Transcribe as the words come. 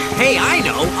Hey, I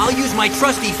know. I'll use my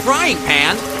trusty frying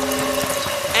pan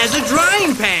as a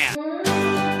drying pan.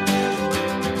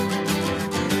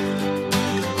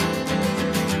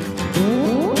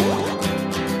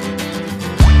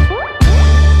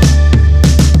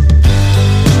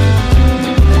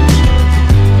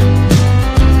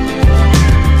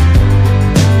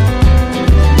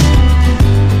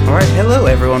 Alright, hello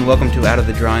everyone, welcome to Out of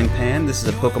the Drying Pan. This is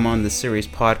a Pokémon The Series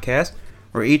podcast,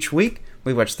 where each week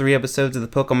we watch 3 episodes of the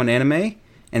Pokémon anime,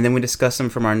 and then we discuss them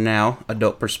from our now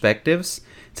adult perspectives.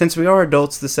 Since we are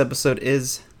adults, these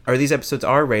episodes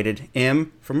are rated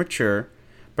M for mature,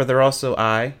 but they're also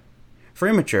I for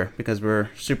immature, because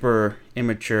we're super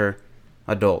immature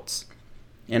adults.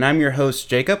 And I'm your host,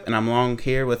 Jacob, and I'm along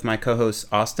here with my co-host,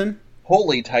 Austin.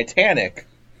 Holy Titanic!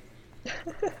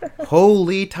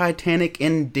 Holy Titanic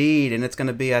indeed, and it's going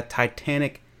to be a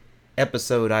Titanic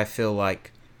episode, I feel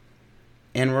like.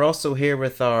 And we're also here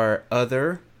with our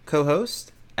other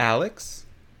co-host, Alex.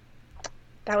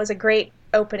 That was a great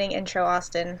opening intro,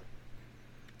 Austin.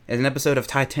 It's an episode of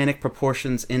Titanic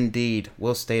proportions indeed.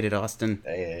 Well stated, Austin.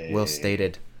 Hey. Well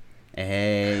stated.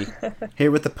 Hey.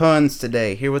 Here with the puns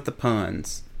today. Here with the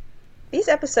puns. These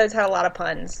episodes had a lot of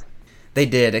puns. They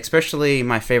did, especially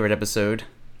my favorite episode,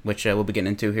 which we'll be getting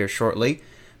into here shortly.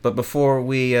 But before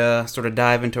we sort of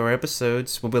dive into our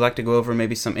episodes, would we like to go over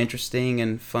maybe some interesting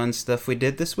and fun stuff we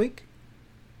did this week?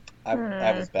 I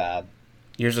was bad.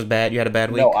 Yours was bad? You had a bad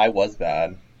week? No, I was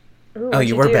bad. Ooh, Oh,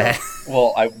 you were bad.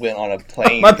 Well, I went on a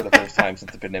plane for the first time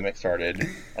since the pandemic started,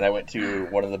 and I went to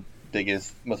one of the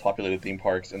biggest, most populated theme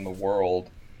parks in the world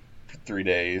for 3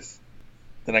 days.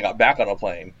 Then I got back on a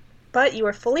plane. But you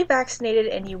were fully vaccinated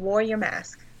and you wore your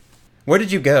mask. Where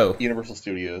did you go? Universal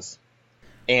Studios.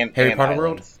 And Harry and Potter Islands.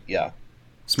 World? Yeah.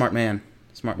 Smart man.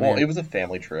 Smart man. Well, it was a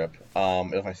family trip. It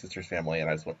was my sister's family, and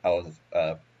I was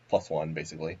plus one,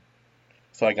 basically.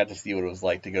 So I got to see what it was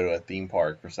like to go to a theme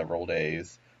park for several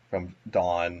days, from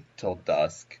dawn till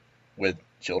dusk, with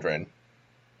children.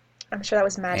 I'm sure that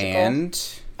was magical.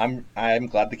 And I'm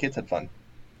glad the kids had fun.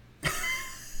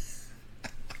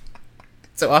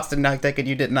 so Austin, I take it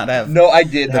you did not have No, I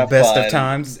did have the best fun. of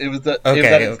times? It was at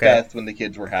its best when the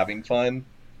kids were having fun,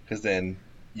 because then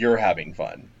you're having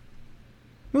fun.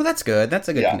 Well, that's good. That's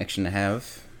a good Yeah. connection to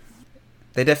have.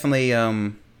 They definitely,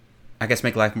 I guess,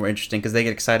 make life more interesting, because they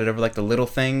get excited over, like, the little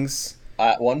things.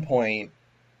 At one point,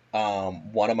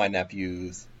 one of my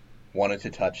nephews wanted to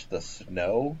touch the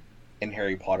snow in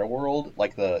Harry Potter World,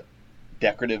 like the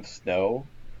decorative snow.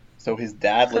 So his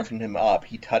dad lifted him up.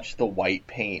 He touched the white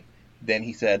paint. Then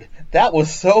he said, "That was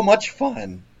so much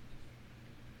fun."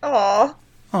 Aw.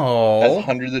 Oh, That's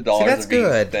hundreds of dollars being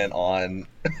spent on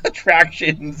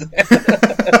attractions.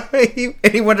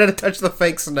 he wanted to touch the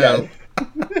fake snow. Yeah.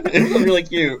 It's really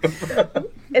cute.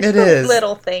 It's It the is.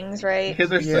 little things, right?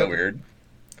 Kids are so weird.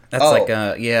 That's Oh. like,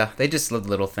 yeah, they just love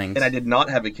little things. And I did not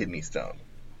have a kidney stone.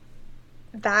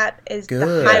 That is Good.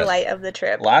 the highlight of the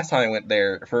trip. Last time I went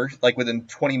there, first, like within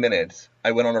 20 minutes,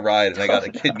 I went on a ride and I got a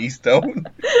kidney stone.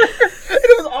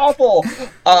 It was awful.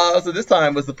 So this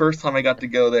time was the first time I got to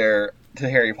go there to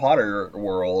Harry Potter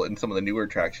World and some of the newer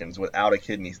attractions without a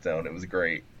kidney stone. It was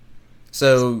great.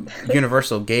 So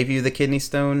Universal gave you the kidney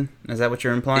stone? Is that what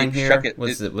you're implying It here? shook it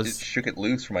shook it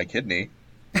loose from my kidney.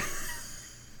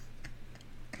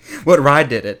 What ride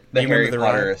did it? The Do you Harry remember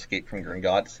Potter ride? Escape from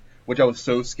Gringotts, which I was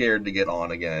so scared to get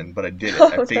on again, but I did it.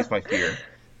 Oh, I faced my fear.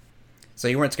 So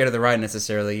you weren't scared of the ride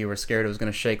necessarily. You were scared it was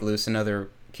going to shake loose another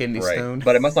kidney Right. stone.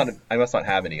 But I must not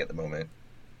have any at the moment.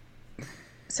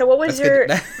 So what was That's your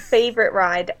good. favorite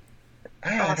ride?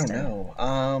 I don't Austin. know.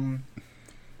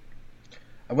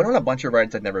 I went on a bunch of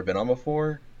rides I'd never been on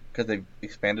before because they've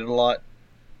expanded a lot.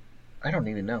 I don't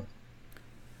even know.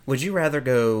 Would you rather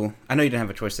go... I know you didn't have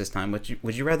a choice this time. Would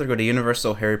you rather go to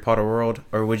Universal Harry Potter World,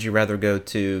 or would you rather go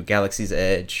to Galaxy's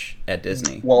Edge at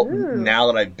Disney? Well, Ooh. now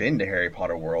that I've been to Harry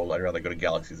Potter World, I'd rather go to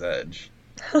Galaxy's Edge.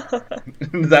 Does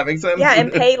that make sense? Yeah,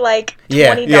 and pay like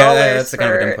 $20 yeah, that's a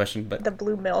kind of a dumb for question, but... the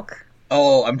blue milk.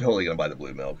 Oh, I'm totally gonna buy the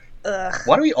blue milk. Ugh.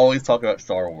 Why do we always talk about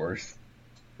Star Wars?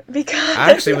 Because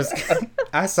I actually was...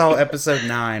 I saw episode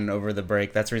 9 over the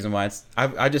break. That's the reason why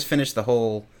I just finished the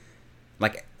whole...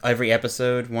 Like, every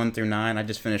episode, 1 through 9, I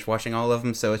just finished watching all of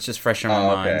them, so it's just fresh in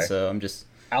my mind, so I'm just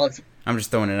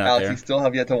throwing it out Alex, there. you still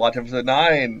have yet to watch episode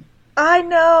 9. I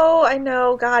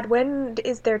know. God, when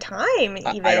is there time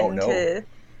even I don't know. to...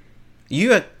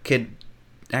 You could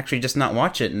actually just not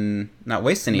watch it and not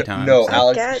waste any time. No, so.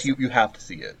 Alex, guess- you have to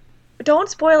see it. Don't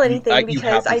spoil anything You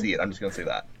because have to see it. I'm just gonna say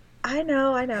that. I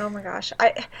know. Oh my gosh.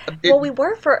 We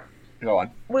were for... Go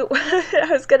on. I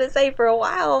was gonna say, for a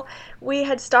while we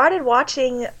had started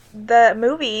watching the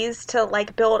movies to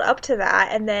like build up to that,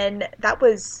 and then that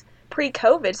was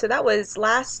pre-COVID, so that was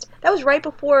right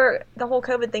before the whole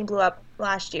COVID thing blew up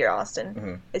last year.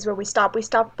 Austin is where we stopped. We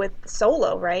stopped with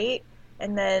Solo, right?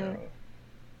 And then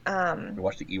We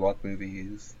watched the Ewok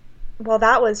movies. well,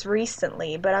 that was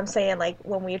recently, but I'm saying like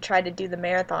when we tried to do the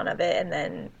marathon of it, and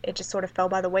then it just sort of fell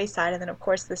by the wayside, and then of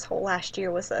course this whole last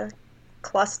year was a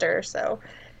cluster. So,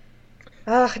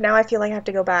 now I feel like I have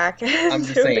to go back I'm and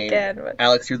just do it saying, again. But...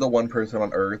 Alex, you're the one person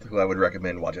on Earth who I would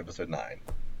recommend watch episode 9.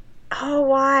 Oh,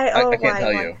 why? Oh, I can't why?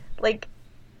 tell Why? you. Like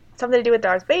something to do with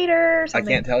Darth Vader? I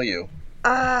Something? can't tell you.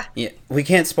 Yeah, we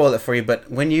can't spoil it for you, but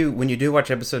when you do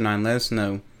watch episode 9, let us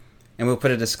know, and we'll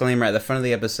put a disclaimer at the front of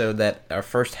the episode that our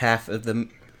first half of the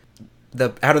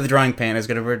Out of the Drawing Pan is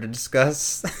going to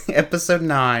discuss episode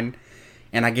 9,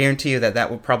 and I guarantee you that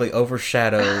will probably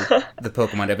overshadow the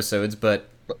Pokemon episodes, but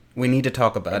we need to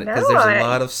talk about it because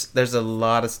there's a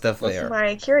lot of stuff there.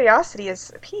 My curiosity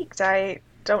is piqued. I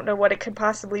don't know what it could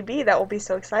possibly be that will be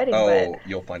so exciting. Oh, but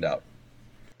you'll find out.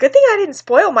 good thing I didn't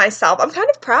spoil myself. I'm kind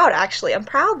of proud, actually. I'm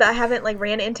proud that I haven't like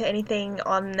ran into anything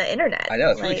on the internet. I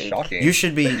know, it's really shocking. You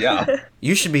should be Yeah.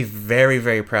 You should be very,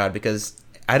 very proud because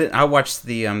I watched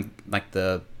the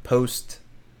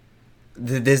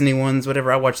the Disney ones,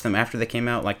 whatever. I watched them after they came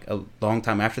out, like a long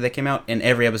time after they came out, and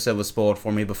every episode was spoiled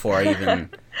for me before I even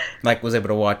was able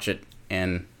to watch it.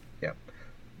 And Yeah.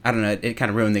 I don't know, it kind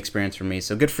of ruined the experience for me.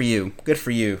 So good for you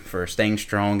for staying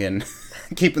strong and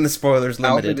keeping the spoilers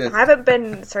limited. I haven't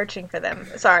been searching for them.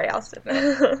 Sorry, Austin.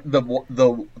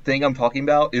 The thing I'm talking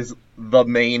about is the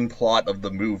main plot of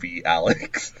the movie,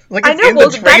 Alex. Like, I it's know, in well,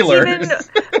 the trailers. that's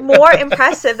even more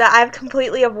impressive that I've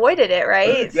completely avoided it,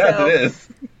 right? Yes, So... it is.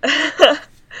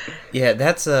 Yeah,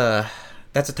 that's a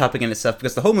topic in itself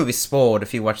because the whole movie's spoiled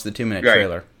if you watch the 2-minute Right.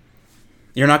 trailer.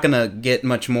 You're not gonna get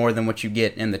much more than what you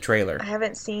get in the trailer. I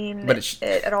haven't seen But it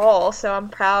at all, so I'm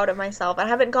proud of myself. I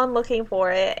haven't gone looking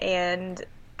for it, and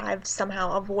I've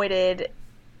somehow avoided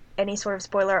any sort of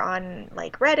spoiler on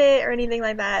like Reddit or anything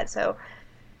like that. So,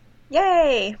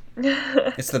 yay!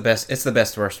 It's the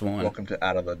best worst one. Welcome to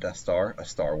Out of the Death Star, a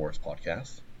Star Wars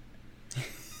podcast.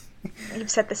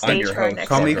 You've set the I'm stage your for our host, next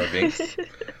Call me- Sandra Binks.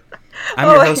 I'm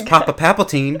Oh your my host, God. Papa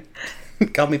Palpatine.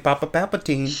 Call me Papa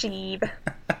Palpatine. Sheev.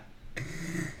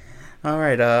 All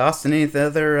right, Austin. Anything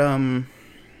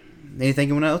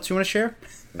else you want to share?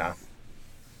 Nah.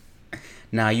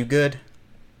 Nah, you good?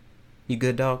 You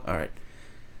good, dog? All right.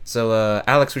 So,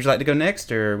 Alex, would you like to go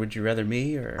next, or would you rather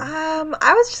me? Or I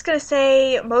was just gonna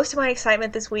say most of my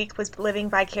excitement this week was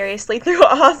living vicariously through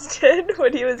Austin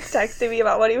when he was texting me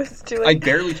about what he was doing. I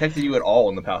barely texted you at all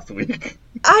in the past week.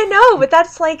 I know, but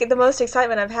that's like the most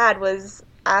excitement I've had was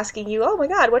asking you, oh my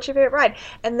god, what's your favorite ride?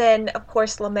 And then, of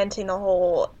course, lamenting the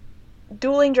whole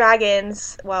Dueling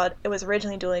Dragons, well, it was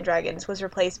originally Dueling Dragons, was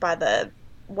replaced by the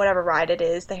whatever ride it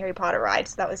is, the Harry Potter ride.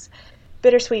 So that was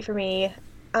bittersweet for me.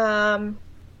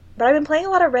 But I've been playing a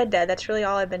lot of Red Dead. That's really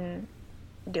all I've been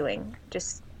doing.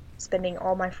 Just spending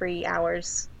all my free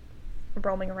hours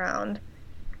roaming around.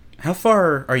 how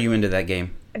far are you into that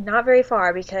game? Not very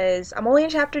far because I'm only in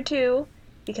chapter 2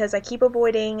 because I keep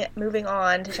avoiding moving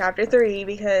on to chapter 3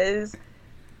 because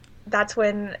that's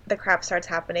when the crap starts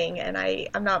happening and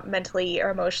I'm not mentally or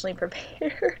emotionally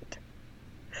prepared.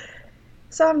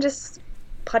 So I'm just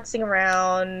putzing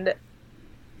around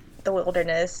the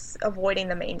wilderness, avoiding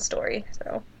the main story.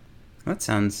 So That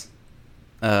sounds.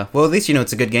 Well, at least you know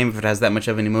it's a good game if it has that much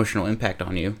of an emotional impact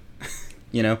on you.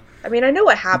 You know. I mean, I know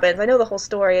what happens. I know the whole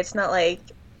story. It's not like,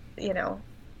 you know,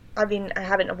 I mean, I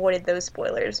haven't avoided those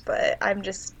spoilers, but I'm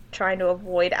just trying to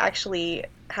avoid actually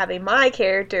having my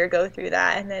character go through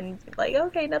that and then like,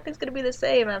 okay, nothing's going to be the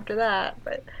same after that.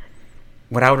 But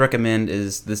What I would recommend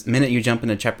is this minute you jump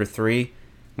into chapter 3,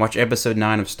 watch episode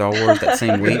 9 of Star Wars that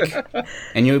same week,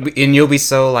 and you'll be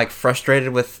so like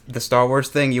frustrated with the Star Wars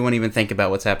thing you won't even think about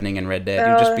what's happening in Red Dead.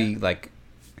 You'll just be like,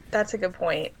 that's a good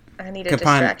point. I need a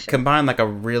distraction. combine like a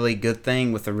really good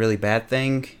thing with a really bad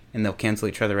thing, and they'll cancel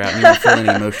each other out, and you won't feel any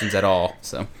emotions at all.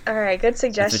 So All right, good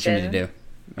suggestion. that's what you need to do.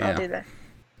 Yeah. I'll do that.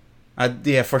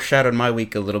 I foreshadowed my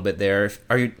week a little bit there.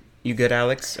 Are you good,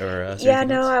 Alex? Or is there Yeah,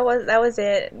 anything no, else? that was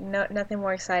it. No, nothing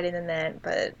more exciting than that,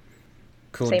 but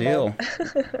Cool same deal. old.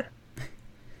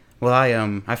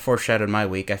 Well, I foreshadowed my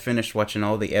week. I finished watching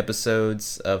all the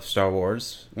episodes of Star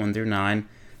Wars 1 through 9.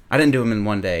 I didn't do them in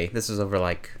one day. This was over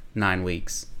like 9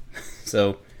 weeks,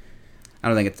 so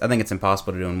I think it's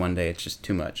impossible to do in one day. It's just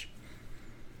too much.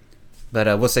 But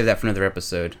we'll save that for another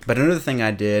episode. But another thing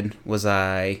I did was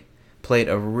I played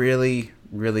a really,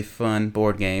 really fun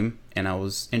board game, and I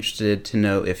was interested to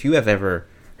know if you have ever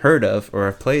heard of or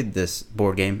have played this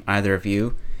board game, either of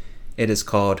you. It is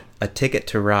called A Ticket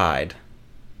to Ride.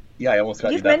 Yeah, I almost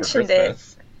got You've you that mentioned for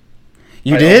Christmas.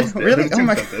 You I did? almost did. Really? It was Oh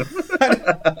my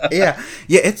expensive. yeah.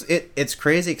 It's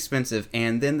crazy expensive,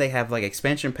 and then they have like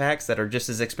expansion packs that are just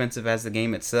as expensive as the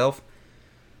game itself.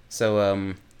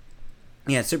 So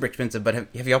yeah, it's super expensive. But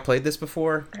have y'all played this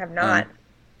before? I have not.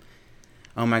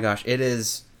 Oh my gosh, it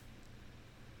is.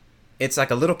 It's like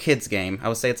a little kid's game. I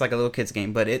would say it's like a little kid's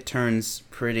game, but it turns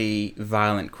pretty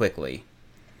violent quickly.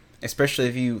 Especially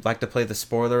if you like to play the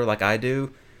spoiler like I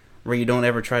do, where you don't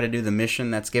ever try to do the mission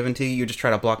that's given to you. You just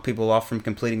try to block people off from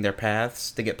completing their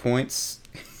paths to get points.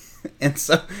 And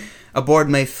so a board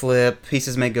may flip,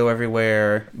 pieces may go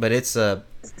everywhere, but it's a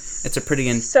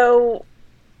pretty... So,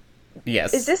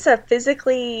 yes. is this a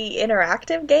physically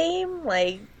interactive game?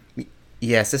 Like...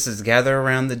 Yes, this is gather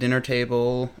around the dinner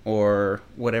table or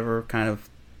whatever kind of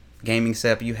gaming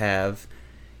setup you have.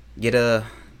 Get a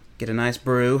nice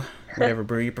brew, whatever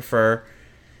brew you prefer,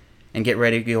 and get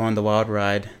ready to go on the wild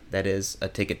ride that is A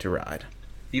Ticket to Ride.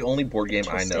 The only board game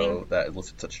I know that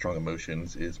elicits such strong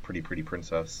emotions is Pretty Pretty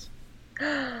Princess.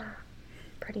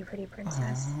 Pretty Pretty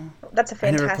Princess. Aww. That's a fantastic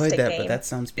game. I never played that, but that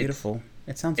sounds beautiful.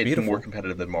 It sounds beautiful. It's more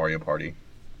competitive than Mario Party.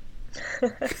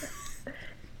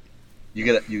 You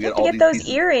get you all get these those pieces.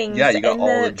 earrings, Yeah, you got and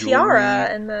all the the jewelry. tiara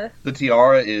and the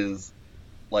tiara is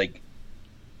like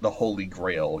the holy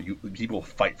grail. People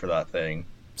fight for that thing.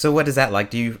 So what is that like?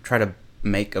 Do you try to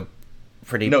make a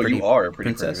pretty you are a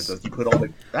pretty princess? You put on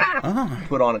you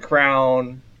put on a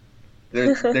crown.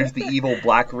 There's the evil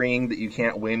black ring that you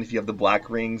can't win if you have the black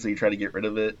ring, so you try to get rid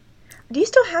of it. Do you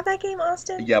still have that game,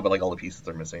 Austin? Yeah, but like all the pieces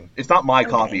are missing. It's not my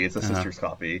copy; it's a sister's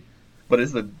copy. But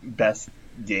it's the best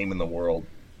game in the world.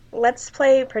 Let's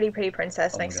play Pretty Pretty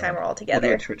Princess next time we're all together.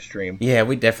 We'll do a Twitch stream. Yeah,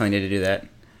 we definitely need to do that.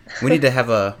 We need to have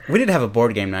a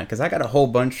board game night, because I got a whole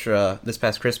bunch this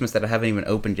past Christmas that I haven't even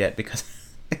opened yet because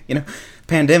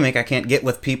pandemic. I can't get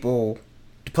with people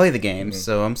to play the games,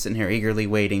 so I'm sitting here eagerly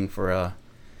waiting for a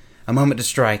moment to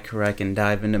strike where I can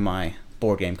dive into my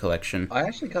board game collection. I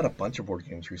actually got a bunch of board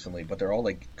games recently, but they're all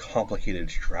like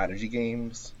complicated strategy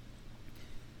games,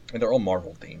 and they're all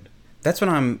Marvel themed. That's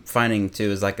what I'm finding too.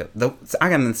 Is like I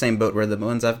got in the same boat where the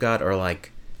ones I've got are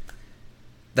like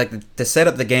to set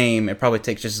up the game. It probably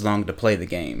takes just as long to play the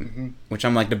game, which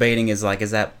I'm like debating is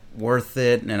that worth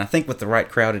it? And I think with the right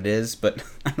crowd it is, but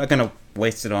I'm not gonna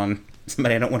waste it on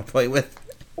somebody I don't want to play with.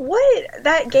 What,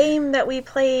 that game that we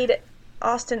played,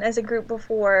 Austin, as a group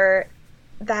before,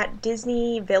 that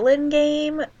Disney villain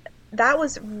game, that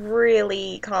was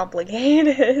really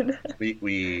complicated.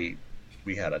 We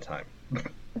had a time.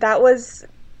 That was...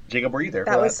 Jacob, were you there?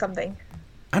 That was something.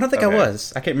 I don't think I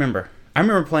was. I can't remember. I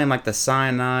remember playing like the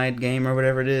Cyanide game or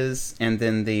whatever it is, and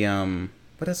then the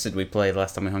what else did we play the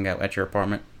last time we hung out at your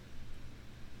apartment?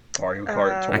 Mario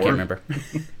Kart Tour. I can't remember.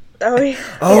 Oh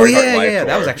yeah. Yeah.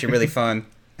 That was actually really fun.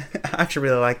 I actually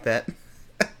really liked that.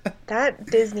 That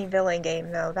Disney villain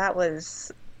game, though, that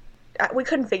was... we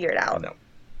couldn't figure it out. No.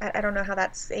 I don't know how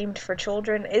that's aimed for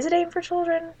children. Is it aimed for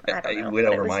children? I don't know. It went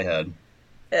over my head.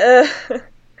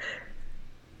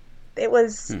 It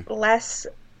was less...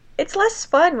 It's less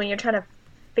fun when you're trying to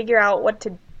figure out what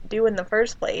to do in the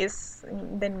first place.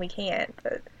 Then we can't.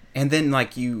 But... And then,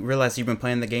 like, you realize you've been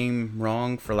playing the game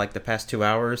wrong for, like, the past 2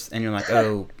 hours, and you're like,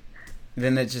 oh...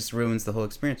 Then it just ruins the whole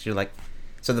experience. You're like...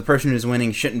 So the person who's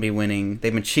winning shouldn't be winning.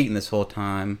 They've been cheating this whole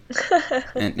time.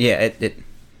 And, yeah,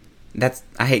 that's...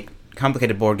 I hate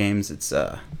complicated board games. It's,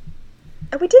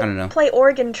 we did play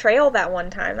Oregon Trail that one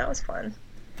time. That was fun.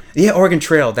 Yeah, Oregon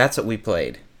Trail. That's what we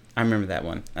played. I remember that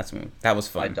one. That was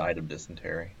fun. I died of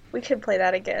dysentery. We could play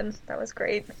that again. That was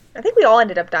great. I think we all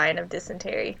ended up dying of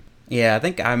dysentery. Yeah, I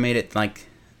think I made it like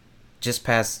just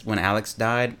past when Alex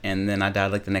died, and then I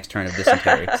died like the next turn of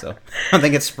dysentery. So I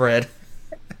think it spread.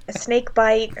 A snake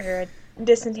bite or a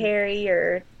dysentery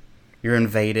or... You're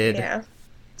invaded. Yeah.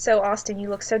 So, Austin, you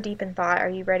look so deep in thought. Are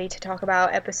you ready to talk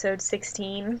about episode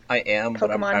 16? I am,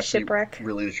 but I'm actually Shipwreck?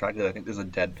 Really distracted. I think there's a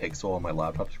dead pixel on my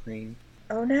laptop screen.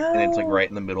 Oh, no. And it's like right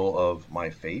in the middle of my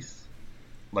face.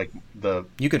 Like the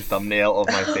thumbnail of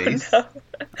my face. No.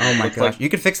 Oh, my gosh. Like... You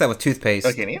could fix that with toothpaste.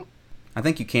 Oh, can you? I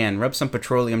think you can. Rub some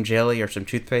petroleum jelly or some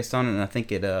toothpaste on it, and I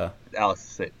think it,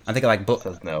 Alex I think it, like...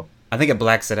 says no. I think it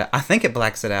blacks it out. I think it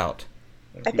blacks it out.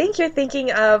 I think you're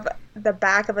thinking of the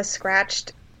back of a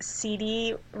scratched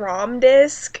CD-ROM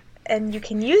disc, and you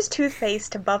can use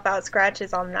toothpaste to buff out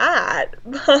scratches on that,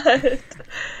 but...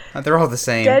 They're all the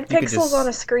same. Dead pixels on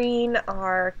a screen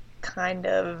are kind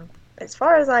of, as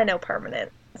far as I know,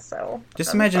 permanent, so...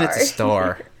 Just imagine it's a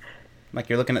star. Like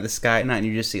you're looking at the sky at night and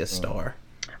you just see a star.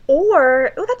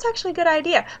 Or, that's actually a good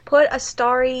idea. Put a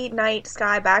starry night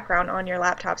sky background on your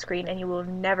laptop screen and you will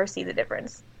never see the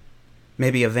difference.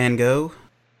 Maybe a Van Gogh?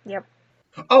 Yep.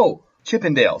 Oh,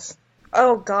 Chippendales.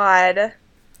 Oh, God.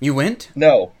 You went?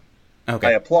 No. Okay.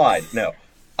 I applied. No.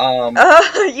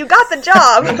 You got the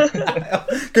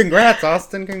job! Congrats,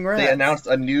 Austin. Congrats. They announced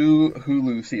a new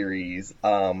Hulu series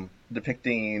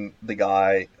depicting the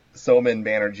guy, Soman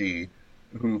Banerjee,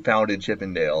 who founded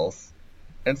Chippendales.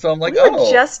 And so I'm like, we were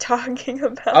just talking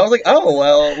about I was like, oh,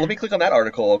 well, let me click on that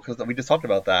article, because we just talked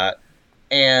about that.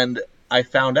 And I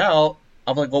found out,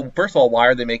 I was like, well, first of all, why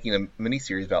are they making a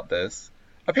miniseries about this?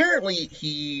 Apparently,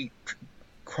 he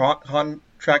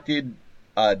contracted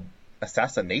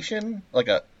assassination, like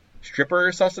a stripper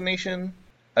assassination,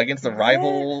 against a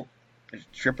rival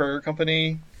stripper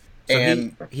company. So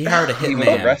and he hired a hitman. He was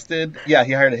arrested. Yeah,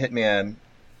 he hired a hitman.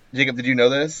 Jacob, did you know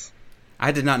this?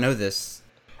 I did not know this.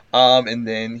 And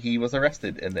then he was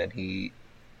arrested, and then he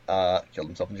killed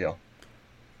himself in jail.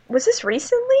 Was this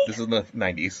recently? This is in the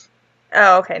 90s.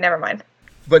 Oh, okay, never mind.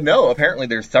 But no, apparently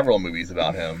there's several movies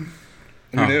about him.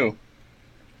 Who knew?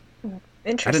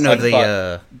 Interesting. I didn't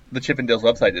know the Chippendales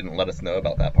website didn't let us know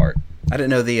about that part. I didn't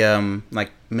know the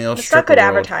like male It's stripper not good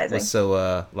world advertising. was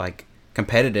so like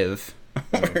competitive.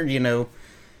 Or, you know,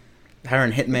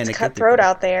 hiring hitman It's to kill cutthroat people.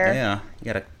 out there. Yeah,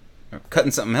 you gotta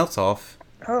cutting something else off.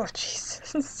 Oh,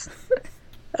 Jesus.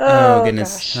 Oh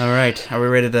goodness! Gosh. All right, are we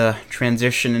ready to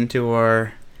transition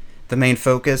into the main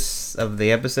focus of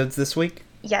the episodes this week?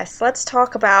 Yes, let's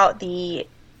talk about the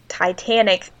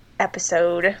Titanic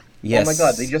episode. Yes. Oh my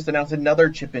god, they just announced another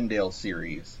Chippendale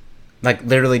series. Like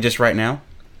literally just right now?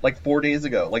 Like 4 days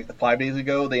ago. Like 5 days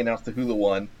ago, they announced the Hulu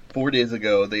one. 4 days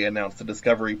ago, they announced the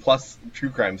Discovery Plus True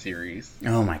Crime series.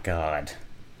 Oh my god.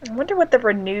 I wonder what the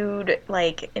renewed,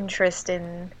 interest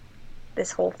in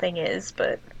this whole thing is,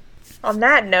 but on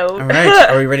that note... All right,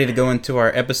 are we ready to go into our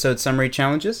episode summary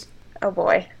challenges? Oh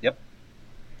boy. Yep.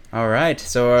 All right,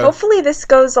 so... hopefully this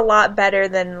goes a lot better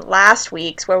than last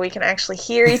week's, where we can actually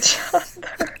hear each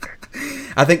other.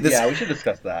 I think this... Yeah, we should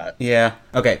discuss that. Yeah.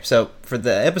 Okay, so for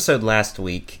the episode last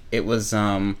week, it was,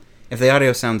 if the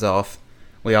audio sounds off,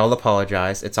 we all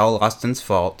apologize. It's all Austin's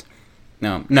fault.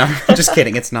 No, just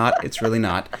kidding. It's not. It's really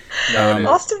not.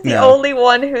 Austin's the only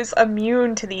one who's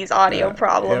immune to these audio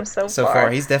problems so far. So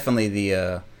far, he's definitely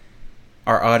the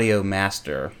our audio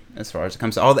master as far as it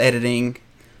comes to all the editing,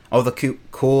 all the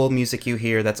cool music you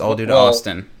hear. That's all due to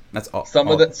Austin. That's all. Some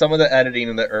of the editing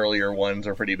in the earlier ones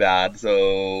are pretty bad.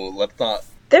 So let's not.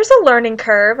 There's a learning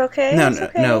curve, okay?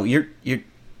 No.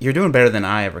 You're doing better than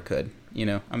I ever could. You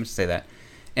know, I'm just say that.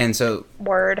 And so,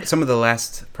 some of the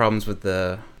last problems with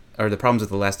the problems with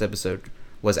the last episode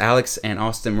was Alex and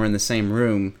Austin were in the same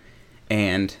room,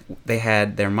 and they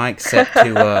had their mic set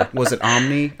to, was it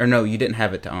Omni? Or no, you didn't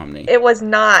have it to Omni. It was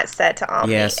not set to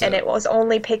Omni, yes, and it was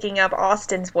only picking up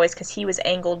Austin's voice because he was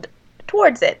angled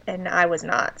towards it, and I was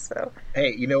not, so...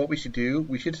 Hey, you know what we should do?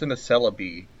 We should send a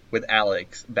Celebi with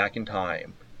Alex back in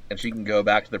time, and she can go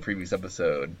back to the previous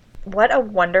episode. What a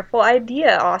wonderful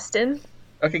idea, Austin.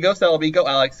 Okay, go Celebi, go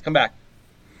Alex, come back.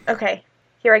 Okay,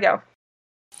 here I go.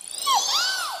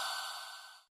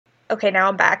 Okay, now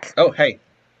I'm back. Oh, hey.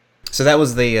 So that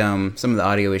was the some of the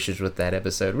audio issues with that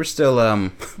episode. We're still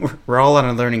we're all on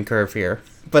a learning curve here,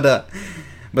 but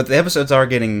the episodes are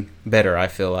getting better. I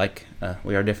feel like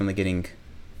we are definitely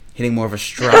hitting more of a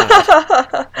stride.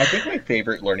 I think my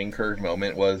favorite learning curve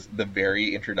moment was the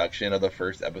very introduction of the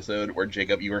first episode, where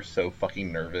Jacob, you were so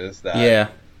fucking nervous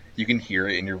that you can hear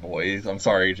it in your voice. I'm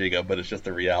sorry, Jacob, but it's just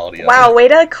the reality of it. Wow, way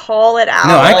to call it out.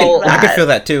 No, I could feel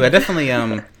that too. I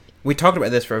definitely we talked about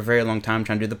this for a very long time,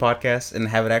 trying to do the podcast and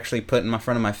have it actually put in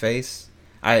front of my face.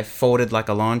 I folded like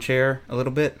a lawn chair a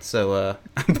little bit, so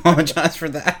I apologize for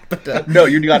that. But no,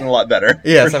 you've gotten a lot better.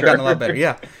 Yes, I've gotten a lot better.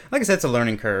 Yeah, like I said, it's a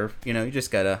learning curve. You know, you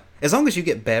just gotta. As long as you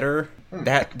get better,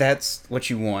 that's what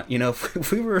you want. You know,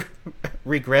 if we were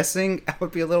regressing, I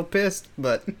would be a little pissed.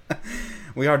 But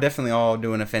we are definitely all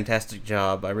doing a fantastic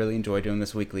job. I really enjoy doing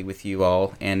this weekly with you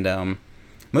all, and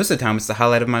most of the time, it's the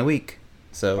highlight of my week.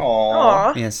 So,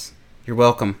 Aww. Yes, you're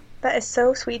welcome. That is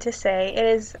so sweet to say. It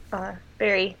is a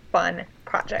very fun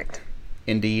project.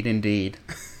 Indeed.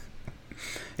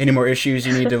 Any more issues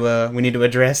you need to we need to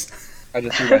address? I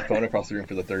just threw my phone across the room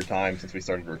for the third time since we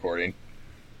started recording.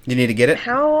 You need to get it?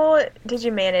 How did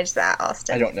you manage that,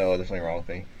 Austin? I don't know. There's something wrong with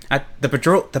me.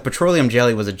 The petroleum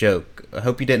jelly was a joke. I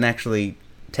hope you didn't actually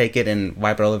take it and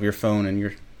wipe it all over your phone and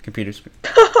your computer screen.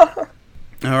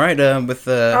 All right, with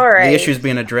the issues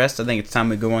being addressed, I think it's time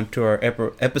we go on to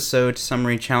our episode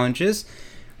summary challenges,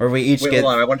 where we each get... Wait,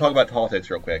 hold on. I want to talk about politics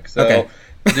real quick. So, okay.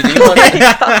 Did anyone...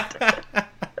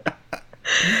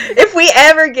 If we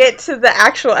ever get to the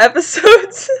actual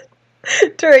episodes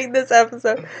during this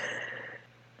episode.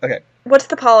 Okay. What's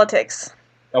the politics?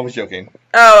 I was joking.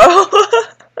 Oh.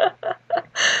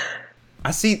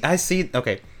 I see,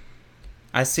 okay.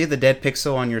 I see the dead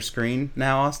pixel on your screen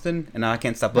now, Austin, and I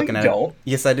can't stop looking at don't. it.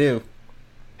 Yes, I do.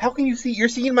 How can you see? You're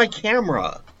seeing my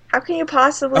camera. How can you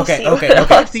possibly see? I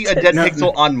can't see a dead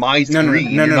pixel on my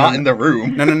screen. You're not in the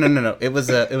room. No. It was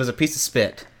a piece of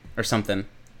spit or something.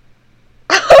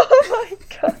 Oh my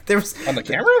god. There was on the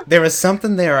camera. There was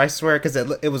something there, I swear, because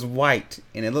it was white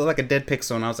and it looked like a dead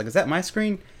pixel, and I was like, "Is that my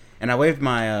screen?" And I waved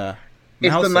my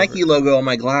It's mouse the Nike over. logo on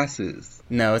my glasses.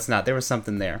 No, it's not. There was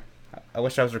something there. I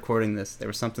wish I was recording this. There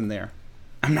was something there.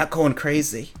 I'm not going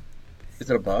crazy. Is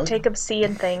it a bug? Jacob's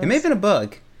seeing things. It may have been a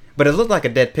bug, but it looked like a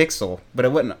dead pixel. But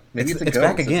it wasn't. Maybe it's it's a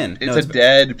back ghost. again. It's No, a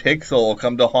dead pixel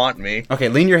come to haunt me. Okay,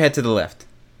 lean your head to the left.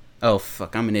 Oh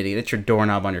fuck, I'm an idiot. It's your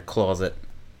doorknob on your closet.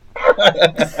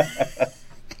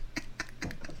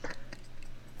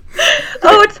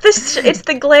 Oh, it's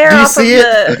the glare off of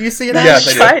the Do you see it? Yes,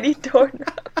 I do. shiny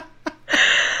doorknob.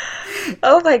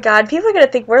 Oh my god, people are gonna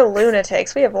think we're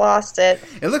lunatics. We have lost it.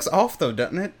 It looks off though,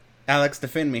 doesn't it? Alex,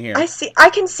 defend me here. I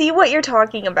can see what you're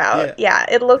talking about. Yeah,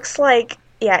 it looks like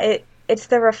it's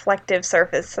the reflective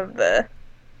surface of the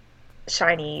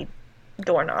shiny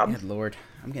doorknob. Good lord,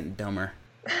 I'm getting dumber.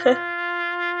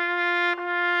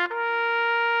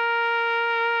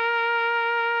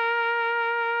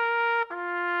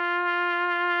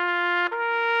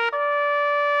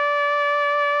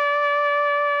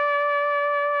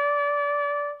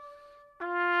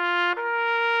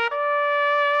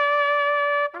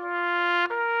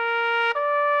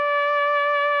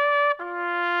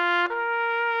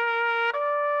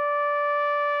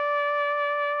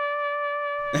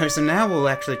 So now we'll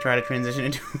actually try to transition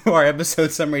into our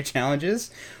episode summary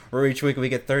challenges, where each week we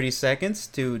get 30 seconds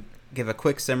to give a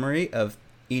quick summary of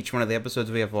each one of the episodes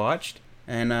we have watched.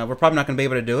 And we're probably not going to be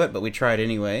able to do it, but we tried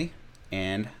anyway.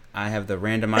 And I have the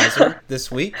randomizer this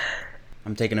week.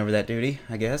 I'm taking over that duty,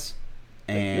 I guess.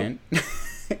 And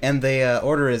and the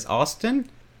order is Austin,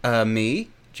 me,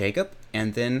 Jacob,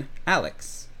 and then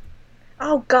Alex.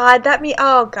 Oh god,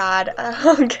 oh god.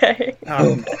 Okay.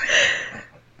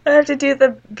 I have to do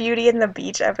the Beauty and the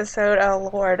Beach episode.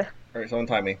 Oh, Lord. Alright, someone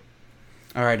time me.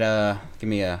 Alright, give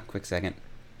me a quick second.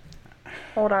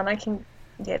 Hold on, I can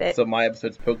get it. So my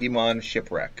episode's Pokemon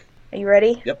Shipwreck. Are you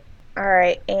ready? Yep.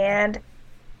 Alright, and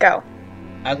go.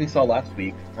 As we saw last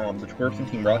week, the Twerps and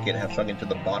Team Rocket have sunk into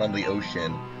the bottom of the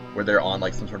ocean, where they're on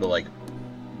like some sort of like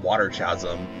water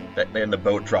chasm, that they're in the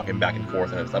boat rocking back and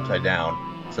forth and it's upside down.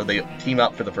 So they team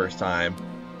up for the first time,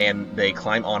 and they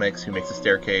climb Onyx, who makes a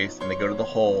staircase, and they go to the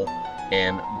hole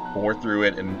and bore through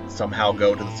it and somehow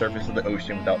go to the surface of the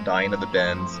ocean without dying of the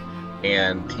bends.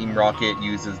 And Team Rocket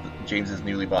uses James's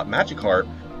newly bought Magikarp,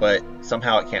 but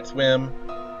somehow it can't swim.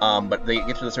 But they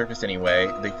get to the surface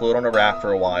anyway. They float on a raft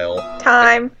for a while.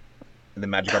 Time. And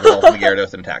then Magikarp falls from the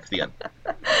Gyarados and attacks. The end.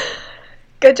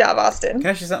 Good job, Austin. Can I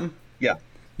ask you something? Yeah.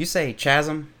 You say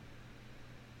chasm?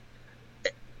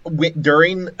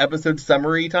 During episode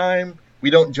summary time, we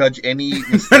don't judge any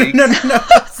mistakes. No.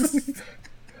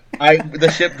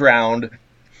 The ship drowned.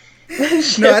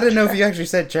 No, I didn't know if you actually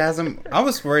said chasm. I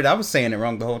was worried I was saying it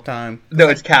wrong the whole time. No,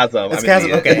 it's chasm. It's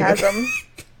chasm, okay. Chasm.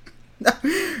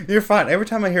 You're fine. Every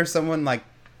time I hear someone like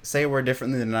say a word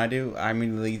differently than I do, I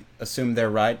immediately assume they're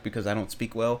right because I don't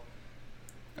speak well.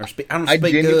 I don't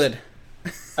speak good.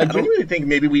 I genuinely think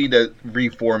maybe we need to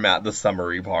reformat the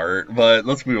summary part, but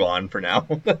let's move on for now.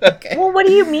 Okay. Well, what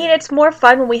do you mean? It's more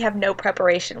fun when we have no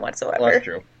preparation whatsoever. Well, that's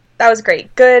true. That was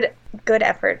great. Good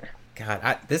effort.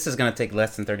 God, this is going to take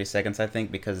less than 30 seconds, I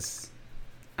think, because...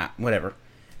 whatever.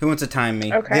 Who wants to time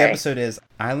me? Okay. The episode is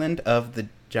Island of the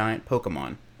Giant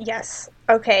Pokémon. Yes.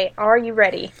 Okay, are you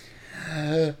ready?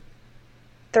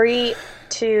 3,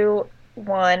 2,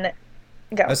 1,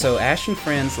 go. So Ash and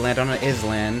friends land on an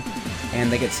island,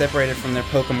 and they get separated from their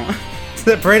Pokemon.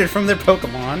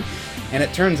 And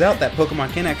it turns out that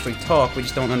Pokemon can actually talk, we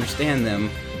just don't understand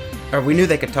them. Or we knew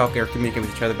they could talk or communicate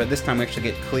with each other, but this time we actually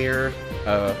get clear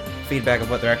feedback of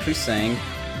what they're actually saying.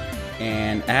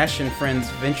 And Ash and friends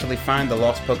eventually find the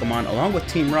lost Pokemon along with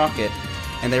Team Rocket,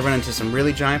 and they run into some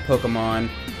really giant Pokemon,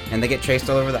 and they get chased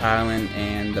all over the island,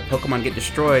 and the Pokemon get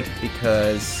destroyed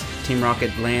because Team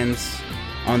Rocket lands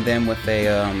on them with a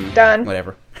Done.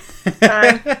 Whatever.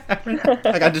 Time.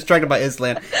 I got distracted by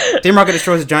Island. Team Rocket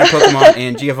destroys a giant Pokemon,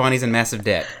 and Giovanni's in massive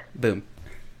debt. Boom.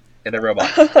 And the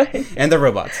robots. And the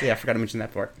robots. Yeah, I forgot to mention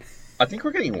that part. I think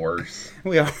we're getting worse.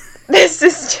 We are. This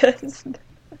is just...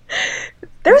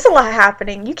 There was a lot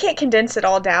happening. You can't condense it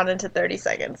all down into 30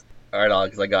 seconds. Alright,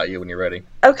 Alex, I got you when you're ready.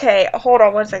 Okay, hold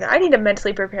on one second. I need to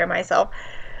mentally prepare myself.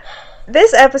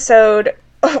 This episode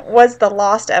was the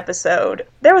lost episode.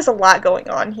 There was a lot going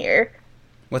on here.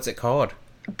 What's it called?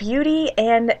 Beauty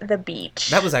and the Beach.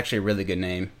 That was actually a really good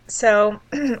name. So,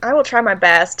 I will try my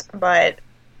best, but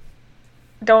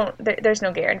there's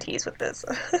no guarantees with this.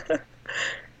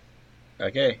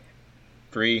 Okay.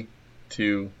 3,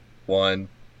 2, 1,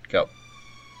 go.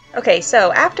 Okay,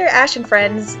 so after Ash and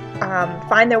friends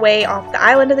find their way off the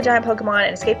island of the giant Pokemon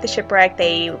and escape the shipwreck,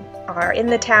 they are in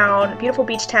the town, beautiful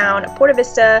beach town of Porta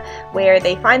Vista, where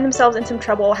they find themselves in some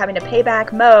trouble having to pay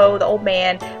back Mo, the old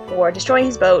man, for destroying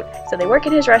his boat. So they work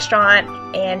in his restaurant,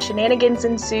 and shenanigans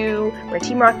ensue, where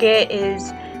Team Rocket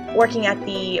is working at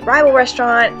the rival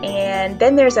restaurant, and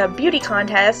then there's a beauty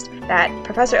contest that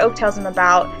Professor Oak tells them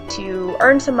about to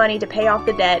earn some money to pay off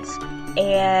the debts,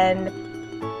 and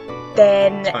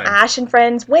then Ash and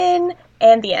friends win,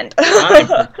 and the end. I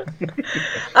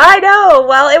know.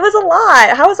 Well, it was a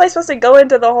lot. How was I supposed to go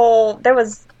into the whole? There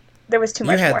was too much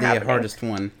more happening. You had the hardest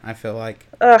one, I feel like.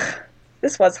 Ugh,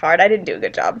 this was hard. I didn't do a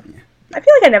good job. Yeah. I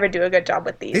feel like I never do a good job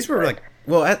with these. These were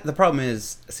the problem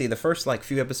is, see, the first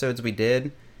few episodes we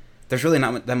did, there's really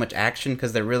not that much action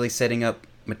because they're really setting up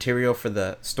material for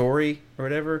the story or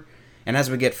whatever. And as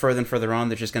we get further and further on,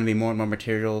 there's just going to be more and more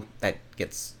material that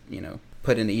gets,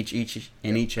 put in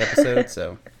each episode.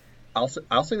 So I'll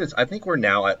say this. I think we're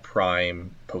now at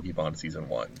prime Pokemon Season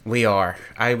 1. We are.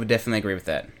 I would definitely agree with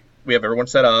that. We have everyone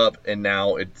set up, and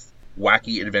now it's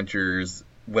wacky adventures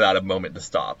without a moment to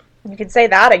stop. You could say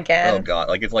that again. Oh, God.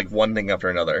 It's like one thing after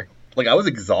another. I was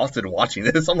exhausted watching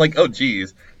this. I'm like, oh,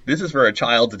 geez. This is for a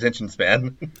child's attention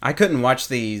span. I couldn't watch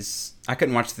these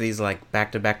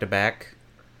back to back to back.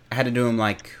 I had to do them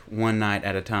one night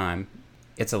at a time.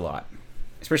 It's a lot.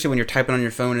 Especially when you're typing on your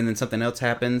phone and then something else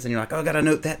happens and you're like, oh, I gotta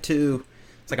note that too.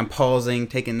 It's like I'm pausing,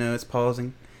 taking notes,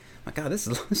 pausing. My God, this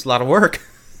is a lot of work.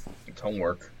 It's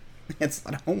homework. It's a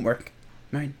lot of homework.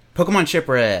 Right. Pokemon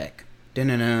Shipwreck.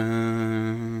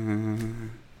 Da-na-na.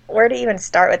 Where to even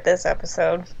start with this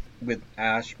episode? With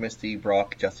Ash, Misty,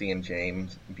 Brock, Jesse, and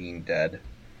James being dead.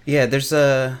 Yeah, there's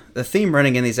the theme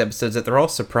running in these episodes that they're all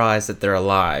surprised that they're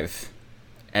alive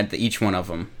at each one of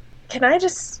them. Can I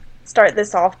just start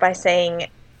this off by saying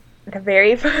the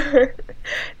very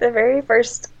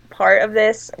first part of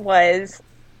this was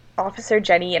Officer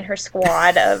Jenny and her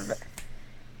squad of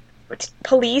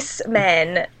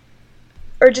policemen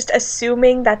are just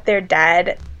assuming that they're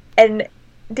dead. And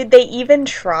did they even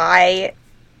try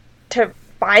to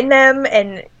find them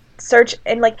and search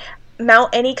and mount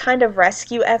any kind of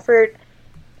rescue effort?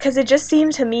 Because it just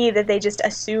seemed to me that they just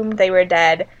assumed they were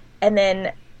dead and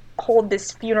then hold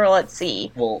this funeral at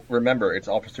sea. Well, remember, it's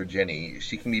Officer Jenny.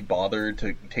 She can be bothered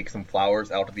to take some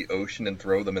flowers out of the ocean and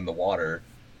throw them in the water.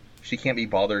 She can't be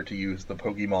bothered to use the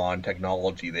Pokemon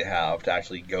technology they have to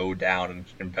actually go down and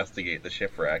investigate the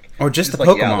shipwreck. Or just the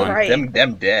Pokemon. Yeah, right.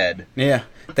 them dead. Yeah.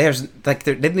 They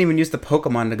didn't even use the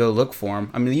Pokemon to go look for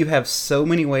them. I mean, you have so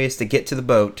many ways to get to the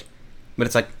boat, but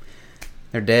it's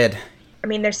they're dead. I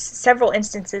mean, there's several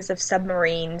instances of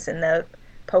submarines in the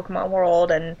Pokemon world,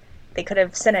 and they could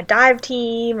have sent a dive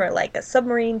team or a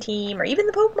submarine team or even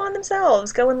the Pokemon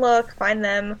themselves. Go and look, find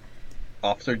them.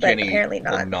 Officer Jenny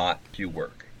will not do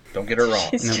work. Don't get her wrong.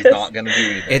 She's not going to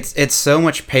do anything. It's so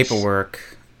much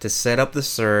paperwork to set up the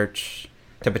search,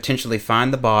 to potentially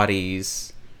find the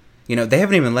bodies. They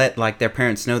haven't even let their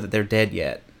parents know that they're dead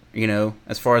yet.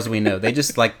 As far as we know, they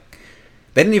just they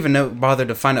didn't even bother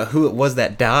to find out who it was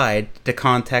that died to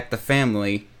contact the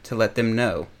family to let them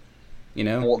know.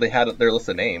 Well, they had their list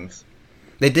of names.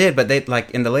 They did, but they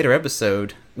in the later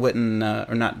episode wouldn't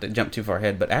or not to jump too far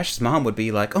ahead. But Ash's mom would be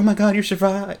like, "Oh my God, you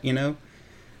survived,"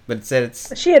 But it said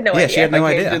she had no idea. She had no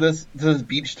idea. I came to this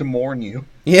beach to mourn you.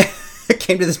 Yeah, I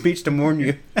came to this beach to mourn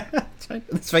you.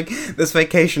 This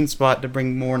vacation spot to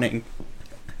bring mourning.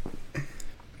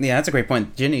 Yeah, that's a great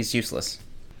point. Jenny's useless.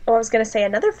 Well, I was going to say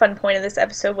another fun point of this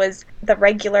episode was the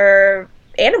regular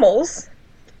animals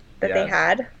that they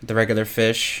had. The regular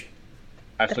fish.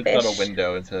 Ash looks out a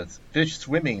window and says, "Fish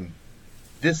swimming.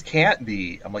 This can't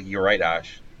be." I'm like, "You're right,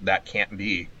 Ash. That can't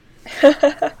be."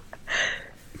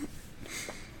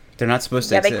 They're not supposed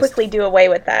to exist. Yeah, they quickly do away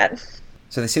with that.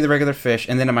 So they see the regular fish,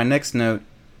 and then in my next note,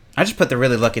 I just put they're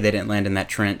really lucky they didn't land in that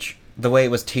trench. The way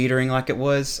it was teetering like it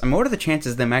was. I mean, what are the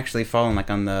chances of them actually falling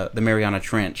on the Mariana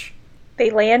Trench? They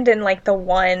land in the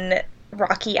one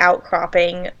rocky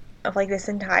outcropping of this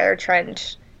entire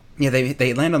trench. Yeah,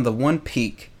 they land on the one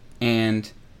peak,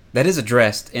 and that is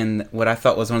addressed in what I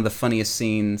thought was one of the funniest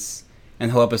scenes in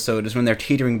the whole episode, is when they're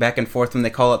teetering back and forth when they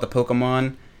call out the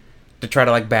Pokemon to try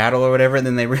to battle or whatever, and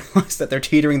then they realize that they're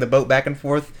teetering the boat back and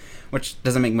forth, which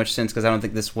doesn't make much sense because I don't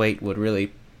think this weight would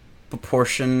really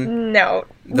proportion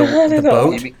the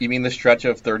boat. You mean the stretch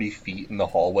of 30 feet in the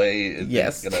hallway is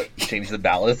yes. going to change the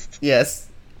ballast? Yes.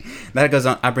 That goes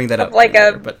on. I bring that up like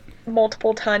later, a but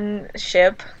multiple ton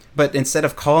ship. but instead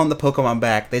of calling the Pokemon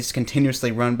back, they just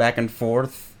continuously run back and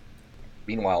forth.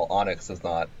 Meanwhile, Onyx does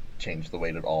not change the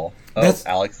weight at all. Oh, That's-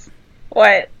 Alex.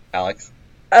 What? Alex.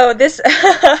 Oh, this.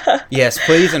 Yes,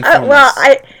 please inform well,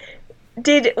 us.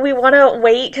 did we want to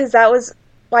wait because that was.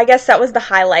 Well, I guess that was the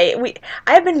highlight.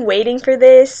 I've been waiting for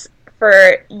this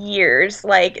for years,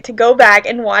 like to go back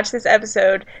and watch this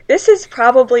episode. This is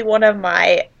probably one of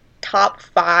my top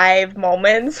 5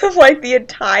 moments of like the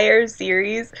entire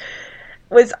series.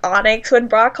 Was Onyx when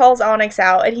Brock calls Onyx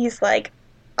out and he's like,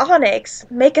 "Onyx,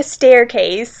 make a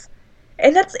staircase."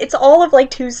 And it's all of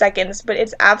like 2 seconds, but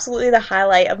it's absolutely the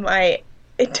highlight of my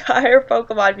entire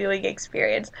Pokemon viewing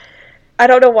experience. I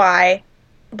don't know why,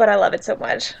 but I love it so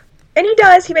much. And he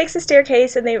does. He makes a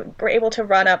staircase, and they were able to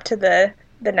run up to the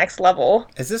next level.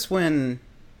 Is this when...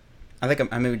 I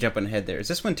think I may be jumping ahead there. Is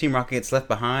this when Team Rocket gets left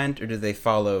behind, or do they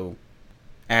follow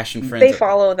Ash and friends? They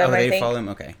follow them, oh, I they think. follow them?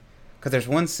 Okay. Because there's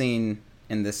one scene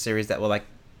in this series that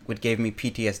would give me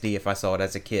PTSD if I saw it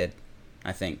as a kid,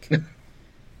 I think.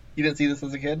 You didn't see this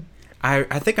as a kid? I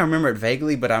think I remember it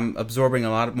vaguely, but I'm absorbing a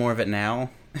lot more of it now.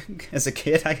 As a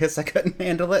kid, I guess I couldn't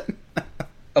handle it.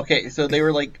 Okay, so they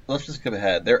were like, let's just skip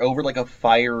ahead. They're over like a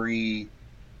fiery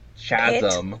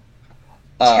chasm.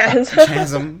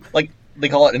 Chasm. Like, they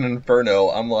call it an inferno.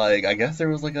 I'm like, I guess there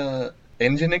was like a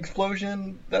engine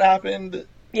explosion that happened.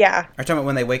 Yeah. Are you talking about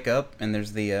when they wake up and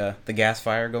there's the gas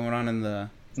fire going on in the...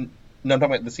 No, I'm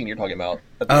talking about the scene you're talking about.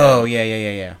 Oh,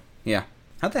 yeah. Yeah.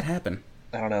 How'd that happen?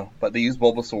 I don't know, but they use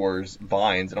Bulbasaur's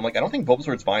vines, and I'm like, I don't think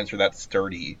Bulbasaur's vines are that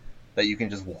sturdy that you can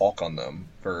just walk on them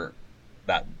for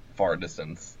that far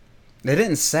distance. They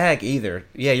didn't sag either.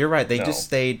 Yeah, you're right. They No. just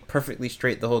stayed perfectly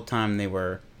straight the whole time.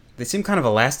 They seem kind of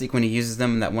elastic when he uses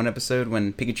them in that one episode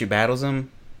when Pikachu battles him.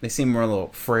 They seem more a little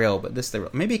frail, but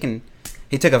maybe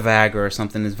he took a Viagra or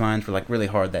something. His vines were like really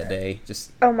hard that day.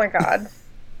 Just Oh my god.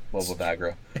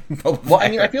 Bulbaviagra. Well, I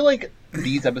mean, I feel like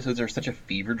these episodes are such a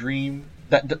fever dream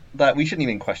that we shouldn't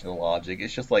even question the logic.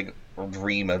 It's just like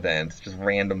dream events, just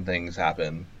random things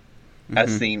happen,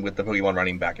 as seen with the Pokemon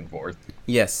running back and forth.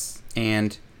 Yes,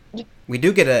 and we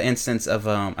do get an instance of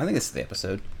I think this is the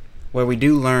episode where we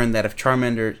do learn that if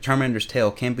Charmander's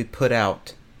tail can be put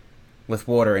out with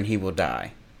water and he will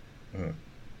die.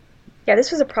 Yeah,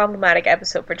 this was a problematic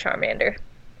episode for Charmander.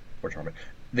 Poor Charmander.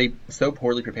 They so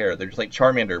poorly prepared. They're just like,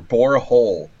 Charmander, bore a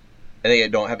hole. And they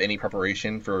don't have any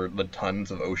preparation for the tons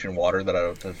of ocean water that I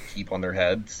have to keep on their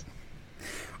heads.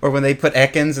 Or when they put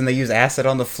Ekans and they use acid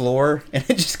on the floor and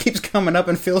it just keeps coming up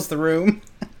and fills the room.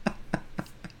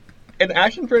 And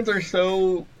Ash and friends are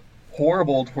so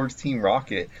horrible towards Team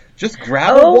Rocket. Just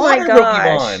grab a water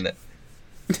Pokemon.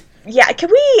 Yeah, can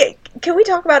we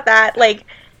talk about that? Like,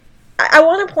 I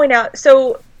want to point out,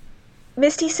 so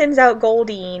Misty sends out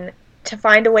Goldeen to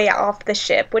find a way off the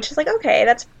ship, which is like, okay,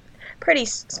 that's pretty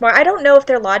smart. I don't know if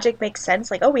their logic makes sense,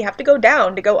 like, oh, we have to go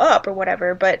down to go up or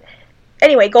whatever, but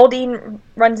anyway, Goldeen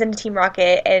runs into Team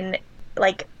Rocket and,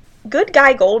 like, good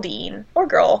guy Goldeen, or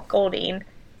girl Goldeen,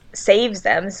 saves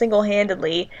them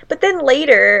single-handedly. But then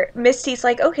later, Misty's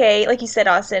like, okay, like you said,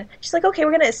 Austin, she's like, okay,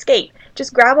 we're gonna escape.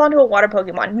 Just grab onto a water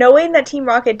Pokemon, knowing that Team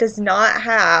Rocket does not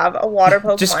have a water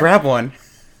Pokemon. Just grab one.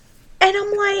 And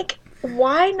I'm like,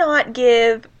 why not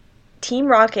give Team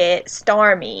Rocket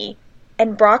Starmie,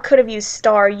 and Brock could have used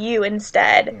Staryu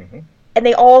instead, and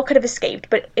they all could have escaped.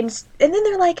 But and then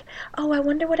they're like, oh, I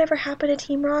wonder whatever happened to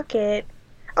Team Rocket.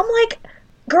 I'm like,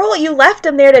 girl, you left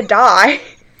him there to die.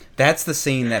 That's the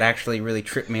scene that actually really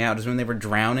tripped me out, is when they were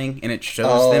drowning, and it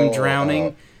shows them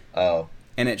drowning.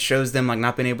 And it shows them, like,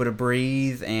 not being able to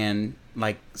breathe and,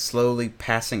 like, slowly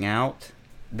passing out.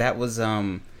 That was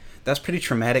pretty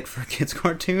traumatic for a kid's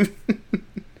cartoon.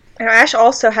 And Ash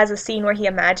also has a scene where he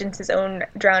imagines his own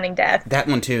drowning death. That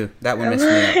one, too. That one messed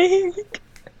me up.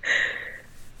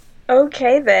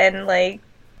 Okay, then, like...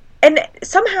 And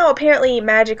somehow, apparently,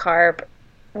 Magikarp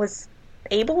was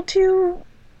able to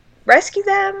rescue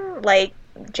them. Like,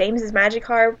 James's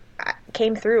Magikarp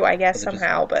came through, I guess,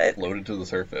 somehow, but... floated to the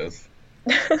surface.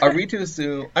 Are we to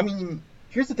assume... I mean,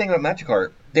 here's the thing about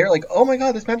Magikarp. They're like, oh my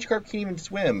god, this Magikarp can't even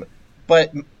swim.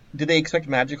 But did they expect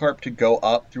Magikarp to go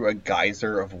up through a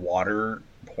geyser of water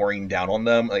pouring down on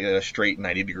them, like at a straight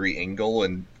 90-degree angle,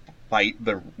 and fight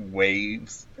the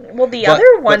waves? Well, the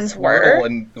other ones were.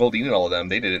 And Goldeen and all of them,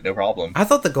 they did it no problem. I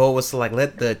thought the goal was to, like,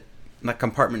 let the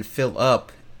compartment fill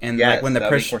up, and like when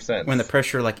the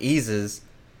pressure like eases,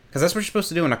 because that's what you're supposed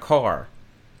to do in a car.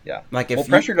 Yeah. Like, if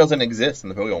pressure doesn't exist in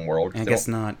the Pokemon world. I guess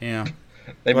not. Yeah.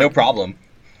 They have no problem.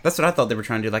 That's what I thought they were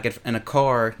trying to do. Like, if in a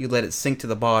car, you let it sink to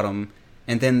the bottom,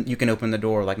 and then you can open the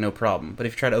door, like, no problem. But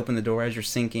if you try to open the door as you're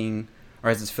sinking, or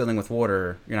as it's filling with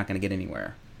water, you're not going to get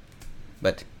anywhere.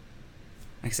 But,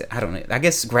 like I said, I don't know. I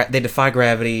guess they defy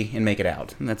gravity and make it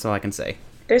out. That's all I can say.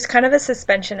 There's kind of a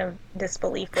suspension of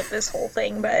disbelief with this whole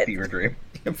thing, but... Fever dream.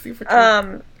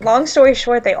 Long story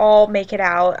short, they all make it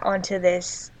out onto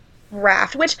this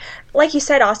raft, which, like you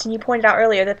said, Austin, you pointed out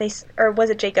earlier that or was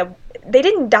it Jacob? They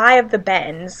didn't die of the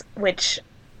bends, which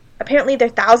apparently they're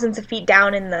thousands of feet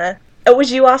down in the... Oh, it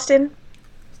was you, Austin?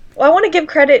 Well, I want to give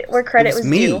credit where credit was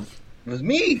due. It was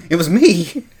me. It was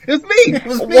me. It was me. It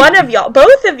was me. One of y'all,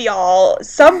 both of y'all,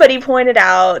 somebody pointed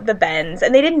out the bends,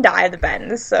 and they didn't die of the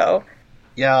bends, so...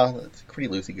 Yeah, it's pretty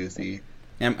loosey-goosey.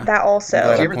 That also.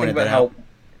 Did you ever think about how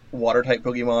water-type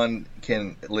Pokemon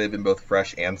can live in both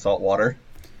fresh and salt water?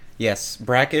 Yes,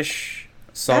 brackish,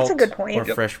 salt, that's a good point.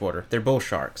 Or fresh water. They're bull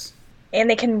sharks. And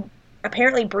they can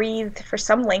apparently breathe for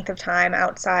some length of time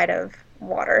outside of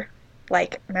water,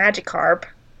 like Magikarp.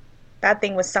 That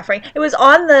thing was suffering. It was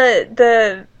on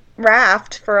the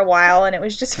raft for a while, and it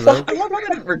was just flopping. I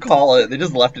didn't recall it. They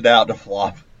just left it out to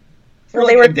flop. Well,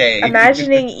 they were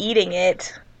imagining eating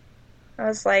it. I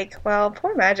was like, well,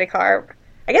 poor Magikarp.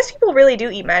 I guess people really do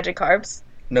eat Magikarps.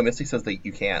 No, Misty says that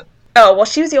you can't. Oh, well,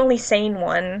 she was the only sane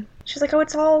one. She was like, oh,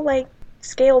 it's all, like,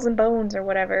 scales and bones or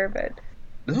whatever, but...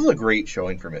 This was a great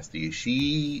showing for Misty.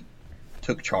 She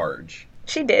took charge.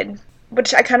 She did,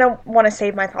 which I kind of want to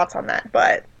save my thoughts on that,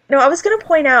 but... No, I was going to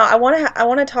point out, I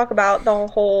want to talk about the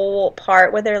whole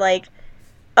part where they're, like,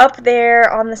 up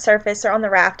there on the surface or on the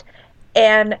raft,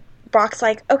 and Brock's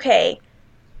like, okay,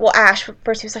 well, Ash,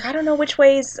 first he was like, I don't know which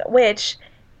way's which,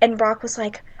 and Brock was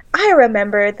like, I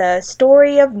remember the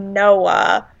story of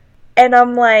Noah, and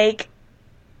I'm like,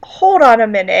 hold on a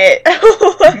minute,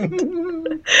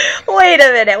 wait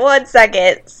a minute, 1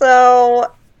 second,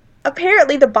 so,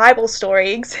 apparently the Bible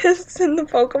story exists in the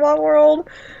Pokemon world.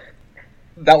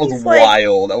 That was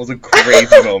wild. That was a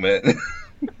crazy moment.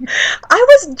 I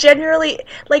was genuinely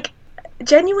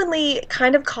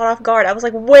kind of caught off guard. I was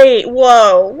like, wait,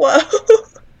 whoa.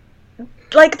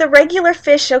 Like, the regular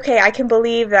fish, okay, I can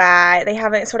believe that. They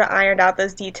haven't sort of ironed out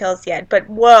those details yet. But,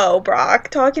 whoa, Brock,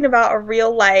 talking about a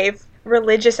real-life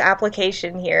religious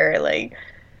application here, like...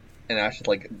 And Ash is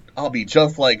like, I'll be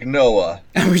just like Noah.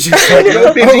 And we just like,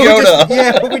 no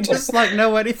Pidgeotto. we just like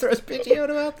Noah, and he throws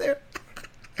Pidgeotto out there.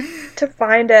 To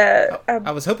find a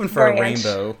I was hoping for a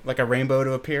rainbow, like a rainbow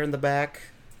to appear in the back.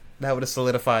 That would have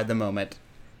solidified the moment.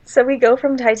 So we go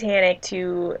from Titanic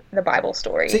to the Bible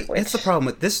story. See, that's the problem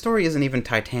with this story. Isn't even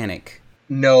Titanic.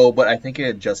 No, but I think it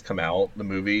had just come out, the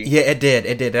movie. Yeah, it did.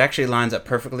 It actually lines up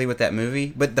perfectly with that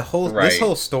movie. But this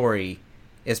whole story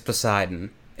is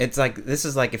Poseidon. It's like, this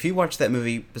is like, if you watch that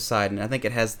movie Poseidon, I think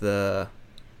it has the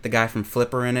guy from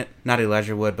Flipper in it. Not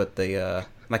Elijah Wood, but the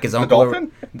like his uncle. The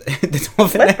dolphin? The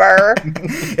dolphin. Flipper.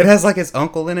 It has like his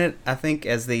uncle in it, I think,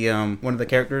 as the one of the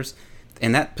characters.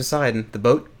 And that Poseidon, the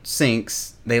boat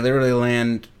sinks. They literally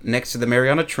land next to the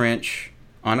Mariana Trench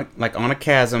on a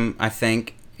chasm, I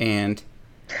think, and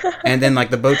then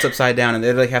like the boat's upside down, and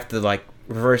they really have to like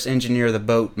reverse engineer the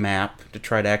boat map to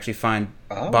try to actually find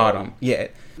bottom. Yeah,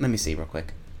 let me see real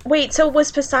quick. Wait, so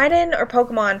was Poseidon or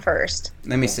Pokemon first?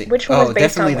 Let me see. Which one was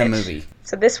based definitely on the which? movie.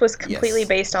 So this was completely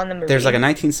based on the movie. There's like a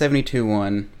 1972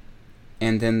 one,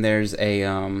 and then there's a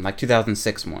like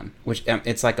 2006 one, which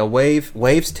it's like a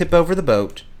waves tip over the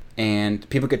boat, and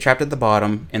people get trapped at the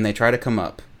bottom, and they try to come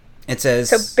up. It says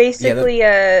so basically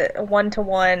a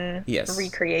one-to-one yes,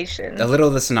 recreation. A little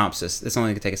of the synopsis. It's only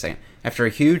going to take a second. After a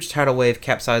huge tidal wave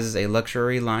capsizes a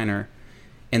luxury liner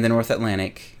in the North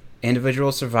Atlantic,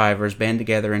 individual survivors band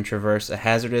together and traverse a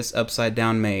hazardous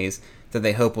upside-down maze that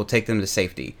they hope will take them to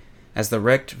safety. As the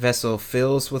wrecked vessel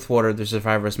fills with water, the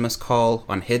survivors must call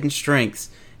on hidden strengths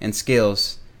and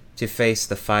skills to face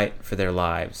the fight for their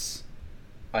lives.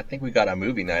 I think we got a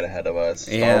movie night ahead of us.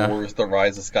 Yeah. Star Wars: The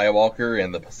Rise of Skywalker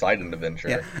and the Poseidon Adventure.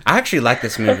 Yeah. I actually like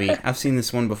this movie. I've seen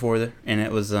this one before, and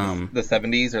it was... The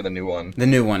 70s or the new one? The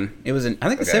new one. It was... I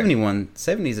think the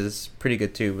 70s is pretty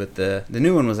good too, but the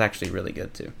new one was actually really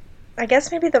good too. I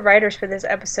guess maybe the writers for this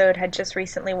episode had just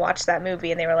recently watched that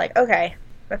movie, and they were like, okay,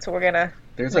 that's what we're going to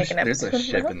make an episode. There's a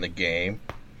ship in the game.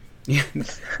 Yeah.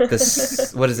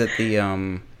 What is it?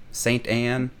 The Saint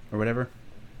Anne or whatever?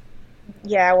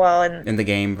 Yeah, well, in the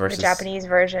game versus the Japanese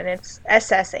version, it's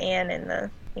SS Anne in the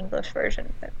English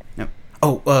version. But... Yep.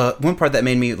 Oh, one part that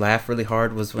made me laugh really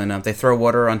hard was when they throw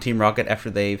water on Team Rocket after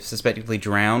they've suspectedly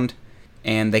drowned,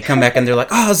 and they come back and they're like,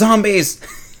 "Oh, zombies!"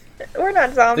 We're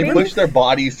not zombies. They push their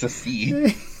bodies to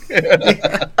sea.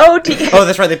 Oh,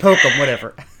 that's right. They poke them.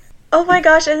 Whatever. Oh my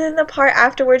gosh! And then the part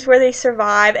afterwards where they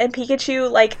survive and Pikachu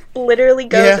like literally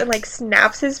goes and like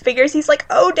snaps his fingers. He's like,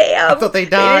 "Oh damn!" I thought they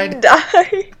died. They didn't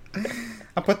die.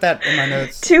 I'll put that in my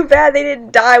notes. Too bad they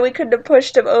didn't die. We couldn't have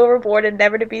pushed him overboard and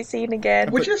never to be seen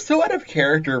again. Which is so out of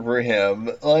character for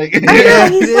him. Like, I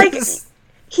know,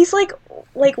 he's like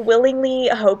willingly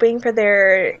hoping for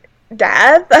their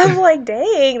death. I'm like,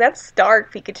 dang, that's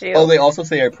dark, Pikachu. Oh, they also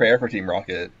say a prayer for Team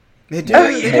Rocket. They do.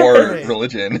 For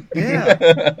religion.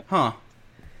 Yeah. Huh.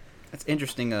 That's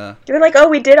interesting. You're like, oh,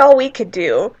 we did all we could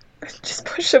do. Just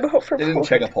push him overboard. They didn't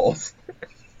check a pulse.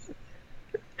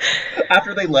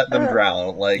 After they let them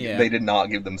drown, they did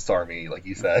not give them Starmie, like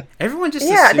you said. Everyone just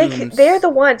assumes... they're the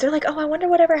ones. They're like, oh, I wonder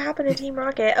whatever happened to Team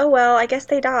Rocket. Oh, well, I guess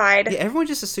they died. Yeah, everyone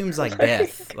just assumes,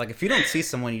 death. Like, if you don't see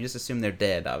someone, you just assume they're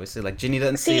dead, obviously. Like, Ginny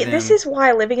doesn't see them. This is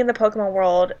why living in the Pokemon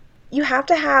world, you have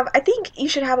to have... I think you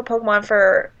should have a Pokemon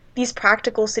for these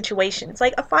practical situations.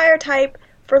 Like, a fire type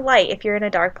for light if you're in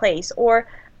a dark place. Or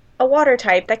a water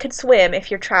type that could swim if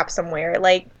you're trapped somewhere.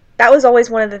 Like, that was always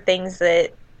one of the things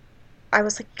that I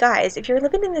was like, guys, if you're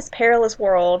living in this perilous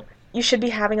world, you should be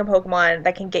having a Pokemon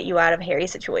that can get you out of hairy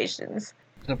situations.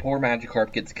 The poor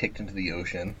Magikarp gets kicked into the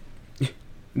ocean.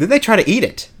 Did they try to eat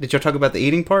it? Did y'all talk about the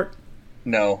eating part?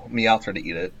 No, Meowth tried to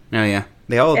eat it. Oh, yeah.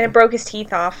 They all... And it broke his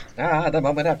teeth off. Ah, the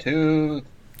moment I tooth.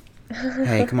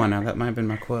 Hey, come on now. That might have been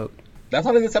my quote. That's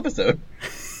not in this episode.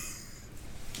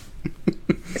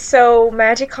 So,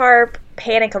 Magikarp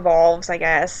panic evolves, I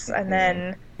guess, and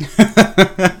then...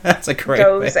 That's a great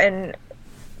goes way. And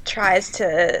tries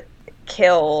to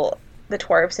kill the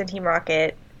twerps in Team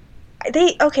Rocket.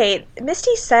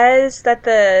 Misty says that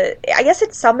I guess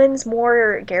it summons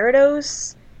more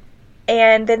Gyarados,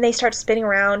 and then they start spinning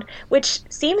around, which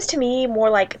seems to me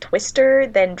more like Twister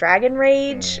than Dragon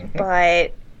Rage,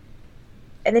 but...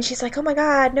 And then she's like, oh my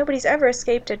god, nobody's ever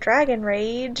escaped a Dragon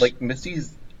Rage. Like,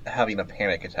 Misty's having a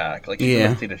panic attack. Like, she's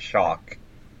in a state of shock.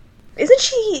 Isn't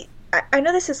she... I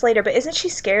know this is later, but isn't she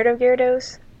scared of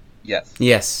Gyarados? Yes.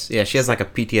 Yes. Yeah, she has like a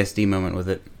PTSD moment with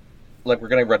it. Like, we're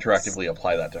going to retroactively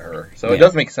apply that to her. So it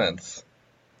does make sense.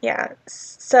 Yeah.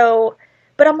 So,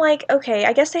 but I'm like, okay,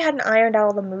 I guess they hadn't ironed out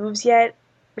all the moves yet.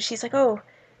 But she's like, oh,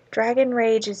 Dragon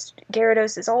Rage is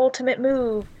Gyarados' ultimate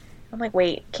move. I'm like,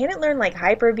 wait, can't it learn like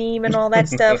Hyper Beam and all that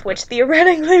stuff, which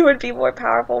theoretically would be more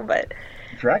powerful, but...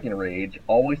 Dragon Rage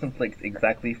always inflicts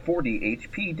exactly 40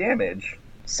 HP damage.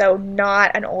 So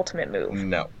not an ultimate move.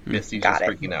 No. Misty's just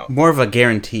freaking out. More of a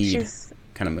guaranteed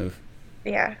kind of move.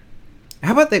 Yeah.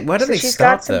 How about why do they she's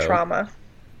stop, got some trauma.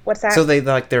 What's that? So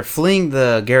they're fleeing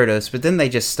the Gyarados, but then they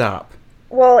just stop.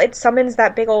 Well, it summons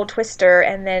that big old Twister,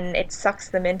 and then it sucks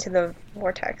them into the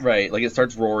vortex. Right, like it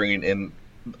starts roaring, and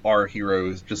our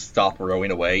heroes just stop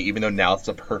rowing away, even though now it's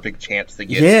a perfect chance to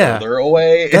get further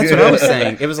away. That's what I was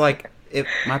saying. It was like,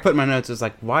 I put in my notes, it was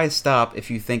like, why stop if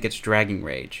you think it's Dragon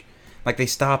Rage? Like, they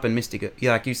stop and Misty goes,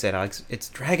 like you said, Alex, it's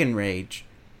Dragon Rage.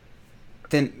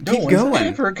 Then keep going. No one's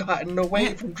ever gotten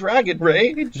away from Dragon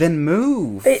Rage. Then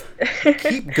move.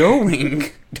 Keep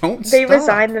going. Don't stop. They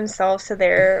resign themselves to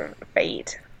their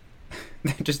fate.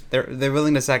 They're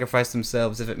willing to sacrifice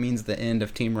themselves if it means the end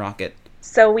of Team Rocket.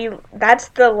 So that's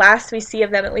the last we see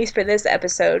of them, at least for this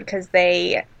episode, because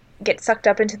they get sucked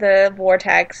up into the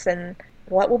vortex, and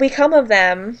what will become of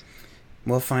them?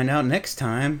 We'll find out next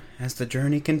time as the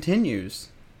journey continues.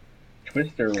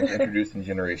 Twister was introduced in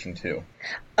Generation 2.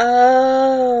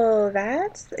 Oh,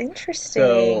 that's interesting.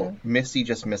 So, Misty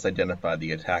just misidentified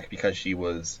the attack because she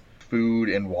was food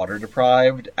and water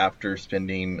deprived after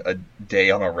spending a day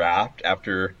on a raft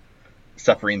after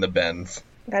suffering the bends.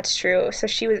 That's true. So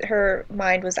her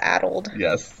mind was addled.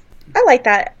 Yes. I like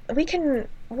that.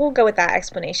 We'll go with that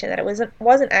explanation, that it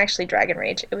wasn't actually Dragon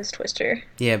Rage, it was Twister.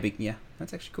 Yeah,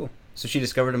 that's actually cool. So she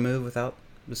discovered a move without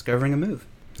discovering a move.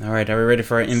 All right, are we ready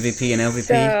for our MVP and LVP?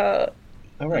 So,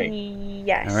 all right.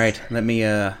 Yes. All right, let me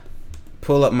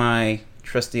pull up my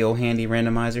trusty old handy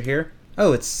randomizer here.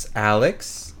 Oh, it's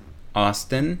Alex,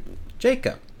 Austin,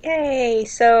 Jacob. Yay!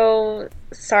 So,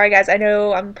 sorry guys, I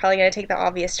know I'm probably going to take the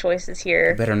obvious choices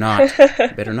here. Better not.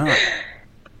 Better not.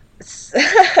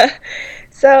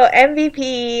 So,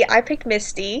 MVP, I picked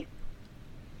Misty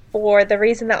for the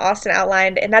reason that Austin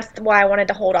outlined, and that's why I wanted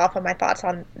to hold off on my thoughts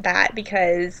on that,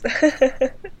 because...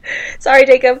 Sorry,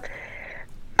 Jacob.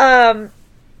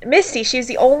 Misty, she's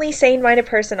the only sane-minded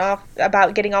person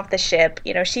about getting off the ship.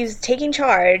 You know, she's taking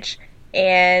charge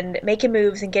and making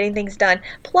moves and getting things done.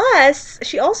 Plus,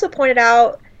 she also pointed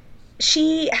out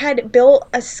she had built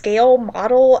a scale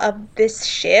model of this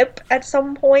ship at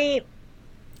some point,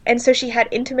 and so she had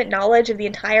intimate knowledge of the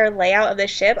entire layout of the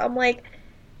ship. I'm like,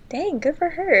 dang, good for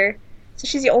her. So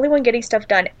she's the only one getting stuff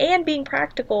done and being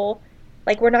practical.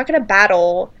 Like, we're not going to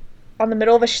battle on the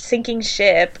middle of a sinking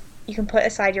ship. You can put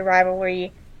aside your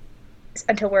rivalry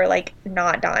until we're, like,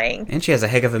 not dying. And she has a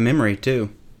heck of a memory, too.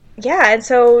 Yeah, and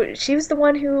so she was the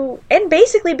one who, and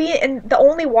basically being the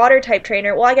only water type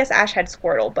trainer. Well, I guess Ash had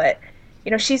Squirtle, but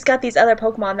she's got these other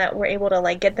Pokemon that were able to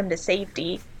like get them to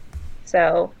safety.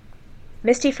 So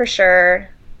Misty for sure.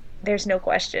 There's no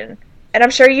question, and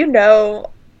I'm sure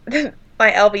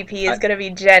my LVP is gonna be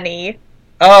Jenny.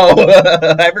 Oh,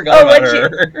 I forgot about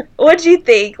her. What'd you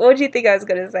think? What'd you think I was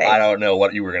gonna say? I don't know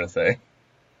what you were gonna say.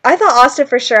 I thought Austin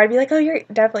for sure. I'd be like, oh, you're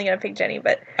definitely gonna pick Jenny,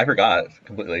 but I forgot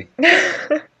completely.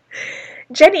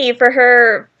 Jenny, for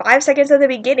her 5 seconds at the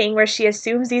beginning where she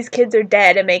assumes these kids are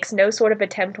dead and makes no sort of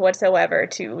attempt whatsoever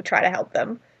to try to help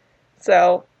them.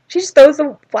 So she just throws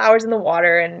the flowers in the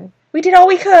water and we did all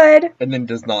we could. And then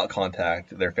does not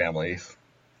contact their families.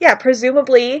 Yeah,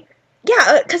 presumably.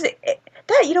 Yeah, because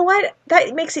you know what?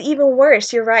 That makes it even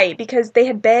worse. You're right, because they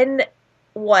had been,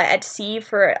 at sea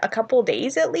for a couple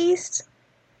days at least?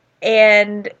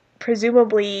 And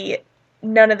presumably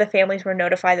none of the families were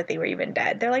notified that they were even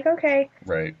dead. They're like, okay.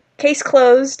 Right. Case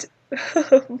closed.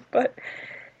 But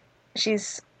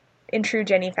she's, in true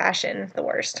Jenny fashion, the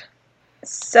worst.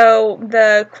 So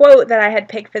the quote that I had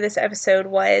picked for this episode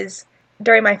was,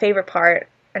 during my favorite part,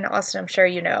 and Austin, I'm sure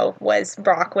you know, was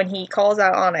Brock when he calls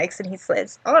out Onyx and he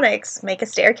says, Onyx, make a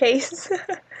staircase.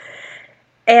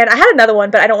 And I had another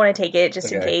one, but I don't want to take it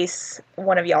just in case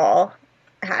one of y'all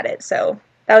had it. So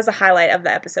that was the highlight of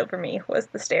the episode for me, was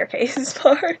the staircase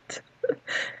part.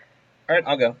 Alright,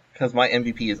 I'll go. Because my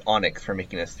MVP is Onyx for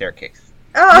making a staircase.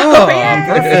 Oh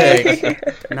yeah!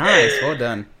 Perfect. Nice, well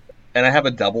done. And I have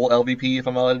a double LVP if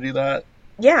I'm allowed to do that.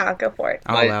 Yeah, go for it.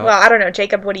 Well, I don't know.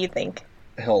 Jacob, what do you think?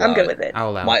 I'm good with it. I'll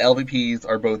allow My LVPs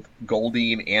are both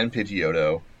Goldeen and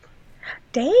Pidgeotto.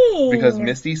 Dang! Because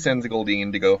Misty sends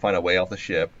Goldeen to go find a way off the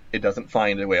ship. It doesn't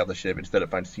find a way off the ship. Instead, it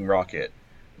finds Team Rocket.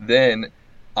 Then,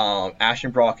 Ash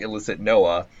and Brock elicit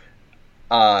Noah,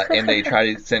 and they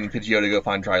try to send Pidgeotto to go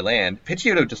find dry land.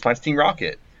 Pidgeotto just finds Team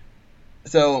Rocket.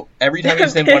 So, every time they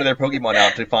send one of their Pokemon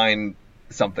out to find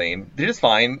something, they just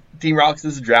find Team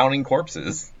Rocket's drowning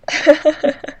corpses.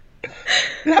 It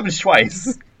happens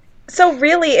twice. So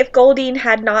really, if Goldeen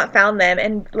had not found them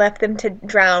and left them to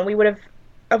drown, we would have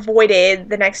avoided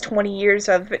the next 20 years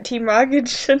of Team Rocket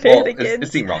shenanigans. Well,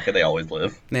 it's Team Rocket. They always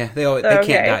live. Yeah, they can't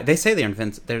die. They say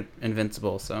they're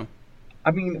invincible, so...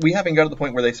 I mean, we haven't got to the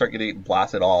point where they start getting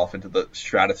blasted off into the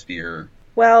stratosphere.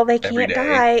 Well, they can't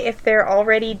die if they're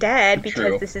already dead,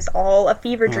 because this is all a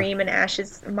fever dream in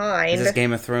Ash's mind. This is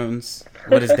Game of Thrones.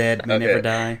 What is dead may never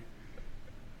die.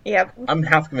 Yep. I'm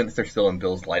half convinced they're still in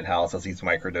Bill's lighthouse as he's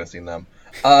microdosing them.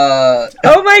 Oh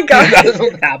my god! That is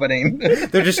what's happening.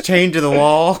 They're just chained to the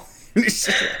wall.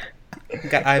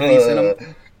 Got IVs in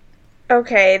them.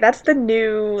 Okay, that's the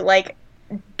new,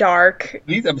 dark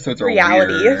These episodes are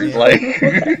reality.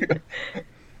 Weird.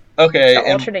 Okay,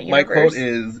 the alternate my universe. quote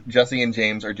is, Jesse and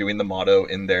James are doing the motto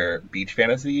in their beach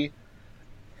fantasy.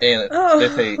 And they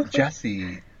say,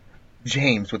 Jesse,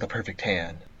 James with a perfect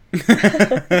tan.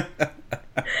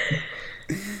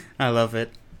 I love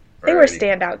it. They were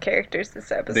standout characters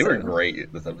this episode. They were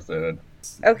great this episode.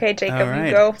 Okay, Jacob, All right.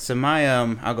 you go. So my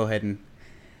I'll go ahead and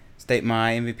state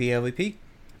my MVP LVP.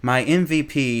 My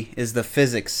MVP is the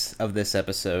physics of this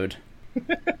episode.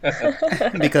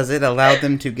 Because it allowed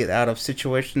them to get out of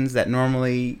situations that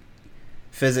normally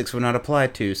physics would not apply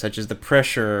to, such as the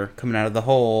pressure coming out of the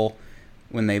hole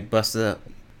when they bust the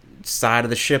side of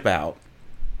the ship out.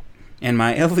 And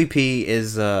my LVP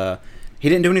is, he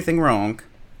didn't do anything wrong,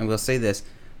 and we'll say this,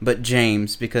 but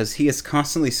James, because he is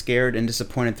constantly scared and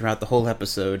disappointed throughout the whole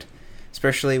episode,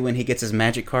 especially when he gets his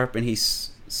Magikarp and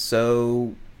he's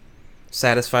so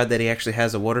satisfied that he actually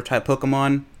has a water-type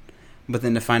Pokemon, but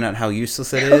then to find out how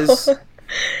useless it is.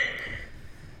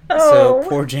 So,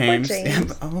 poor James. Poor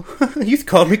James. You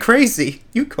called me crazy.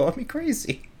 You called me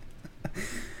crazy.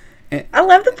 I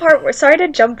love the part where, sorry to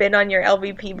jump in on your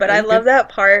LVP, but I love that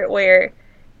part where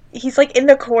he's in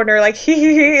the corner,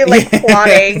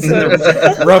 plotting.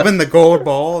 Rubbing the gold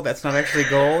ball that's not actually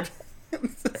gold.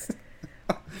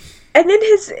 And then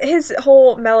his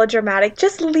whole melodramatic,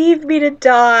 just leave me to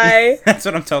die. That's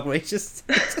what I'm talking about.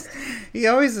 He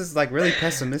always is really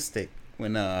pessimistic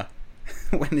when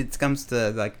it comes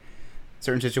to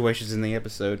certain situations in the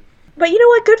episode. But you know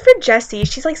what? Good for Jessie.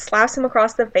 She's slaps him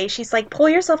across the face. She's like, pull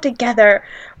yourself together.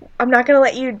 I'm not going to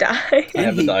let you die. I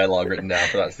have the dialogue written down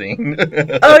for that scene.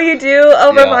 Oh, you do?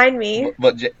 Oh, yeah. Remind me.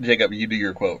 But Jacob, you do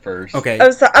your quote first. Okay.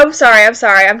 I'm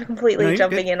sorry. I'm completely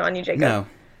jumping in on you, Jacob. No,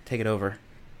 take it over.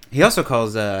 He also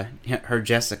calls her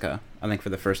Jessica, I think, for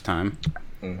the first time.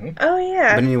 Mm-hmm. Oh,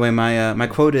 yeah. But anyway, my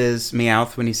quote is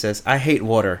Meowth when he says, I hate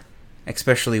water,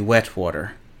 especially wet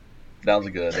water. That was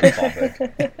a good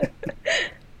topic.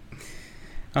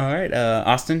 All right,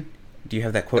 Austin, Do you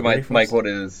have that quote ready for my us? quote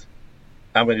is,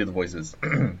 I'm going to do the voices.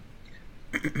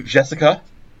 Jessica?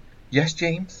 Yes,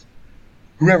 James?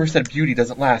 Whoever said beauty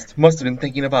doesn't last must have been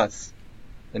thinking of us.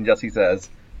 And Jesse says,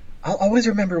 I'll always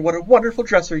remember what a wonderful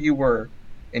dresser you were.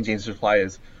 And James' reply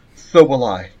is, so will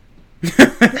I.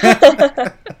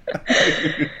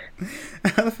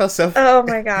 Oh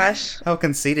my gosh. How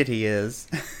conceited he is.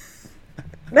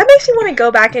 That makes me want to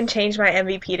go back and change my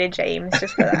MVP to James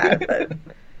just for that.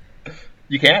 But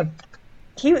You can.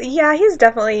 he's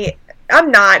definitely.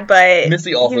 I'm not, but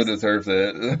Misty also deserves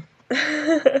it.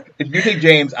 If you take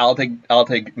James, I'll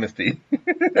take Misty.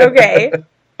 Okay.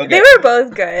 They were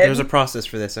both good. There's a process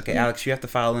for this. Okay, Alex, you have to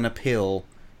file an appeal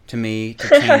to me to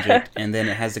change it, and then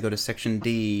it has to go to Section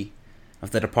D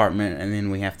of the department, and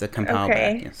then we have to compile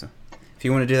back. Yeah, so if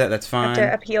you want to do that, that's fine. Have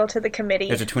to appeal to the committee.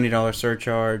 There's a $20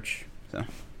 surcharge. So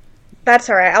that's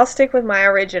all right. I'll stick with my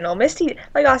original. Misty,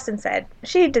 like Austin said,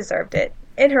 she deserved it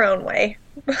in her own way.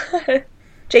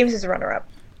 James is runner-up.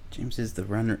 James is the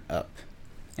runner-up.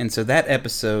 And so that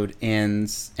episode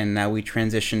ends, and now we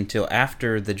transition till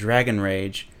after the Dragon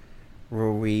Rage,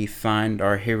 where we find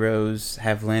our heroes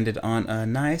have landed on a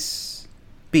nice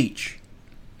beach.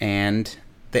 And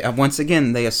they once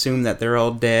again, they assume that they're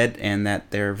all dead and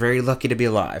that they're very lucky to be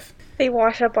alive. They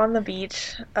wash up on the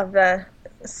beach of the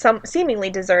seemingly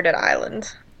deserted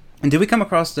island. And did we come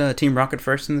across Team Rocket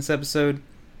first in this episode?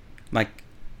 Like,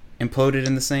 imploded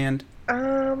in the sand?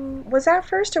 Was that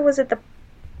first, or was it the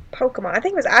Pokemon? I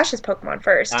think it was Ash's Pokemon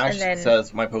first. Ash and then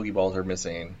says, my Pokeballs are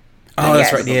missing. Oh,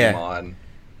 that's right, Pokemon.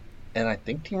 And I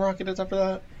think Team Rocket is after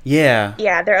that? Yeah.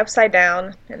 Yeah, they're upside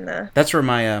down in the... That's where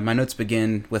my my notes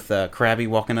begin, with Krabby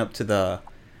walking up to the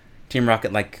Team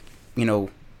Rocket, like,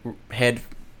 head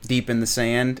deep in the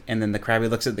sand, and then the Krabby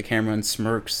looks at the camera and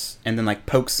smirks, and then, like,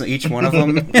 pokes each one of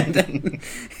them. And then...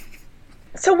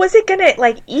 So was it gonna,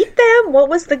 like, eat them? What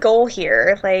was the goal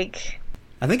here? Like...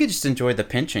 I think it just enjoyed the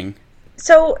pinching.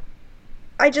 So,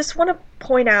 I just want to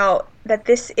point out that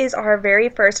this is our very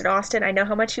first, and Austin, I know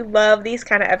how much you love these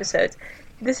kind of episodes.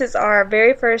 This is our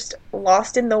very first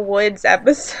Lost in the Woods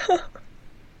episode.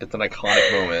 It's an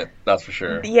iconic moment, that's for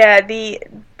sure. Yeah, the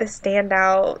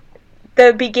standout,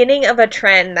 the beginning of a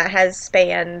trend that has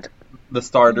spanned the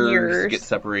starters years. Get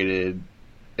separated,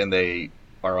 and they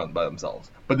are on by themselves.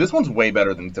 But this one's way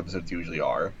better than these episodes usually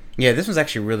are. Yeah, this one's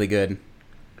actually really good.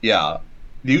 Yeah.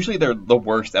 Usually they're the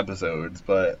worst episodes,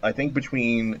 but I think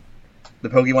between the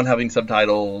Pokemon having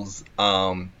subtitles,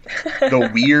 the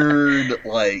weird,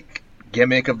 like,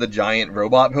 gimmick of the giant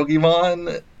robot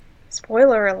Pokemon.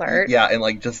 Spoiler alert. Yeah, and,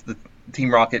 like, just the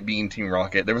Team Rocket being Team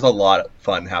Rocket. There was a lot of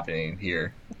fun happening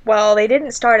here. Well, they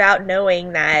didn't start out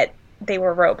knowing that they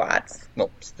were robots. Well,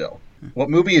 still.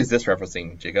 What movie is this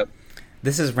referencing, Jacob?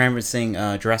 This is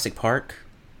referencing Jurassic Park.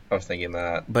 I was thinking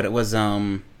that. But it was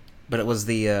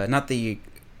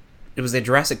it was the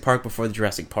Jurassic Park before the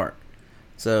Jurassic Park.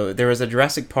 So there was a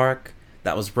Jurassic Park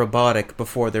that was robotic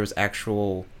before there was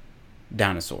actual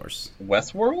dinosaurs.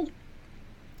 Westworld?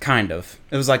 Kind of.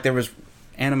 It was like there was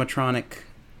animatronic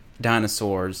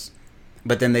dinosaurs,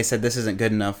 but then they said this isn't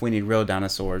good enough, we need real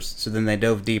dinosaurs. So then they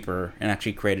dove deeper and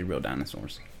actually created real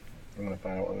dinosaurs. I'm going to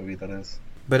find out what movie that is.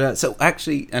 But so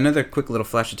actually, another quick little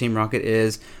flash of Team Rocket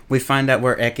is we find out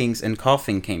where Ekings and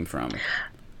Coughing came from.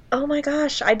 Oh my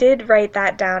gosh, I did write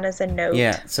that down as a note.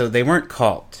 Yeah, so they weren't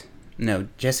caught. No,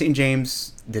 Jesse and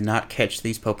James did not catch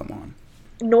these Pokemon.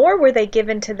 Nor were they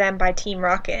given to them by Team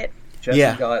Rocket.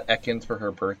 Jessie got Ekans for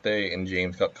her birthday, and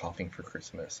James got Coughing for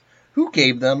Christmas. Who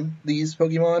gave them these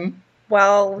Pokemon?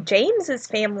 Well, James's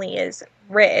family is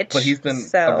rich. But he's been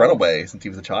a runaway since he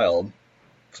was a child.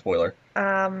 Spoiler.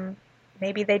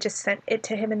 Maybe they just sent it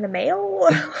to him in the mail?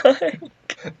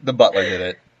 The butler did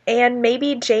it. And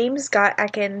maybe James got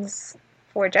Ekans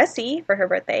for Jessie for her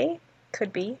birthday.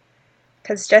 Could be.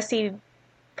 Because Jessie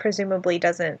presumably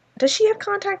doesn't... Does she have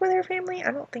contact with her family? I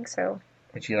don't think so.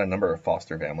 But she had a number of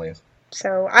foster families.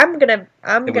 So I'm gonna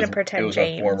pretend it was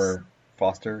James. A former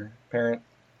foster parent,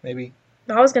 maybe?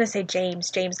 No, I was gonna say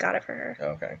James. James got it for her.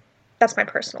 Okay. That's my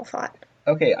personal thought.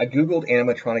 Okay, I googled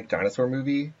animatronic dinosaur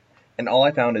movie, and all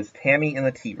I found is Tammy and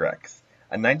the T-Rex,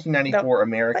 a 1994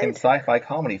 American sci-fi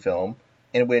comedy film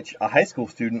in which a high school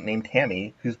student named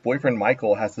Tammy, whose boyfriend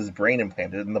Michael has his brain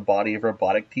implanted in the body of a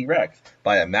robotic T-Rex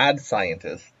by a mad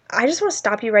scientist. I just want to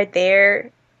stop you right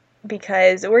there,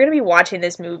 because we're going to be watching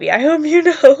this movie. I hope you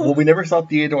know. Well, we never saw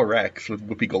Theodore Rex with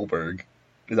Whoopi Goldberg.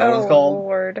 Is that what it's called? Oh,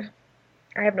 Lord.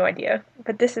 I have no idea.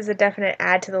 But this is a definite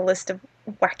add to the list of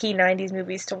wacky 90s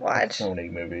movies to watch. So many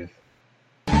movies.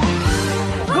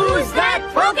 Who's that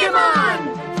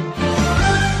Pokemon?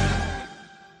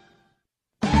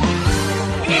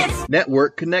 It's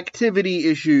network connectivity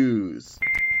issues.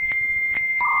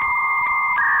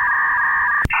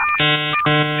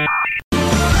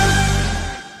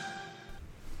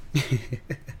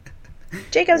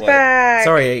 Jacob's What? back.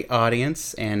 Sorry,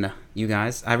 audience, and you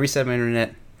guys. I reset my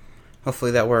internet.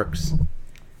 Hopefully that works.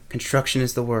 Construction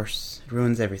is the worst. It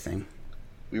ruins everything.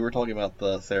 We were talking about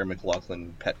the Sarah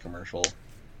McLachlan pet commercial.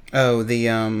 Oh, the,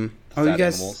 Oh, Sad you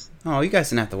guys... animals. Oh, you guys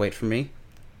didn't have to wait for me.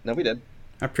 No, we did.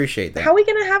 I appreciate that. How are we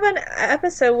gonna have an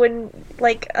episode when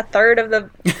like a third of the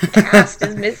cast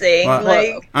is missing? Well,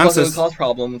 like, I'm Plus, so it would cause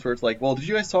problems where it's like, well, did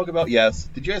you guys talk about yes?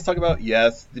 Did you guys talk about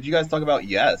yes? Did you guys talk about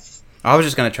yes? I was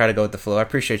just going to try to go with the flow. I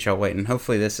appreciate y'all waiting.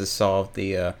 Hopefully this has solved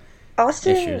the,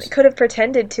 Austin issues. could have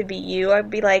pretended to be you.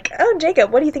 I'd be like, "Oh,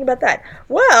 Jacob, what do you think about that?"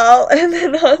 Well, and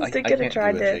then Austin I could have can't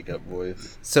tried do a to. Jacob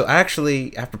voice. So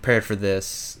actually, I've prepared for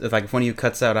this. Like, if one of you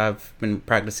cuts out, I've been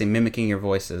practicing mimicking your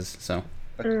voices, so...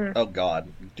 Oh God,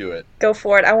 do it. Go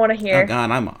for it. I want to Oh hear. God,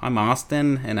 I'm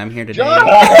Austin, and I'm here today.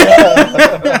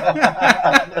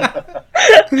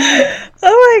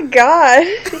 Oh my god.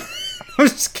 I'm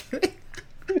just kidding.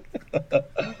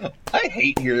 I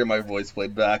hate hearing my voice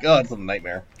played back. Oh, it's a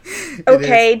nightmare.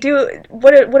 Okay,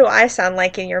 what do I sound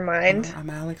like in your mind? I'm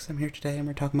Alex. I'm here today, and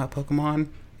we're talking about Pokemon,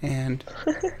 and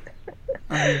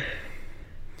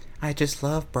I just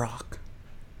love Brock.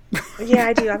 Yeah,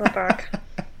 I do. I love Brock.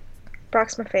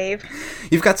 Brock's my fave.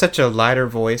 You've got such a lighter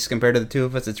voice compared to the two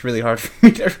of us. It's really hard for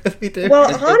me to really do.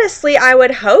 Well, honestly, I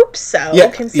would hope so,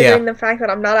 Yeah, considering yeah. the fact that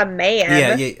I'm not a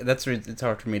man. yeah, it's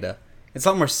hard for me to. It's a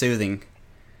lot more soothing,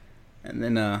 and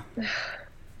then I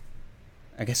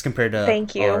guess compared to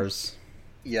Thank you. ours.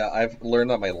 Yeah, I've learned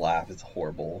that my laugh is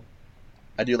horrible.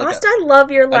 I do like Austin, I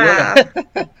love your laugh.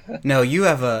 No, you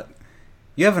have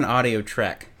an audio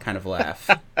track kind of laugh.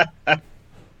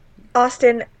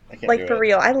 Austin, I can't like do for it.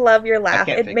 real, I love your laugh.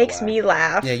 can't It fake a makes laugh. me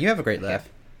laugh. Yeah, you have a great laugh.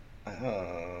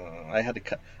 I had to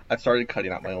cut. I've started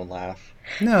cutting out my own laugh.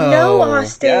 No,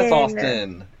 Austin. Yes,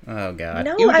 Austin. Oh God.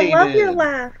 No, You I love your dated.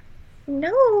 laugh.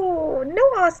 No,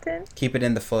 Austin. Keep it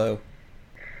in the flow.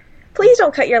 Please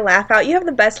don't cut your laugh out. You have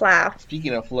the best laugh.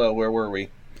 Speaking of flow, where were we?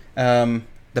 The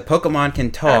Pokemon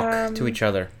can talk to each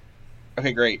other.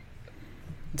 Okay, great.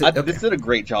 Okay. This did a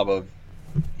great job of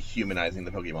humanizing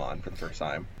the Pokemon for the first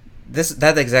time. That's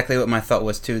exactly what my thought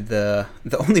was too. The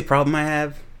only problem I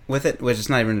have with it, which is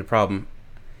not even a problem,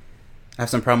 I have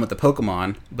some problem with the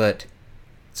Pokemon, but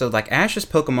so like Ash's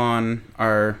Pokemon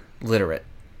are literate.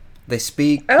 They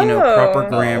speak, proper Oh.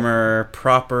 grammar,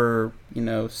 proper,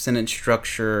 sentence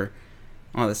structure,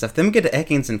 all that stuff. Then we get to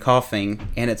Ekans and coughing,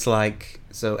 and it's like,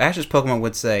 so Ash's Pokemon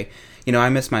would say, I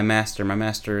miss my master. My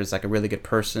master is like a really good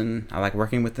person. I like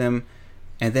working with them.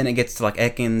 And then it gets to like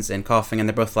Ekans and coughing, and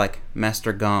they're both like,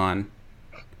 Master gone.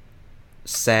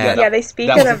 Sad. Yeah, they speak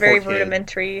that in was a very before kids.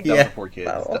 rudimentary. That Yeah. was before kids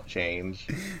level. that change.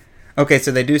 Okay,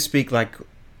 so they do speak like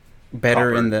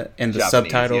better in the Japanese,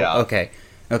 subtitle. yeah.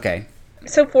 Okay.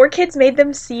 So 4Kids made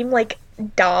them seem like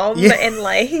dumb Yeah. and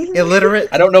like Illiterate.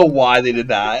 I don't know why they did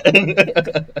that.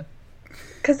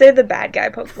 because they're the bad guy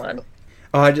Pokemon.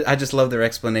 Oh, I just love their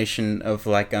explanation of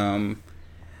like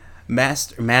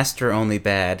master only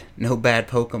bad, no bad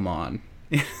Pokemon.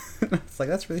 It's like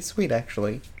that's really sweet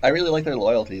actually. I really like their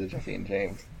loyalty to Jesse and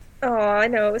James. Oh, I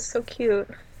know, it was so cute.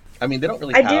 I mean, they don't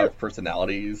really I have do-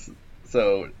 personalities,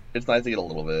 so it's nice to get a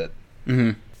little bit.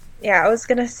 Mm-hmm. Yeah, I was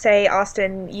gonna say,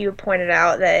 Austin, you pointed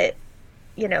out that,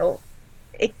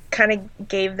 it kind of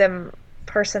gave them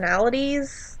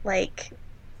personalities, like,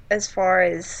 as far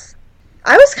as...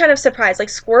 I was kind of surprised, like,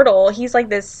 Squirtle, he's like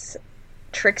this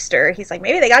trickster. He's like,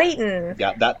 maybe they got eaten.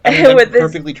 Yeah, that With this-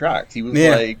 perfectly tracks. He was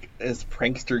Yeah. like his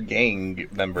prankster gang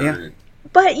member. Yeah.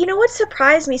 But you know what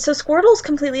surprised me? So Squirtle's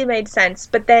completely made sense,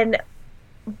 but then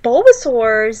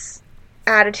Bulbasaur's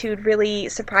attitude really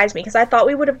surprised me, because I thought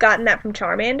we would have gotten that from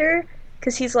Charmander,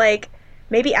 because he's like,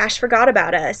 maybe Ash forgot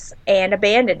about us and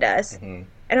abandoned us. Mhm.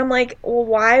 And I'm like, well,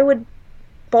 why would...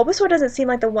 Bulbasaur doesn't seem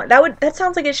like the one... That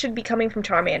sounds like it should be coming from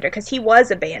Charmander, because he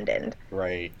was abandoned.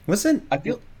 Right. Wasn't I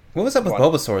feel what was up with What?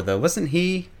 Bulbasaur though? Wasn't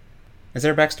he? Is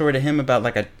there a backstory to him about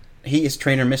like his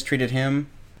trainer mistreated him?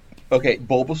 okay.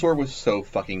 Bulbasaur was so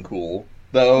fucking cool,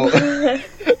 though.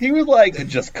 He was like,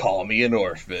 "Just call me an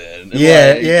orphan." And,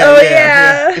 Yeah, like, yeah. Oh,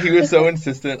 yeah. He was so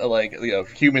insistent, like,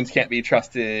 humans can't be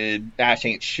trusted. Ash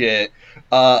ain't shit.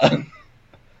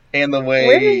 And the way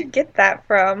Where did he get that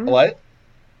from? what?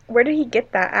 Where did he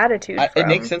get that attitude from? It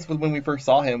makes sense with when we first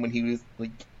saw him when he was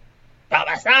like,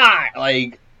 Bulbasaur,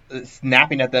 like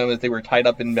snapping at them as they were tied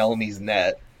up in Melanie's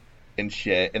net and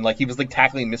shit, and like he was like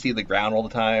tackling Missy to the ground all the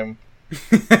time.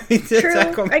 He did True,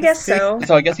 tackle I guess Misty. so.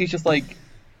 So I guess he's just like,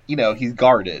 he's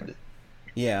guarded.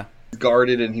 Yeah. He's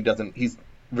guarded, and he doesn't. He's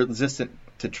resistant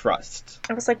to trust.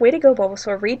 I was like, way to go,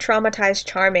 Bulbasaur. Re-traumatize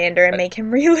Charmander and make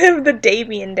him relive the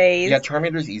Damien days. Yeah,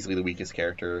 Charmander's easily the weakest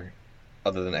character,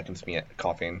 other than Ekans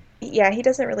coughing. Yeah, he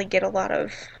doesn't really get a lot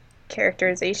of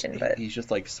characterization, but... He's just,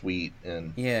 like, sweet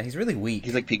and... Yeah, he's really weak.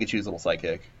 He's like Pikachu's little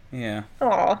sidekick. Yeah.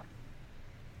 Aw.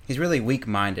 He's really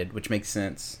weak-minded, which makes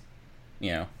sense.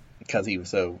 You know. Because he was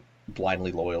so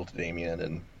blindly loyal to Damien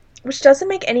and... Which doesn't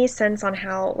make any sense on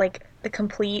how, like, the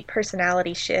complete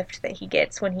personality shift that he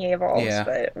gets when he evolves,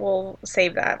 but we'll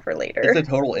save that for later. It's a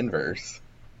total inverse.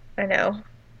 I know.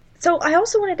 So I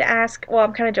also wanted to ask, well,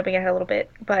 I'm kind of jumping ahead a little bit,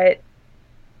 but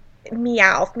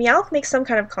Meowth makes some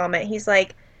kind of comment. He's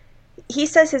like, he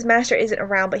says his master isn't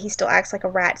around, but he still acts like a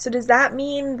rat. So does that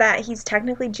mean that he's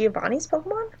technically Giovanni's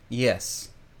Pokemon? Yes.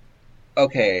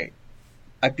 Okay.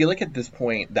 I feel like at this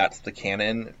point that's the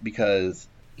canon, because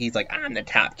he's like, I'm the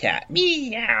top cat,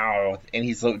 meow, and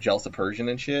he's so jealous of Persian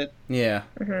and shit. Yeah.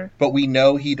 Mm-hmm. But we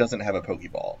know he doesn't have a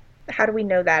Pokeball. How do we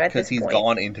know that at this point? Because he's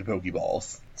gone into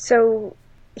Pokeballs. So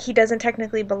he doesn't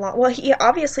technically belong... Well, he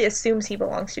obviously assumes he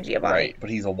belongs to Giovanni. Right,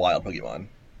 but he's a wild Pokemon,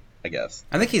 I guess.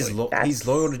 I think he's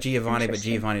loyal to Giovanni, but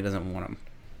Giovanni doesn't want him.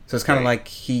 So it's kind of like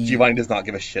he... Giovanni does not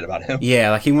give a shit about him.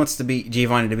 Yeah, like he wants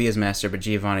Giovanni to be his master, but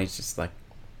Giovanni's just like,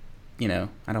 you know,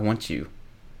 I don't want you.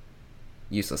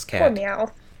 Useless cat. Poor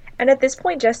Meowth. And at this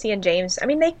point, Jesse and James, I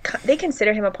mean, they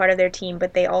consider him a part of their team,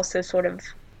 but they also sort of...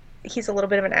 He's a little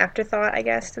bit of an afterthought, I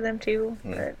guess, to them, too.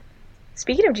 But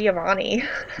speaking of Giovanni...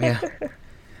 Yeah.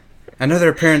 Another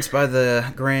appearance by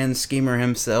the grand schemer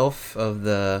himself of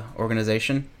the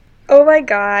organization. Oh my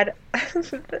god.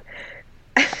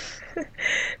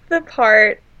 the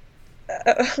part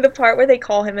where they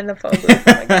call him in the phone booth.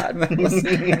 Oh my god.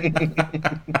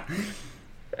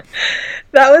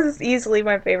 That was easily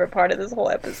my favorite part of this whole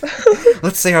episode.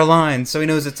 Let's say our lines so he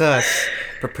knows it's us.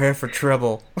 Prepare for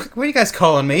trouble. What are you guys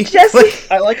calling me? Jesse.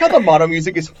 I like how the motto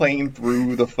music is playing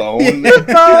through the phone.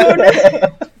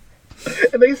 The phone.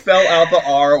 And they spell out the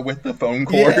R with the phone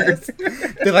cord. Yes.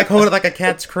 They like hold it like a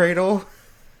cat's cradle.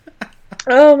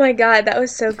 Oh my god, that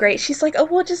was so great. She's like, oh,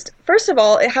 well, just, first of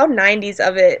all, how 90s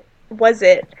of it was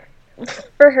it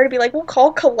for her to be like, we'll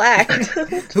call Collect.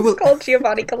 Who will call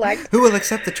Giovanni Collect. Who will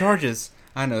accept the charges?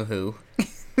 I know who.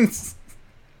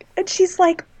 And she's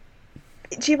like,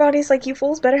 Giovanni's like, you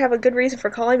fools better have a good reason for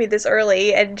calling me this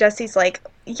early. And Jesse's like,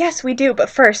 yes, we do, but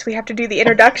first we have to do the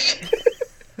introduction.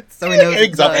 So he knows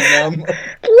it's us.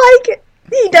 Like,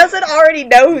 he doesn't already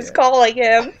know who's calling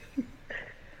him.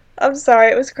 I'm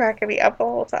sorry, it was cracking me up the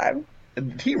whole time.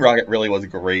 Team Rocket really was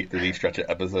great through these stretch of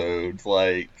episodes.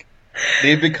 Like,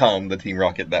 they've become the Team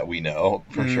Rocket that we know,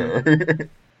 for sure.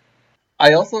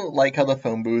 I also like how the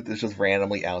phone booth is just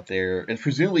randomly out there, and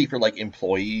presumably for, like,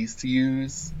 employees to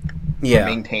use for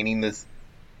maintaining this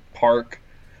park.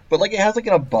 But, like, it has, like,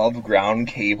 an above-ground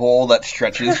cable that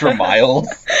stretches for miles.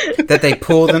 That they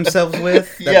pull themselves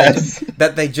with? Yes.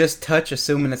 That they just touch,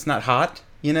 assuming it's not hot,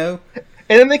 you know?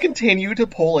 And then they continue to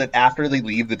pull it after they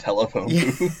leave the telephone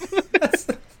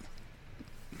booth.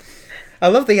 I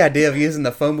love the idea of using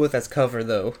the phone booth as cover,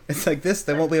 though. It's like this,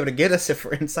 they won't be able to get us if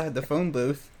we're inside the phone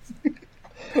booth.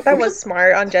 That was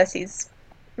smart on Jesse's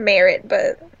merit,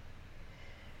 but...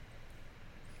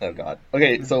 Oh, God.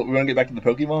 Okay, so we want to get back to the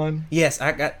Pokemon? Yes,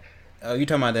 I got... Oh, you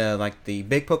talking about the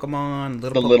big Pokemon?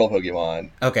 Little Pokemon.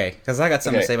 Okay, because I got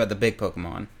something to say about the big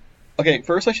Pokemon. Okay,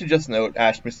 first I should just note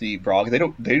Ash, Misty, Brock, they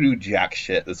do jack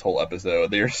shit this whole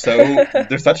episode. They're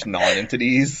such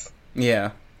non-entities.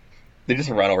 Yeah. They just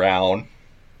run around.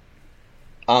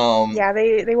 Yeah,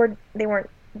 they weren't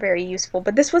very useful,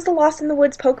 but this was the Lost in the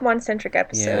Woods Pokemon-centric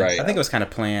episode. Yeah, right. I think it was kind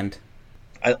of planned.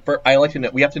 I like to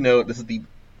know, we have to know this is the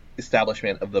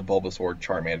establishment of the Bulbasaur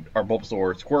Charmander, or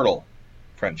Bulbasaur Squirtle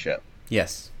friendship.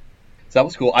 Yes. So that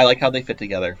was cool. I like how they fit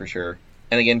together for sure.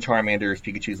 And again, Charmander is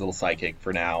Pikachu's little sidekick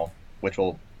for now, which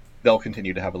they'll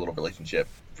continue to have a little relationship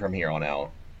from here on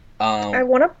out. I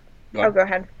want to... Go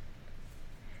ahead.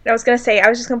 I was going to say, I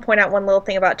was just going to point out one little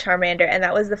thing about Charmander, and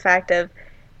that was the fact of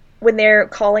when they're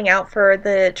calling out for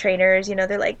the trainers, you know,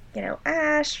 they're like, you know,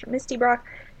 Ash, Misty, Brock.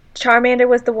 Charmander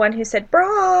was the one who said,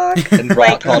 Brock! And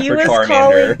Brock called for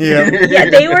Charmander. Yeah,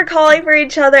 they were calling for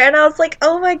each other, and I was like,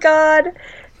 oh my god,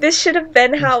 this should have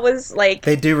been how it was, like,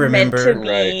 they do remember. meant to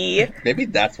be. Right. Maybe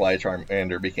that's why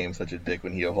Charmander became such a dick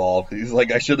when he evolved. He's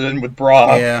like, I should have been with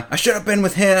Brock. Yeah, I should have been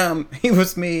with him. He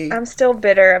was me. I'm still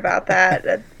bitter about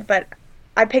that, but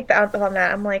I picked up on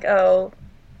that. I'm like, oh,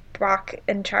 Brock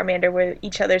and Charmander were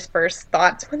each other's first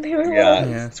thoughts when they were little.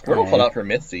 Yeah. Squirtle pulled out for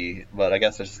Misty, but I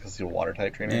guess that's just because he's a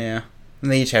water-type trainer. Yeah.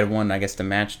 And they each had one, I guess, to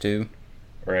match, too.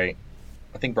 Right.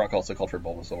 I think Brock also called for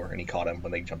Bulbasaur, and he caught him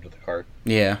when they jumped at the cart.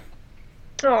 Yeah.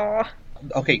 Aw.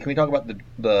 Okay, can we talk about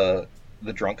the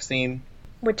drunk scene?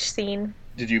 Which scene?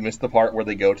 Did you miss the part where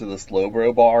they go to the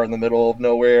Slowbro bar in the middle of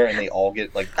nowhere and they all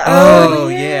get like? Oh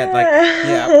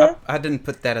yeah. I didn't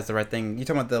put that as the right thing. You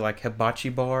talking about the like hibachi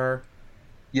bar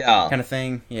Yeah, kind of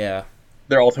thing? Yeah.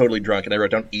 they're all totally drunk, and I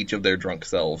wrote down each of their drunk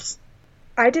selves.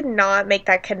 I did not make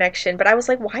that connection, but I was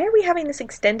like, why are we having this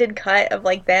extended cut of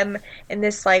like them in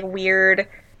this like weird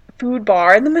food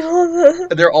bar in the middle of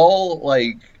the? They're all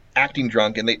like acting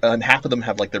drunk, and half of them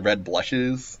have like the red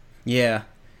blushes. Yeah.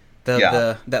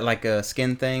 That like a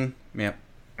skin thing. Yep.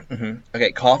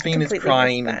 Okay, Coughing is Completely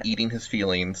crying missed and that. eating his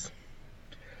feelings.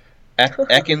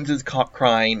 Ekans is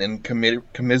crying and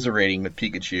commiserating with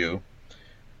Pikachu.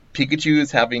 Pikachu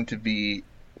is having to be...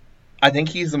 I think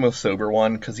he's the most sober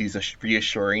one because he's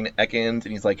reassuring Ekans,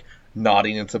 and he's like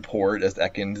nodding in support as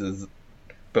Ekans is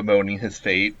bemoaning his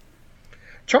fate.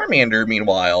 Charmander,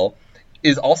 meanwhile,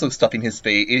 is also stuffing his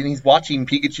fate, and he's watching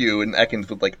Pikachu and Ekans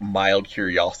with like mild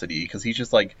curiosity because he's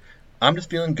just like, I'm just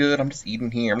feeling good, I'm just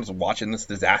eating here, I'm just watching this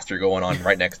disaster going on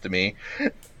right next to me.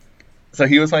 So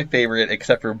he was my favorite,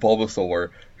 except for Bulbasaur,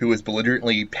 who was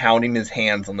belligerently pounding his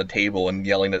hands on the table and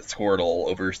yelling at Squirtle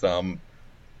over some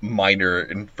minor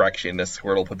infraction as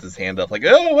Squirtle puts his hand up like,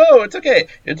 oh, whoa, it's okay,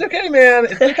 man,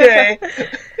 it's okay.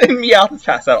 And Meowth is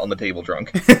passed out on the table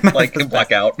drunk, like in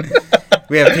blackout.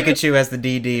 We have Pikachu as the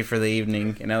DD for the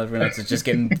evening, and everyone else is just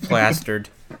getting plastered.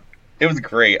 It was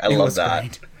great, I love that.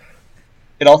 Great.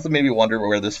 It also made me wonder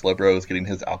where this Slowbro is getting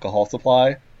his alcohol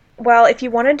supply. Well, if you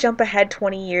want to jump ahead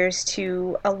 20 years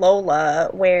to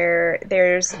Alola, where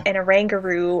there's an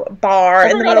Orangaroo bar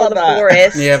in the middle of the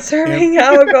forest serving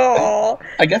alcohol.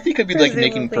 I guess he could be like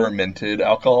making fermented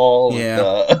alcohol.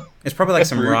 Yeah. It's probably like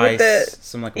some rice.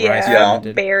 Rice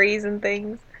fermented. Berries and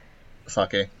things.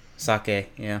 Sake,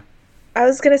 yeah. I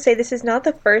was going to say this is not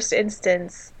the first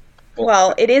instance.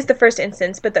 Well, it is the first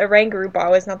instance, but the Orangaroo bar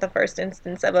was not the first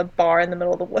instance of a bar in the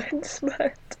middle of the woods.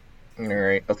 But...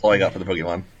 Alright, that's all I got for the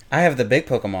Pokemon. I have the big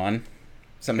Pokemon.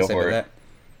 Something to say about that.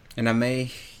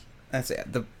 And that's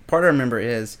it. The part I remember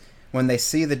is when they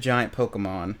see the giant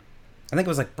Pokemon. I think it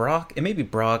was like Brock. It may be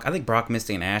Brock. I think Brock,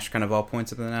 Misty, and Ash kind of all point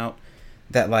something out.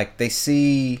 That like they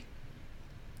see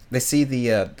the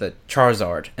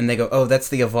Charizard and they go, oh, that's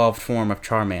the evolved form of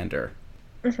Charmander.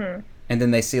 Mm-hmm. And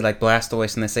then they see like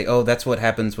Blastoise and they say, oh, that's what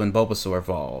happens when Bulbasaur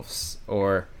evolves.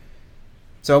 So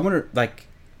I wonder, like,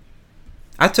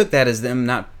 I took that as them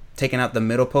not taking out the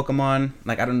middle Pokemon.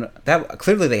 Like, I don't know. That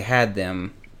clearly they had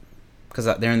them because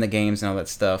they're in the games and all that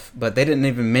stuff. But they didn't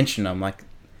even mention them. Like,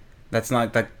 that's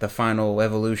not like the final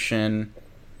evolution.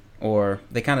 Or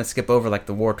they kind of skip over like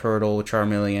the Wartortle,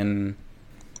 Charmeleon,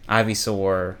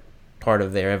 Ivysaur part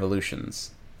of their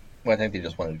evolutions. Well, I think they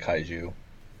just wanted Kaiju.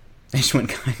 They just went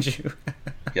Kaiju.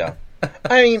 Yeah.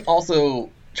 I mean, also,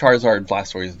 Charizard,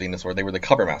 Blastoise, Venusaur, they were the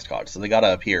cover mascots, so they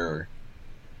gotta appear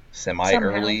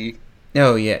semi-early.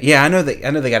 Oh, yeah. Yeah, I know they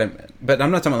got it, but I'm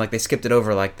not talking about like they skipped it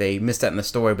over, like they missed that in the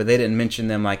story, but they didn't mention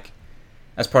them like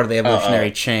as part of the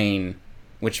evolutionary chain,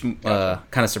 which kind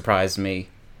of surprised me.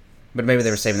 But maybe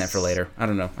they were saving that for later. I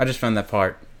don't know. I just found that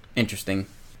part interesting.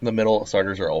 The middle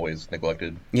starters are always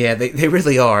neglected. Yeah, they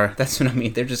really are. That's what I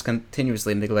mean. They're just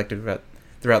continuously neglected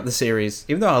throughout the series.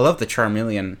 Even though I love the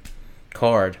Charmeleon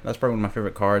card. That's probably one of my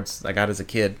favorite cards I got as a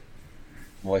kid.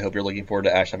 Well, I hope you're looking forward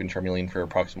to Ash having Charmeleon for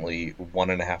approximately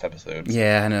 1.5 episodes.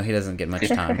 Yeah, I know. He doesn't get much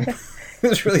time. It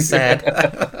was really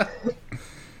sad.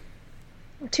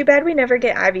 Too bad we never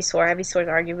get Ivysaur. Ivysaur's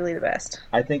arguably the best.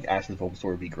 I think Ash's Bulbasaur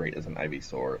would be great as an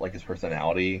Ivysaur. Like, his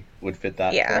personality would fit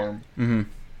that form. Mm-hmm.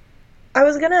 I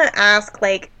was gonna ask,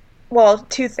 like, well,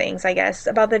 two things, I guess,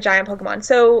 about the giant Pokemon.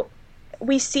 So,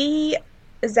 we see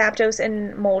Zapdos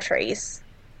and Moltres,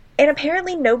 and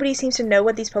apparently nobody seems to know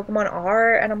what these Pokemon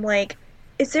are, and I'm like,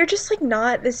 is there just, like,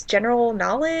 not this general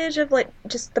knowledge of, like,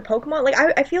 just the Pokemon? Like,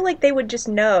 I feel like they would just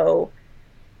know,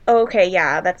 oh, okay,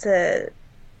 yeah, that's a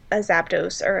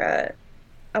Zapdos or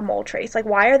a Moltres. Like,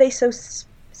 why are they so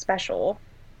special?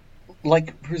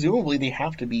 Like, presumably they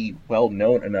have to be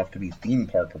well-known enough to be theme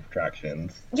park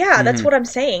attractions. Yeah, that's what I'm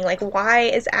saying. Like, why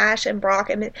is Ash and Brock,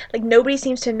 I mean, like, nobody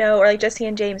seems to know, or, like, Jesse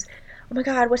and James, oh my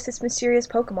god, what's this mysterious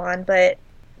Pokemon? But,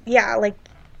 yeah, like,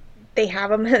 they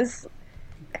have them as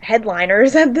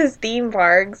headliners at this theme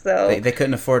park, so... They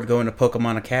couldn't afford going to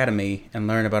Pokemon Academy and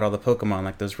learn about all the Pokemon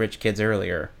like those rich kids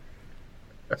earlier.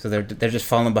 So they're just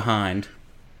falling behind.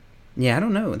 Yeah, I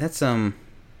don't know. That's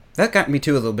that got me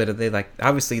too a little bit. They like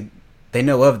obviously they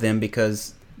know of them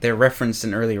because they're referenced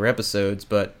in earlier episodes,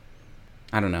 but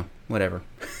I don't know. Whatever.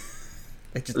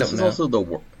 They just this don't know. This is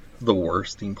also the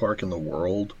worst theme park in the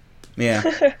world. Yeah.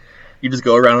 You just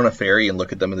go around on a ferry and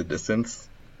look at them in the distance.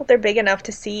 Well, they're big enough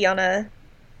to see on a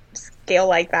scale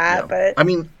like that, Yeah. but I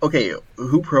mean, okay,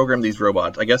 who programmed these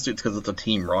robots? I guess it's because it's a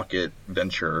Team Rocket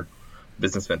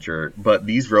business venture. But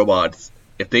these robots,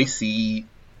 if they see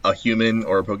a human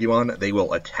or a Pokemon, they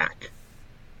will attack.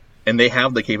 And they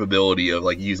have the capability of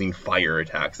like using fire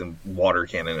attacks and water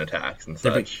cannon attacks and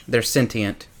such. They're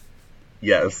sentient.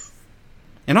 Yes.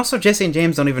 And also, Jesse and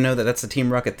James don't even know that that's the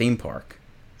Team Rocket theme park.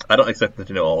 I don't expect them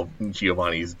to know all of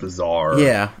Giovanni's bizarre.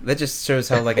 Yeah, that just shows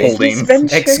how like Holdings.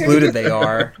 excluded they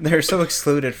are. They're so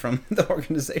excluded from the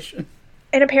organization.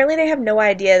 and apparently they have no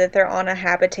idea that they're on a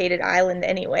habitated island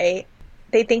anyway.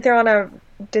 They think they're on a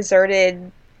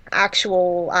deserted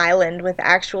actual island with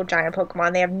actual giant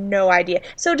Pokemon. They have no idea.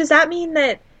 So does that mean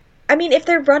that, I mean, if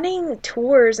they're running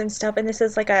tours and stuff and this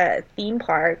is like a theme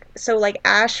park, so like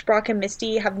Ash, Brock, and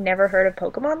Misty have never heard of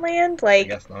Pokemon Land? I Like,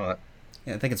 guess not.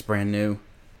 Yeah, I think it's brand new.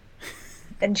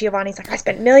 and Giovanni's like, I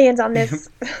spent millions on this.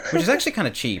 Which is actually kind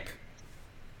of cheap,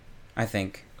 I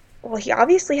think. Well, he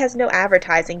obviously has no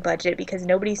advertising budget because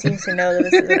nobody seems to know that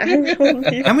this is an actual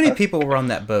theme How many park. people were on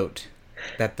that boat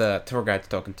that the tour guide's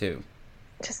talking to?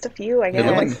 Just a few, I There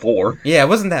were like guess. 4. Yeah, it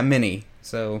wasn't that many,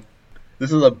 so...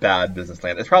 This is a bad business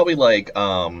plan. It's probably like,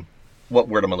 what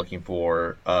word am I looking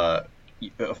for? A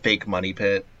fake money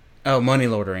pit. Oh, money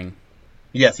laundering.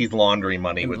 Yes, he's laundering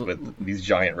money with these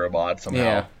giant robots somehow.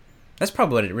 Yeah. That's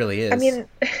probably what it really is. I mean,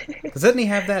 Because doesn't he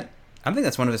have that... I think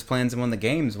that's one of his plans in one of the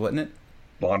games, wasn't it?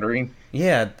 Laundering?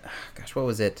 Yeah. Gosh, what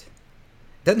was it?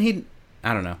 Doesn't he...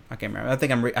 I don't know. I can't remember.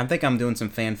 I think I'm doing some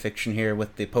fan fiction here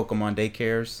with the Pokemon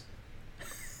daycares.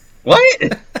 What?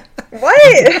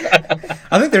 what?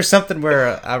 I think there's something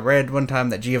where I read one time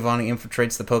that Giovanni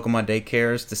infiltrates the Pokemon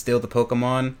daycares to steal the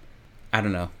Pokemon. I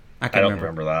don't know. I I can't don't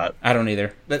remember that. I don't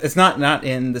either. But it's not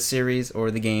in the series or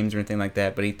the games or anything like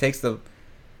that. But he takes the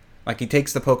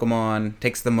Pokemon,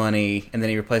 takes the money, and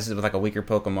then he replaces it with like a weaker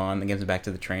Pokemon and gives it back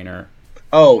to the trainer.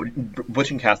 Oh,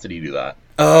 Butch and Cassidy do that.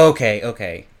 Oh,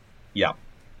 okay. Yeah.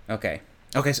 Okay.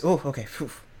 Phew.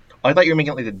 I thought you were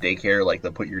making it like the daycare, like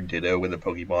the put your Ditto with a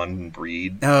Pokemon and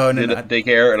breed Oh, no.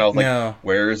 daycare, and I was like, No.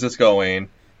 where is this going?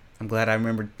 I'm glad I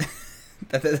remembered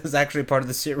that this is actually part of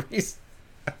the series.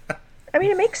 I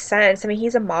mean, it makes sense. I mean,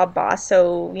 he's a mob boss,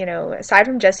 so, you know, aside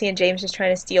from Jesse and James just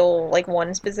trying to steal, like,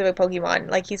 one specific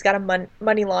Pokemon, like, he's got a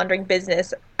money laundering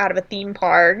business out of a theme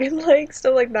park, and, like,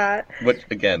 stuff like that. Which,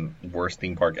 again, worst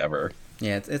theme park ever.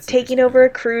 Yeah, it's Taking over a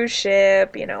cruise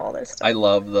ship, you know, all this stuff. I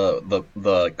love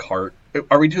the cart.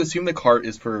 Are we to assume the cart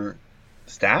is for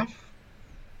staff?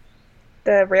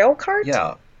 The rail cart?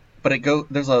 Yeah. But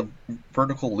there's a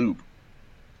vertical loop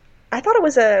I thought it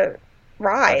was a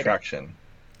ride, attraction.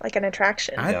 like an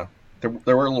attraction. Yeah.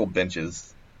 There were little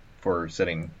benches for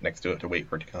sitting next to it to wait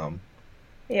for it to come.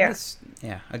 Yeah.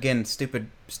 Again, stupid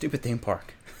theme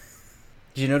park.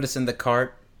 Did you notice in the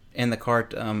cart?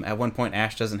 At one point,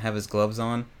 Ash doesn't have his gloves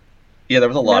on. Yeah, there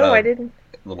was a lot No, of I didn't.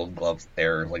 little gloves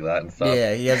errors like that and stuff.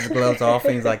 Yeah, he has his gloves off,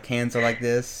 and he's like hands are like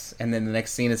this, and then the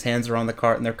next scene, his hands are on the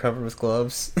cart and they're covered with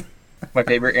gloves. My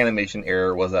favorite animation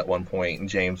error was at one point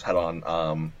James had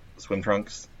on swim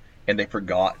trunks, and they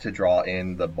forgot to draw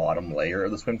in the bottom layer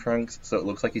of the swim trunks, so it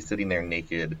looks like he's sitting there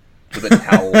naked with a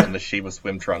towel in the shape of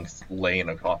swim trunks laying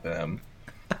atop him.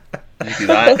 Did you see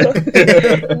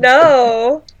that?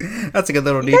 No. That's a good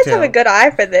little You detail. guys have a good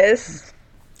eye for this.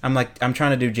 I'm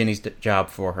trying to do Jenny's job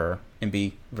for her and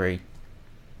be very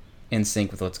in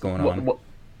sync with what's going on.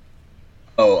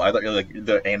 Oh, I thought you were like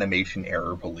the animation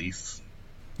error police.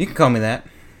 You can call me that.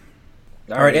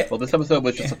 All right. Well, this episode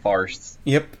was just a farce.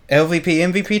 Yep.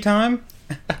 MVP time.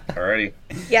 Alrighty.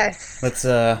 Yes. Let's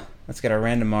get our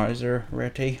randomizer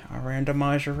ready.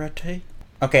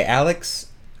 Okay, Alex,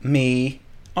 me,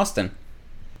 Austin.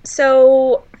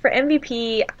 So for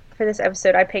MVP for this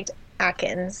episode, I picked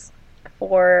Atkins.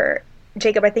 For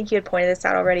Jacob, I think you had pointed this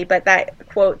out already, but that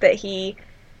quote that he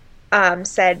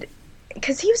said,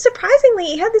 because he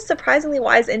had this surprisingly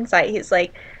wise insight. He's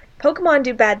like, Pokemon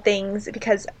do bad things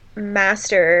because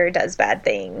Master does bad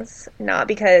things, not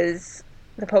because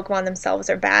the Pokemon themselves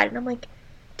are bad. And I'm like,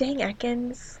 dang,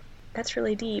 Atkins, that's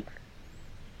really deep.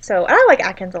 So I like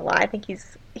Atkins a lot. I think he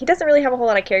doesn't really have a whole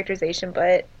lot of characterization,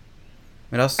 but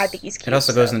I think he's cute. It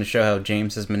also goes into show how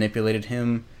James has manipulated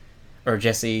him, or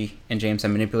Jesse and James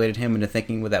have manipulated him into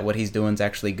thinking that what he's doing is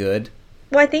actually good.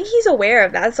 Well, I think he's aware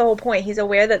of that. That's the whole point. He's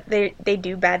aware that they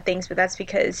do bad things, but that's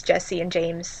because Jesse and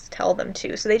James tell them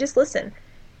to. So they just listen.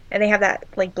 And they have that,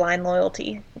 like, blind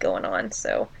loyalty going on.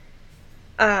 So,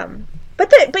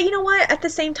 but you know what? At the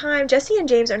same time, Jesse and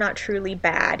James are not truly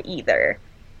bad either.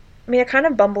 I mean, they're kind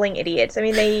of bumbling idiots. I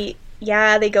mean, they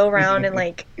go around and,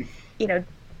 like, you know,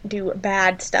 do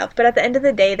bad stuff. But at the end of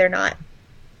the day, they're not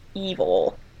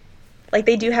evil. Like,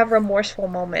 they do have remorseful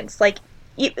moments. Like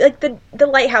the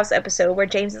lighthouse episode where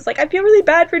James is like, I feel really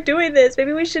bad for doing this.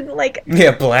 Maybe we shouldn't, like,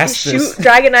 blast shoot this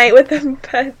Dragonite with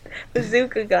a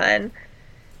bazooka gun.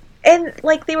 And,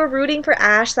 like, they were rooting for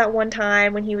Ash that one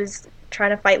time when he was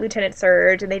trying to fight Lieutenant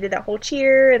Surge, and they did that whole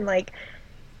cheer, and, like,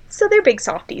 so they're big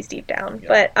softies deep down.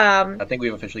 Yeah. But I think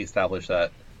we've officially established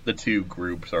that the two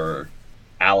groups are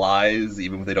allies,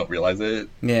 even if they don't realize it.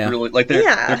 Yeah. Really, like,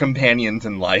 they're companions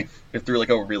in life through, like,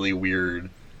 a really weird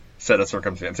set of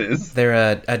circumstances.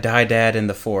 They're a dad in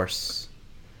the Force.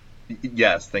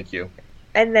 Yes, thank you.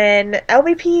 And then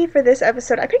LVP for this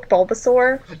episode, I picked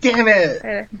Bulbasaur. Damn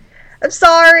it! I'm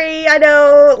sorry, I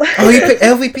know. Oh, you picked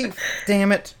LVP?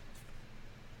 Damn it.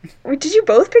 Did you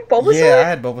both pick Bulbasaur? Yeah, I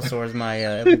had Bulbasaur as my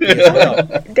LVP as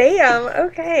well. Damn,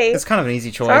 okay. It's kind of an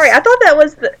easy choice. Sorry, I thought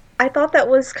that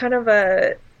was kind of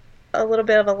a little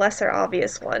bit of a lesser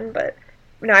obvious one, but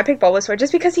no, I picked Bulbasaur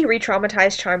just because he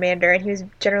re-traumatized Charmander, and he was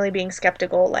generally being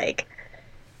skeptical, like,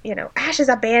 you know, Ash has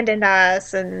abandoned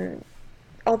us, and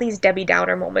all these Debbie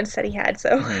Downer moments that he had,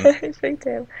 so I picked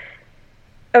him.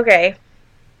 Okay.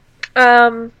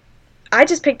 I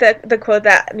just picked the quote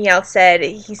that Meowth said.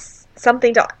 He's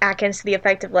something to Atkins to the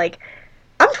effect of, like,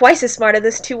 I'm twice as smart as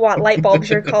this 2-watt light bulbs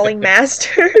you're calling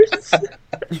masters.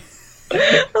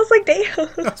 I was like, damn.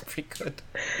 That's pretty good.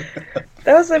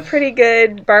 That was a pretty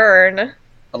good burn.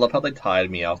 I love how they tied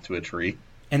Meowth to a tree.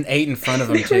 And ate in front of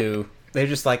him, too. They're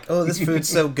just like, oh, this food's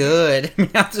so good.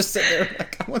 Meowth just sit there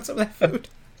like, I want some of that food.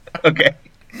 Okay.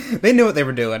 They knew what they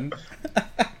were doing.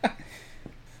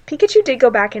 Pikachu did go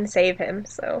back and save him,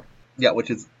 so... Yeah, which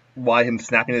is why him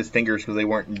snapping his fingers because they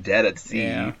weren't dead at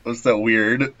sea was so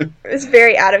weird. It was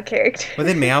very out of character. But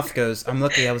then Meowth goes, I'm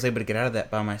lucky I was able to get out of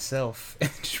that by myself. And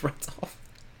just runs off.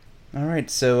 Alright,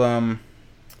 so,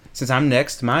 since I'm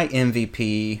next, my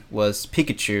MVP was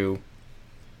Pikachu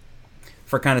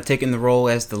for kind of taking the role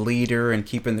as the leader and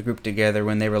keeping the group together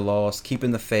when they were lost,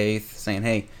 keeping the faith, saying,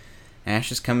 hey,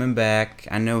 Ash is coming back.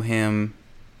 I know him.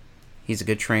 He's a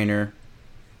good trainer.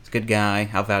 He's a good guy.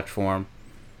 I'll vouch for him.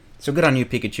 So good on you,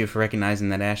 Pikachu, for recognizing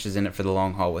that Ash is in it for the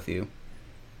long haul with you.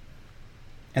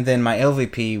 And then my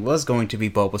LVP was going to be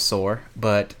Bulbasaur,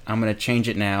 but I'm going to change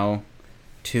it now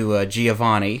to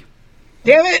Giovanni.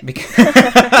 Damn it! Because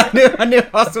I knew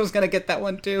Austin was going to get that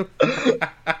one, too. Oh,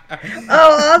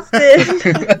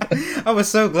 Austin! I was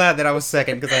so glad that I was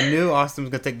second, because I knew Austin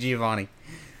was going to take Giovanni.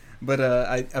 But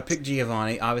I picked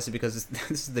Giovanni, obviously, because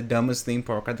this is the dumbest theme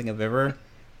park I think I've ever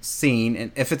seen.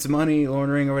 And if it's money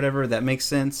laundering or whatever, that makes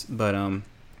sense. But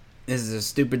this is a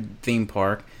stupid theme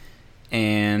park.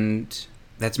 And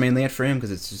that's mainly it for him,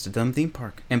 because it's just a dumb theme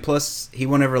park. And plus, he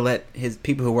won't ever let his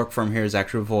people who work for him hear his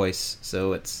actual voice.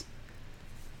 So it's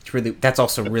really, that's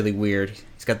also really weird.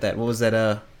 He's got that, what was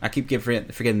that, I keep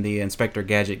forgetting the Inspector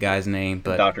Gadget guy's name,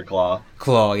 but... Dr. Claw.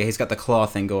 Claw, yeah, he's got the claw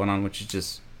thing going on, which is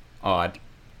just odd.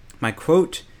 My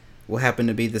quote will happen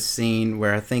to be the scene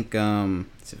where I think, let's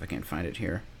see if I can find it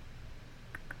here.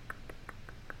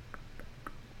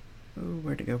 Oh,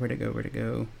 where'd it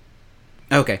go?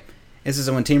 Okay. This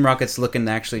is when Team Rocket's looking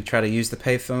to actually try to use the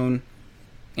payphone,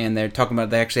 and they're talking about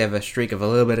they actually have a streak of a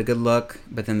little bit of good luck,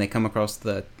 but then they come across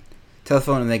the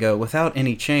telephone and they go, without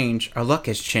any change, our luck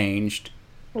has changed.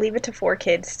 Leave it to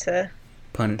 4Kids to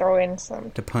throw in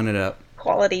some... To pun it up.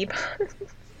 Quality.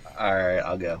 Alright,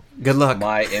 I'll go. Good luck.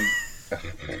 I'm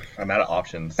out of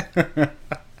options.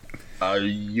 My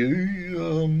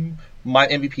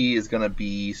MVP is gonna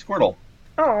be Squirtle.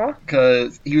 Aw.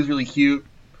 Because he was really cute.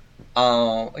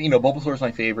 Bulbasaur's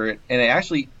my favorite. And I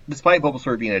actually, despite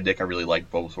Bulbasaur being a dick, I really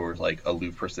liked Bulbasaur's, like,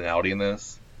 aloof personality in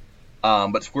this.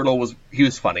 But Squirtle was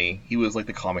funny. He was, like,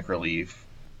 the comic relief.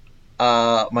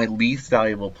 My least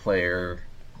valuable player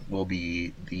will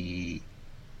be the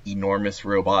enormous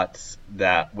robots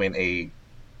that when a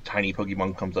tiny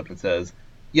Pokemon comes up and says,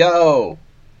 "Yo,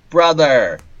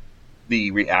 brother,"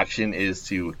 the reaction is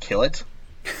to kill it.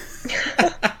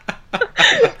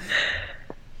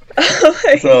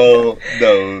 So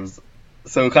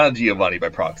kind of Giovanni by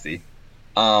proxy.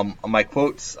 My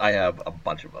quotes, I have a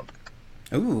bunch of them.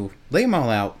 Ooh, lay them all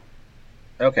out.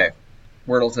 Okay.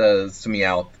 Wordle says to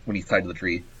Meowth when he's tied to the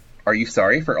tree, "Are you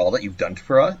sorry for all that you've done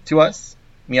to us?"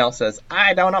 Meowth says,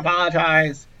 "I don't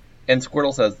apologize." And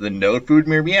Squirtle says, "The no food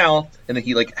mere Meowth," and then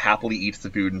he like happily eats the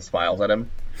food and smiles at him.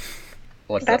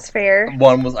 That's fair.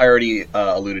 One was I already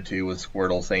alluded to was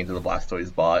Squirtle saying to the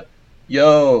Blastoise bot,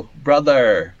 "Yo,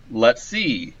 brother, let's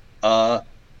see.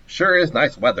 Sure is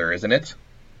nice weather, isn't it?"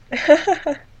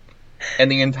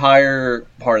 And the entire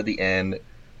part of the end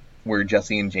where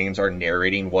Jesse and James are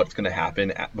narrating what's going to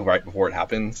happen right before it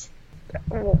happens.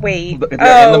 Wait. They're in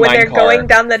Oh, the when mine they're car, going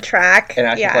down the track. and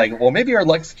Ash is Yeah. like, well, maybe our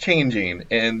luck's changing.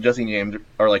 And Jesse and James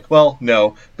are like, well,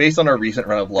 no, based on our recent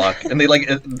run of luck. And they They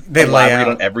lay elaborate out.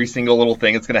 on every single little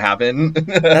thing that's going to happen.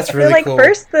 That's They're really like, cool.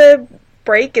 first the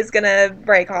brake is gonna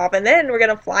break off, and then we're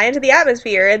gonna fly into the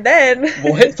atmosphere, and then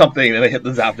We'll hit something, and they hit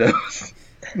the Zapdos.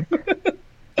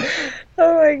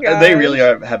 oh my god, They really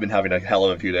have been having a hell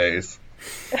of a few days.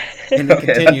 And it Okay,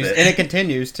 continues. that's it. And it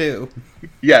continues, too.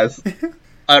 Yes.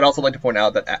 I'd also like to point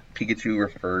out that Pikachu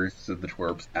refers to the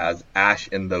twerps as Ash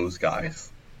and those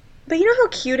guys. But you know how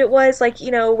cute it was, like,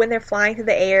 you know, when they're flying through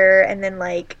the air, and then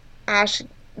like Ash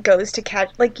goes to catch,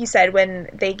 like you said, when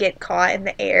they get caught in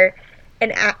the air,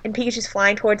 and Pikachu's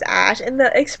flying towards Ash, and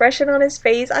the expression on his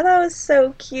face, I thought it was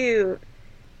so cute.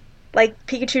 Like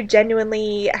Pikachu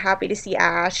genuinely happy to see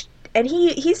Ash, and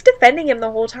he's defending him the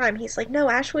whole time. He's like, no,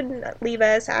 Ash wouldn't leave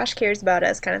us. Ash cares about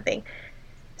us, kind of thing.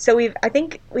 So I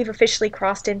think we've officially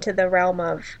crossed into the realm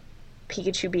of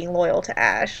Pikachu being loyal to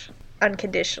Ash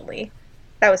unconditionally.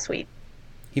 That was sweet.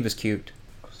 He was cute.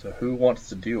 So who wants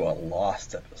to do a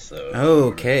Lost episode?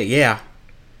 Okay, yeah.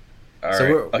 All So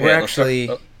right. we're let's start- actually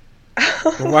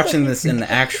we're watching this in the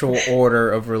actual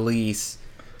order of release.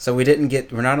 So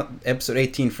we're not episode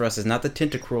 18 for us is not the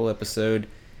Tentacruel episode.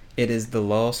 It is the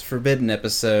Lost Forbidden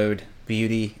episode,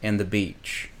 Beauty and the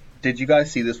Beach. Did you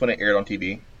guys see this when it aired on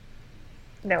TV?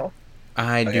 No,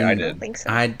 I Okay, do. I I did. don't think so.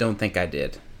 I don't think I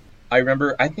did. I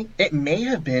remember, I think it may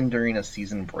have been during a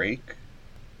season break.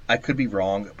 I could be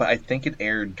wrong, but I think it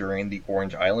aired during the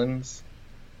Orange Islands.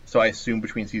 So I assume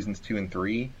between seasons 2 and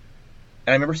 3. And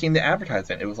I remember seeing the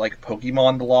advertisement. It was like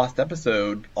Pokemon The Lost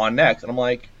Episode on Next. And I'm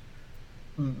like,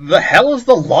 the hell is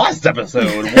the Lost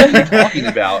Episode? What are you talking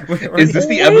about? Is this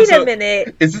the Wait episode? a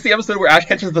minute. Is this the episode where Ash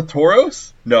catches the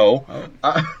Tauros? No.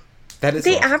 That is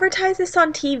They awesome. advertised this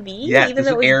on TV, Yeah, even this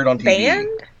though it was was aired on TV.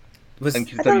 banned? was And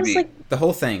I thought it was WB. like the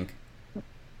whole thing.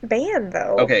 banned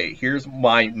though. Okay, here's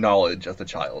my knowledge as a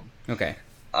child. Okay.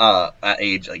 At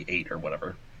age like 8 or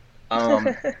whatever.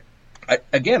 I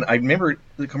remember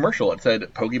the commercial. It said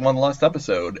Pokemon The Lost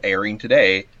Episode airing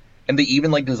today, and they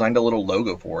even like designed a little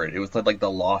logo for it. It was like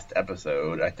the Lost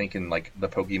Episode, I think, in like the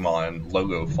Pokemon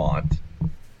logo font.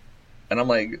 And I'm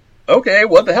like, okay,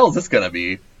 what the hell is this gonna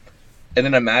be? And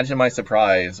then imagine my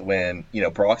surprise when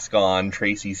Brock's gone,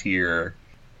 Tracy's here.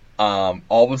 All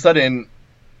of a sudden,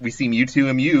 we see Mewtwo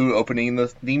and Mew opening the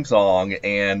theme song,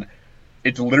 and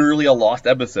it's literally a Lost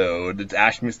episode. It's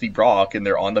Ash, Misty, Brock, and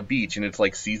they're on the beach, and it's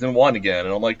like season 1 again.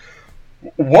 And I'm like,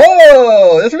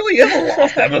 whoa, this really is a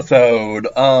Lost episode.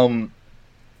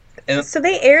 And So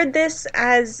they aired this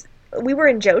as we were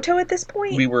in Johto at this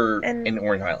point. we were And- in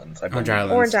Orange Islands, I believe. Orange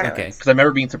Islands. Orange Okay. Islands. Because I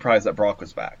remember being surprised that Brock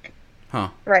was back. Huh.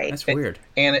 Right. That's weird.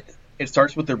 And it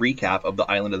starts with the recap of the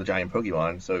Island of the Giant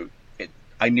Pokemon, so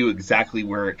I knew exactly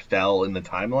where it fell in the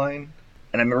timeline.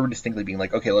 And I remember distinctly being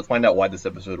like, okay, let's find out why this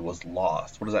episode was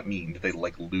lost. What does that mean? Did they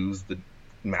like lose the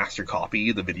master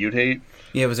copy, the videotape?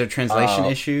 Yeah, was there translation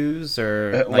issues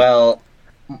or like, Well,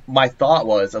 my thought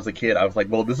was, as a kid, I was like,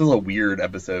 well, this is a weird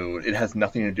episode. It has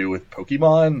nothing to do with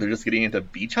Pokemon. They're just getting into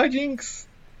beach hijinks.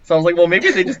 So I was like, well, maybe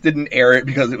they just didn't air it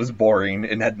because it was boring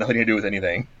and had nothing to do with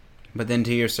anything. But then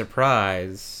to your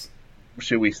surprise,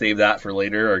 Should we save that for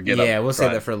later or get yeah, up we'll save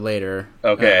front? that for later.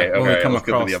 Okay, when we okay, come let's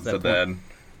go to across the that episode point. then.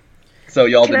 So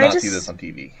y'all Can did I not see just- this on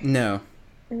TV. No.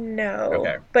 No.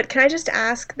 Okay. But can I just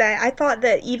ask that I thought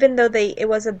that even though it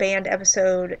was a banned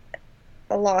episode,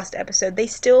 a lost episode,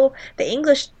 the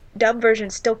English dub version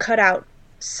still cut out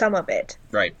some of it.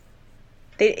 Right.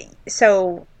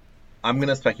 So I'm going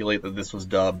to speculate that this was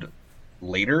dubbed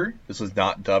later. This was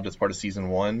not dubbed as part of season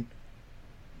 1.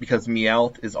 Because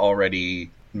Meowth is already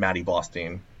Maddie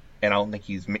Boston. And I don't think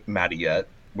he's Maddie yet,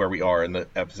 where we are in the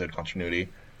episode continuity.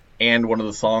 And one of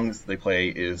the songs they play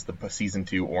is the season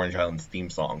 2 Orange Islands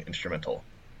theme song, instrumental.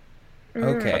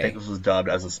 Okay. I think this was dubbed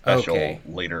as a special Okay.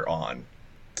 later on.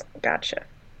 gotcha.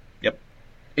 Yep.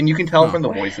 And you can tell Huh. from the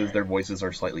voices, their voices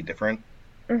are slightly different.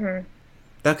 Mm-hmm.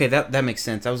 Okay, that makes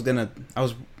sense. I was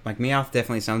like, Meowth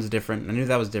definitely sounds different. I knew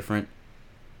that was different.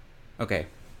 Okay.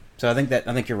 So I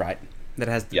think you're right. That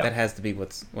has to be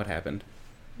what happened.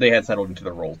 They had settled into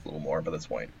their roles a little more by this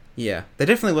point. Yeah. There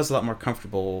definitely was a lot more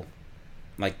comfortable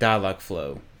like dialogue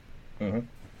flow. Mm-hmm.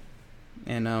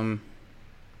 And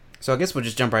so I guess we'll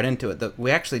just jump right into it.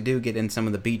 We actually do get in some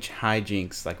of the beach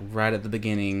hijinks, like right at the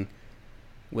beginning,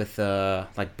 with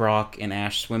like Brock and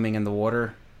Ash swimming in the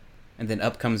water, and then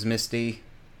up comes Misty,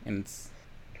 and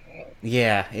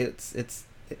it's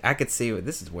I could see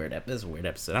this is a weird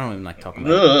episode. I don't even like talking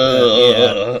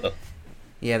about it.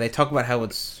 Yeah, they talk about how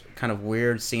it's kind of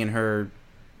weird seeing her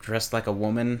dressed like a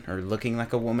woman or looking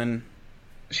like a woman.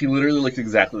 She literally looks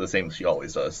exactly the same as she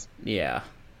always does. Yeah.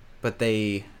 But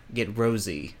they get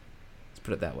rosy. Let's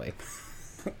put it that way.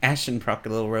 Ash and Brock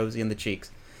get a little rosy in the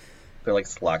cheeks. They're like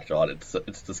slack-jawed.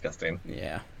 It's disgusting.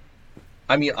 Yeah.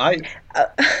 I mean, I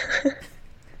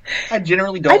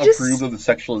generally don't approve of the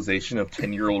sexualization of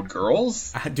 10-year-old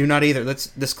girls. I do not either. Let's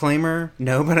disclaimer,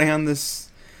 nobody on this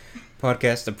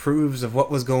podcast approves of what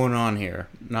was going on here.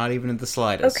 Not even in the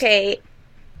slightest. Okay.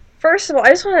 First of all, I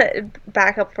just want to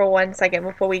back up for 1 second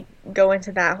before we go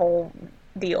into that whole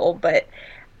deal, but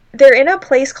they're in a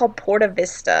place called Porta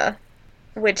Vista,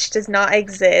 which does not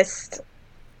exist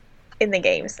in the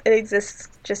games. It exists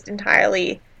just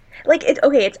entirely... Like,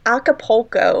 it's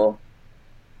Acapulco,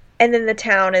 and then the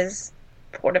town is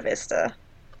Porta Vista,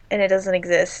 and it doesn't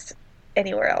exist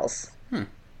anywhere else.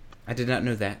 I did not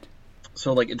know that.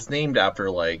 So, like, it's named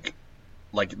after, like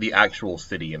the actual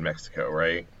city in Mexico,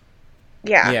 right?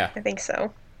 Yeah, I think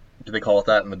so. Do they call it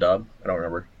that in the dub? I don't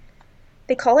remember.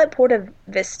 They call it Porta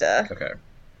Vista. Okay.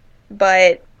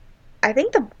 But I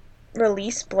think the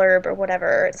release blurb or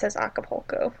whatever, it says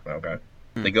Acapulco. Okay.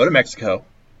 They go to Mexico.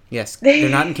 Yes, they're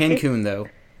not in Cancun, though.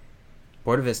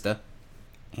 Porta Vista.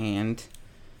 And...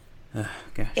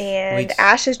 gosh. And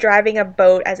Ash is driving a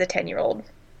boat as a 10-year-old.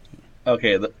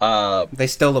 Okay, They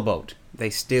stole a boat. They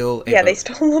stole a Yeah, boat. they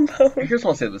stole a boat. Here's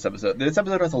what I'll say to this episode. This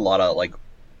episode has a lot of, like,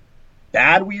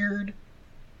 bad weird,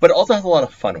 but it also has a lot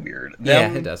of fun weird.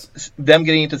 Yeah, it does. Them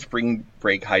getting into spring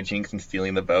break hijinks and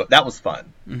stealing the boat, that was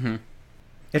fun. Mm-hmm.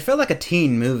 It felt like a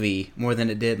teen movie more than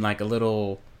it did like a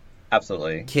little...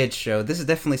 Absolutely. Kids show. This is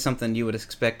definitely something you would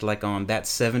expect like on That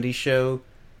 70s Show.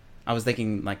 I was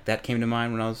thinking like that came to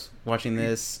mind when I was watching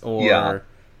this. Or yeah.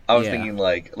 I was thinking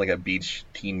like a beach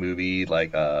teen movie,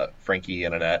 like Frankie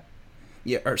and Annette.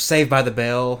 Yeah, or Saved by the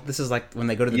Bell. This is like when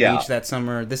they go to the beach that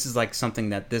summer. This is like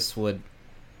something that this would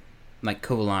like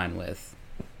co-align with.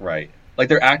 Right. Like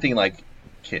they're acting like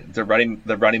kids. They're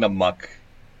running amok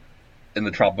in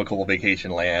the tropical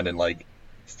vacation land and like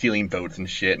stealing boats and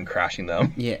shit and crashing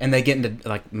them. Yeah, and they get into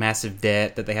like massive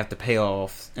debt that they have to pay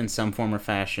off in some form or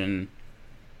fashion.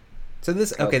 So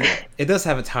this it does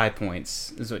have its high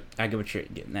points. Is what I get what you're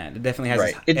getting at. It definitely has.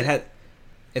 Right.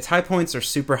 Its high points are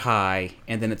super high,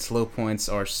 and then its low points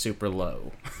are super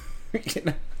low. You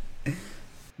know?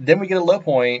 Then we get a low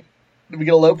point. We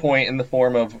get a low point in the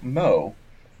form of Mo,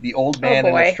 the old man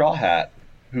in a straw hat,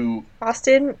 who...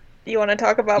 Austin, you want to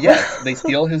talk about Yes, Mo? they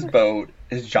steal his boat,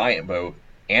 his giant boat,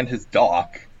 and his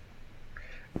dock,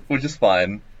 which is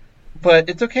fun. But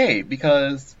it's okay,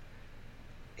 because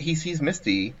he sees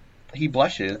Misty, he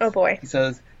blushes. Oh boy. He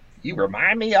says, "You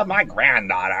remind me of my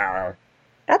granddaughter."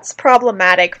 That's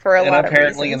problematic for a lot of reasons. And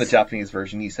apparently in the Japanese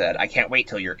version he said, "I can't wait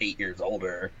till you're 8 years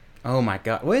older." Oh my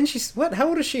god. How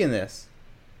old is she in this?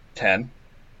 10.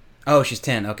 Oh, she's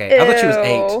 10. Okay. I thought she was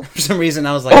 8. Ew. For some reason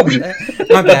I was like,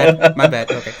 my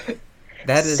bad. Okay.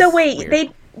 That is So wait,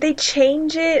 weird. they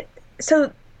change it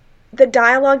so the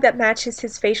dialogue that matches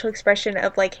his facial expression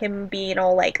of like him being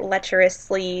all like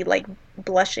lecherously like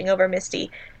blushing over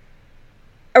Misty.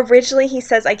 Originally he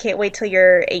says, "I can't wait till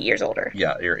you're 8 years older."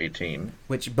 Yeah, you're 18.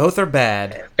 Which both are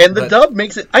bad. And the dub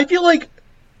makes it... I feel like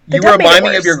you remind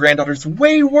me of your granddaughter's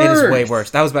way worse. It is way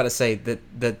worse. I was about to say that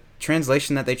the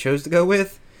translation that they chose to go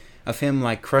with of him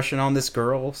like crushing on this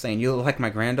girl, saying "you look like my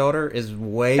granddaughter" is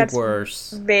way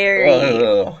worse.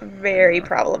 Very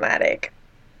problematic.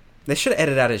 They should have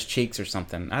edited out his cheeks or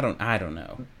something. I don't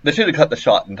know. They should have cut the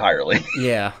shot entirely.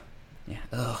 Yeah.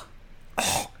 Ugh.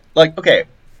 Like, okay,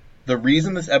 the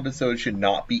reason this episode should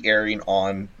not be airing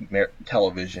on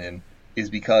television is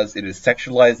because it is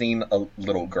sexualizing a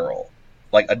little girl.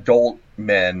 Like, adult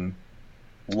men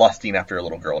lusting after a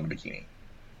little girl in a bikini.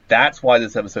 That's why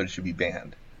this episode should be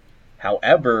banned.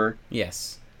 However,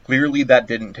 yes, clearly that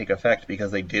didn't take effect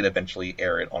because they did eventually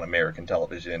air it on American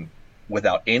television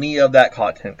without any of that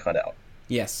content cut out.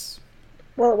 Yes.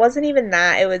 Well, it wasn't even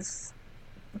that. It was...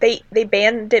 They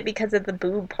banned it because of the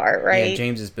boob part, right? Yeah,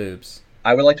 James's boobs.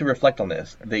 I would like to reflect on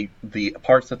this. The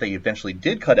parts that they eventually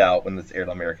did cut out when this aired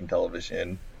on American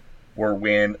television were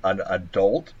when an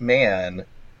adult man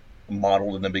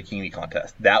modeled in a bikini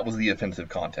contest. That was the offensive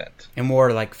content. And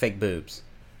more like fake boobs.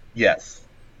 Yes.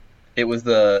 It was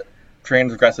the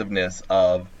transgressiveness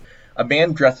of a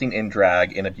man dressing in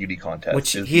drag in a beauty contest.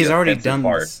 Which he's already done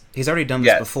this. He's already done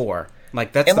this before.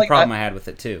 Like, that's the problem I had with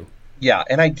it, too. Yeah,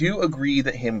 and I do agree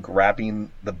that him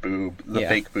grabbing the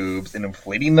fake boobs and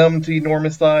inflating them to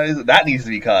enormous size, that needs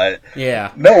to be cut.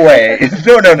 Yeah. No way.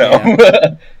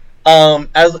 No. Yeah.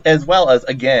 As well as,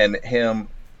 again, him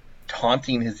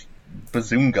taunting his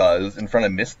bazoongas in front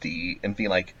of Misty and being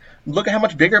like, "Look at how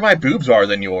much bigger my boobs are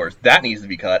than yours." That needs to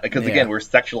be cut. Because, again, we're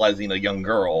sexualizing a young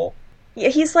girl. Yeah,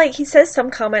 he says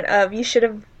some comment of you should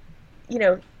have, you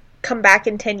know, come back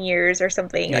in 10 years or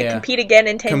something. Like Yeah. compete again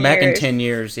in 10 Come years. back in 10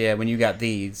 years, yeah, when you got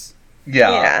these.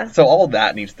 Yeah, so all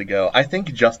that needs to go. I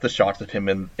think just the shots of him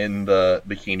in the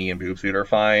bikini and boob suit are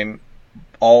fine.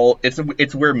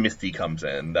 It's where Misty comes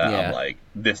in that I'm like,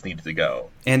 this needs to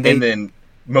go. And then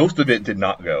most of it did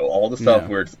not go. All the stuff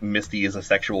where it's Misty is a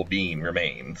sexual being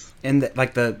remains. And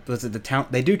the town,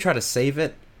 they do try to save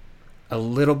it a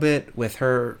little bit with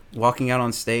her walking out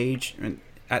on stage. And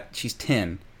she's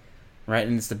 10, right?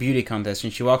 And it's the beauty contest,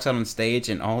 and she walks out on stage,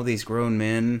 and all these grown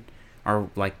men are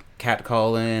like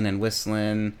catcalling and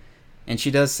whistling, and she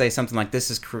does say something like,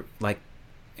 "This is like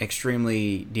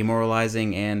extremely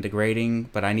demoralizing and degrading,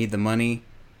 but I need the money,"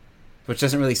 which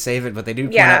doesn't really save it. But they do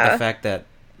point out the fact that,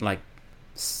 like,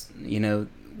 you know,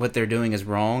 what they're doing is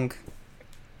wrong.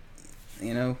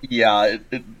 You know? Yeah,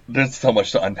 there's so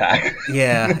much to unpack.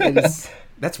 Yeah,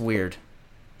 that's weird.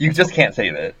 You just can't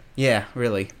save it. Yeah,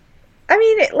 really. I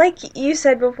mean, like you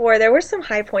said before, there were some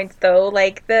high points, though.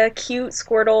 Like the cute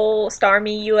Squirtle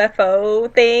Starmie UFO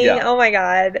thing. Yeah. Oh, my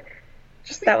God.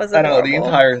 That was adorable. I don't know, the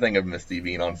entire thing of Misty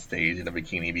being on stage in a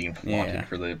bikini being flaunted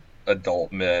for the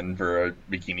adult men for a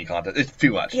bikini contest. It's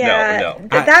too much. Yeah, no.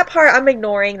 That part, I'm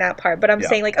ignoring that part. But I'm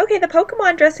saying, like, okay, the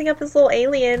Pokemon dressing up as little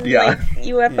alien, like,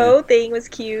 UFO thing was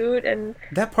cute. And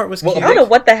that part was cute. I don't know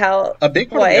what the hell. A big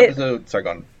part of the episode... Sorry,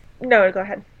 go on. No, go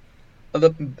ahead.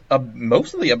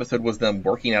 Most of the episode was them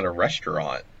working at a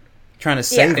restaurant, trying to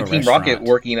save a Team restaurant. Rocket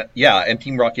working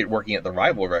at the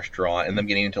rival restaurant, and them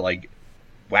getting into like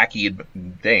wacky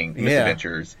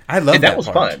misadventures. I love that was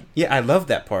fun. Yeah, I love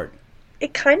that part.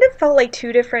 It kind of felt like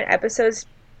two different episodes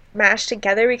mashed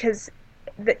together because,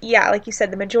 like you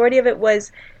said, the majority of it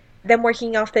was them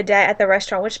working off the debt at the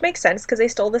restaurant, which makes sense because they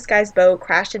stole this guy's boat,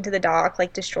 crashed into the dock,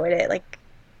 like destroyed it. Like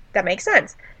that makes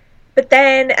sense. But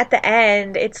then at the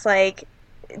end, it's like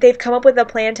they've come up with a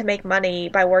plan to make money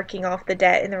by working off the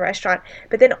debt in the restaurant.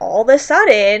 But then all of a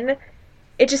sudden,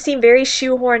 it just seemed very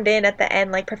shoehorned in at the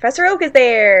end. Like, Professor Oak is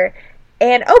there.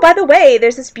 And, oh, by the way,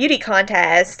 there's this beauty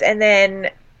contest. And then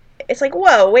it's like,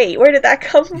 whoa, wait, where did that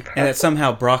come from? And that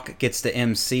somehow Brock gets to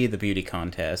MC the beauty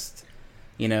contest.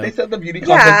 You know, they said the beauty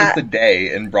contest is the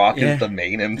day, and Brock is the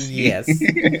main MC. Yes,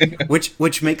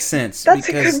 which makes sense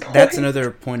because that's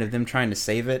another point of them trying to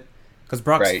save it. Because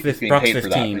Brock's 15. For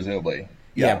that, presumably.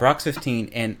 Yeah, Brock's 15,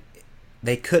 and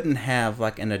they couldn't have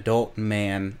like an adult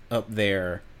man up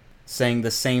there saying the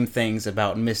same things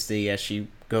about Misty as she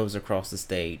goes across the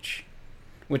stage.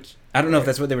 Which I don't know if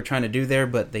that's what they were trying to do there,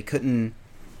 but they couldn't.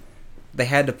 They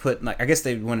had to put, like, I guess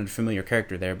they wanted a familiar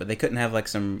character there, but they couldn't have like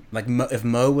some, like, if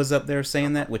Mo was up there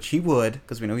saying that, which he would,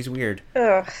 because we know he's weird.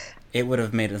 Ugh. It would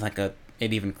have made it like it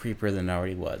even creepier than it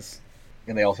already was.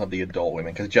 And they also have the adult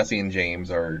women, because Jesse and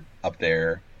James are up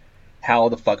there. How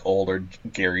the fuck old are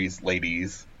Gary's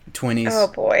ladies? 20s. Oh,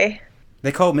 boy.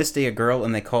 They call Misty a girl,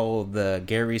 and they call the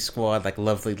Gary squad, like,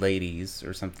 lovely ladies,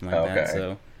 or something like that,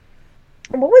 so...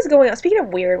 What was going on? Speaking of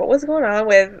weird, what was going on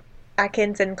with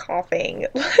Atkins and coughing?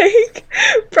 Like,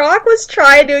 Brock was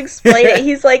trying to explain it.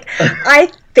 He's like,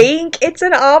 I think it's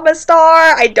an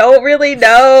Amistar. I don't really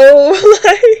know.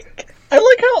 Like... I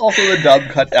like how also the dub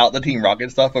cuts out the Team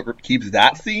Rocket stuff but keeps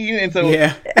that scene, and so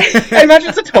I imagine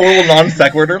it's a total non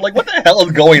sequitur. Like, what the hell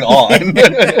is going on?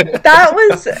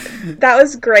 that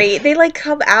was great. They like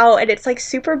come out and it's like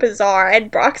super bizarre,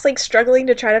 and Brock's like struggling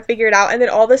to try to figure it out, and then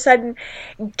all of a sudden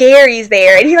Gary's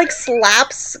there and he like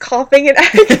slaps coughing and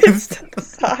against the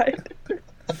side.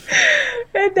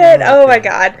 And then oh my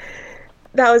god.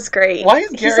 That was great. Why is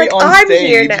Gary like, on I'm stage?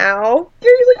 Here now.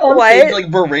 Gary's like on stage,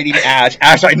 like berating Ash.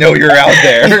 Ash, I know you're out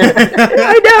there.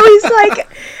 I know. He's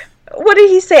like, what did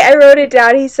he say? I wrote it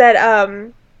down. He said,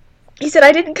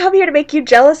 I didn't come here to make you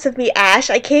jealous of me, Ash.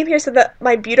 I came here so that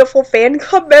my beautiful fan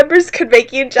club members could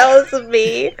make you jealous of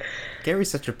me. Gary's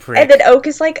such a prick. And then Oak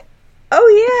is like, oh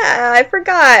yeah, I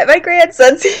forgot. My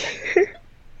grandson's here.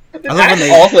 Ash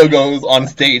also goes on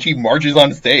stage. He marches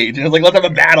on stage and is like, let's have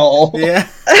a battle. Yeah.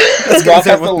 Brock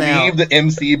has to leave the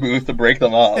MC booth to break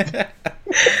them up.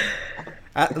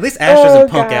 At least Ash doesn't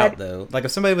punk out, though. Like,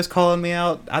 if somebody was calling me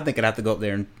out, I think I'd have to go up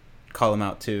there and call him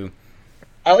out, too.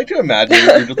 I like to imagine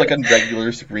you're just like a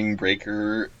regular spring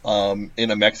breaker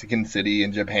in a Mexican city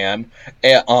in Japan.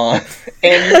 And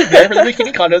you're there for the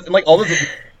bikini contest, and like all this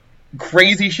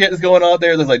crazy shit is going on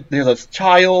there. There's a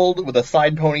child with a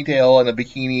side ponytail and a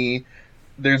bikini.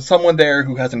 There's someone there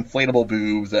who has inflatable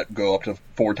boobs that go up to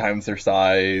 4 times their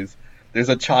size. There's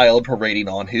a child parading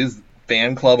on his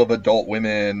fan club of adult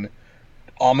women.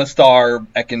 Amistar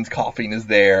Ekans coughing is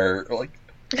there. Like,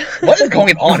 what is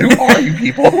going on? Who are you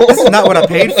people? This is not what I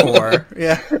paid for.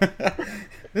 Yeah.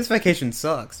 This vacation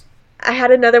sucks. I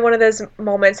had another one of those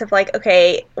moments of like,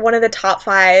 okay, one of the top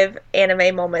 5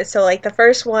 anime moments. So like the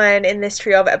first one in this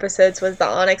trio of episodes was the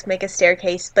Onyx make a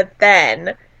staircase, but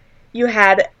then you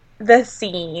had the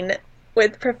scene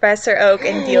with Professor Oak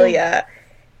and Delia.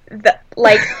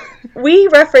 Like, we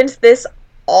reference this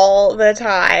all the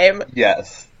time.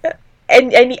 Yes.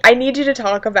 And I need you to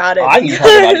talk about it. I need to talk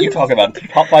about it. You talk about it.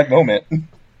 Top 5 moment.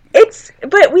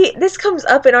 This comes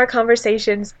up in our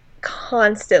conversations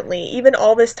constantly, even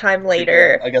all this time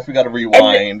later. I guess we got to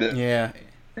rewind. Yeah.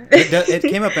 It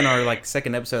came up in our like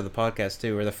second episode of the podcast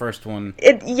too, or the first one.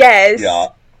 Yes. Yeah.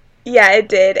 Yeah, it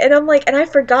did. And I'm like, and I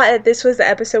forgot that this was the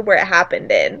episode where it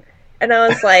happened in. And I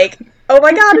was like, oh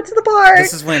my god, it's the part!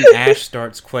 This is when Ash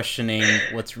starts questioning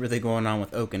what's really going on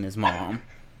with Oak and his mom.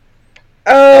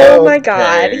 Oh my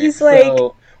god. He's like...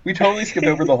 So, we totally skipped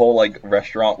over the whole, like,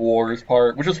 restaurant wars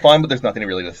part, which was fun, but there's nothing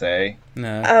really to say.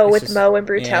 No. Oh, with just, Mo and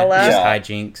Brutella? Yeah, just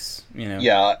hijinks, you know.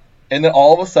 Yeah. And then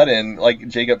all of a sudden, like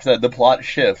Jacob said, the plot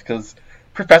shifts, because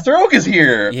Professor Oak is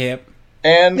here! Yep.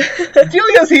 And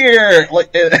Delia's here! Like,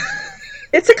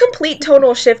 it's a complete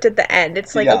tonal shift at the end.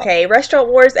 It's like, okay, restaurant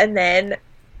wars, and then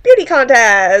beauty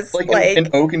contest!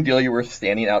 And Oak and Delia were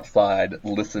standing outside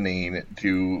listening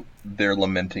to their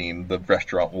lamenting the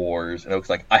restaurant wars, and Oak's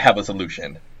like, I have a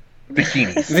solution.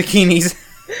 Bikinis.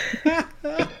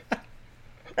 Bikinis.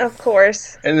 Of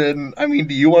course. And then, I mean,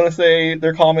 do you want to say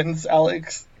their comments,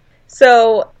 Alex?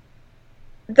 So,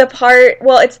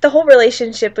 it's the whole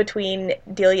relationship between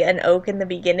Delia and Oak in the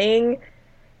beginning.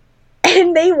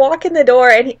 And they walk in the door,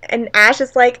 and Ash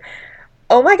is like,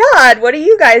 oh my god, what are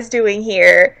you guys doing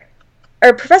here?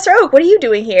 Or, Professor Oak, what are you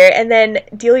doing here? And then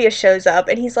Delia shows up,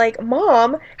 and he's like,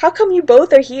 Mom, how come you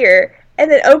both are here? And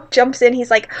then Oak jumps in,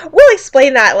 he's like, we'll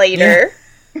explain that later.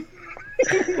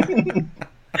 Yeah.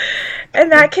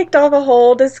 And that kicked off a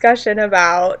whole discussion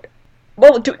about...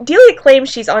 Well, Delia claims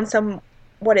she's on some,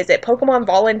 what is it, Pokemon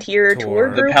volunteer tour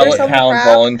group or something? The Pallet Town crap?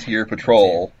 Volunteer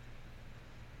Patrol.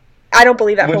 I don't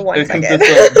believe that for one second. It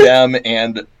consists of them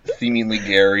and seemingly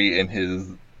Gary and his,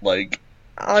 like,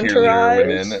 entourage. Cheerleader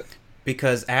women.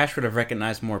 Because Ash would have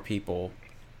recognized more people.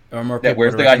 Or more people. Yeah,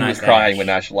 where's the guy who was crying when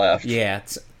Ash left? Yeah,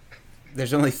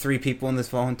 there's only 3 people in this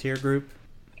volunteer group.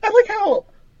 I like how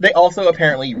they also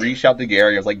apparently reached out to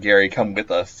Gary. I was like, Gary, come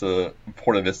with us to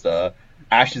Porta Vista.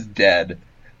 Ash is dead.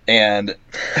 And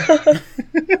they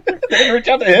didn't reach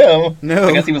out to him. No.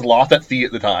 I guess he was lost at sea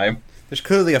at the time. There's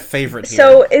clearly a favorite here.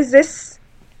 So is this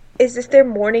their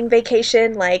morning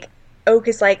vacation? Like, Oak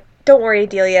is like, don't worry,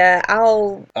 Delia,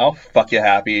 I'll fuck you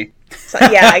happy. So,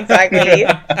 yeah, exactly.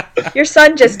 Your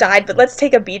son just died, but let's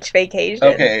take a beach vacation.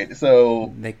 Okay,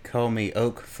 so... They call me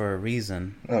Oak for a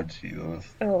reason. Oh, Jesus.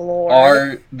 Oh,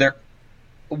 Lord.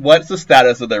 What's the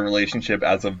status of their relationship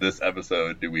as of this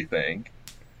episode, do we think?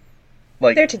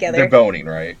 Like, they're together. They're boning,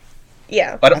 right?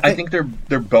 Yeah. I think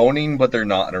they're boning, but they're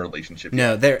not in a relationship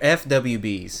No, yet. they're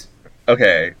FWBs.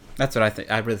 Okay. That's what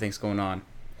I really think's going on.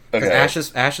 Okay.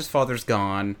 Ash's father's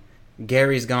gone.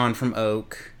 Gary's gone from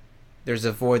Oak. There's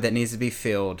a void that needs to be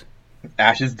filled.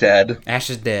 Ash is dead. Ash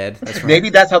is dead. That's right.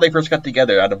 Maybe that's how they first got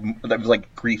together. That was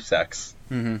like grief sex.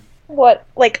 Mm-hmm. What?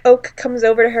 Like, Oak comes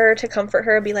over to her to comfort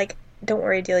her and be like, don't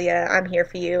worry, Delia, I'm here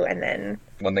for you, and then...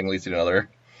 One thing leads to another.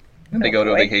 And they go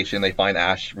to a vacation, they find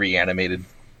Ash reanimated,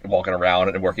 walking around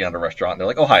and working at a restaurant, and they're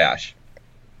like, oh, hi, Ash.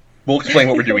 We'll explain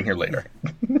what we're doing here later.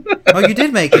 Oh, you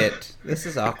did make it. This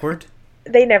is awkward.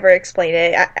 They never explain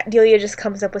it. Delia just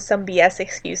comes up with some BS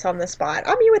excuse on the spot.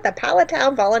 I'm here with the Pallet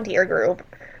Town volunteer group.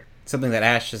 Something that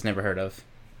Ash has never heard of.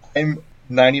 I'm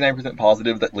 99%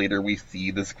 positive that later we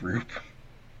see this group.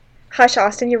 Hush,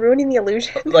 Austin, you're ruining the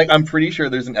illusion. Like, I'm pretty sure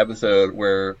there's an episode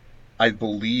where I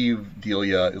believe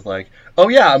Delia is like, oh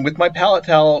yeah, I'm with my Pallet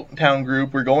Town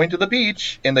group, we're going to the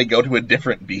beach, and they go to a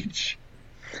different beach.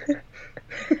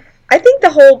 I think the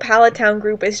whole Pallet Town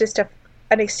group is just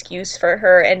an excuse for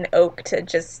her and Oak to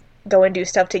just go and do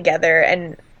stuff together,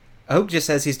 and... Oak just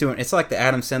says he's doing... It's like the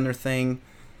Adam Sandler thing,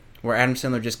 where Adam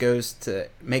Sandler just goes to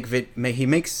he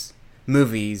makes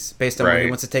movies based on where he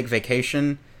wants to take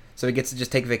vacation, so he gets to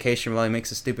just take vacation while he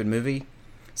makes a stupid movie.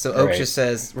 So Oak just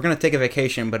says, we're going to take a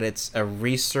vacation, but it's a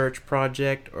research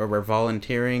project, or we're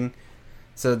volunteering,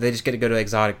 so they just get to go to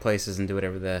exotic places and do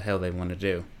whatever the hell they want to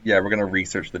do. Yeah, we're going to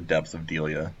research the depths of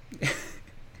Delia.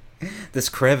 This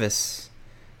crevice.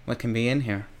 What can be in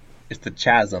here? It's the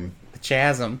chasm. The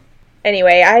chasm.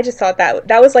 Anyway, I just thought that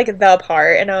was like the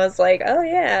part, and I was like, oh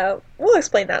yeah, we'll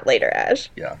explain that later, Ash.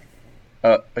 Yeah.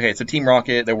 Okay, so Team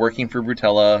Rocket, they're working for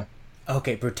Brutella.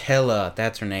 Okay, Brutella,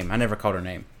 that's her name. I never called her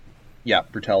name. Yeah,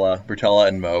 Brutella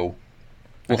and Mo.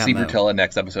 We'll see Brutella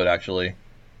next episode, actually.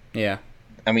 Yeah.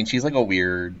 I mean, she's like a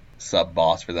weird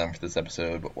sub-boss for them for this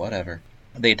episode, but whatever.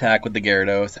 They attack with the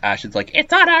Gyarados. Ash is like,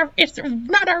 it's not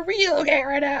a real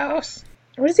Gyarados.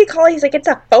 What does he call it? He's like, it's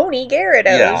a phony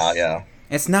Gyarados. Yeah.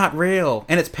 It's not real.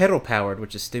 And it's pedal-powered,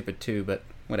 which is stupid too, but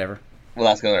whatever. Well,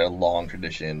 that's another long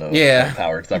tradition of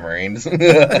powered submarines.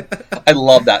 I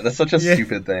love that. That's such a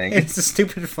stupid thing. It's the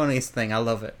stupid, funniest thing. I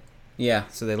love it. Yeah,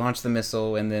 so they launch the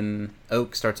missile, and then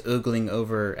Oak starts oogling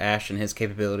over Ash and his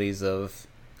capabilities of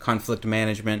conflict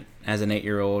management as an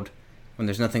 8-year-old. When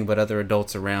there's nothing but other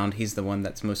adults around, he's the one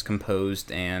that's most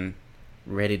composed and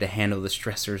ready to handle the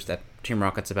stressors that Team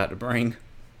Rocket's about to bring.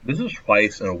 This is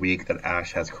twice in a week that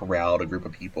Ash has corralled a group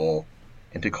of people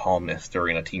into calmness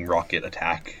during a Team Rocket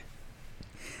attack.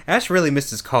 Ash really missed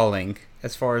his calling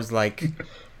as far as, like,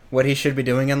 what he should be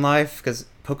doing in life, because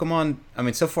Pokemon, I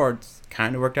mean, so far it's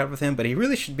kind of worked out with him, but he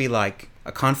really should be, like,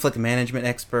 a conflict management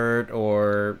expert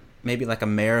or maybe, like, a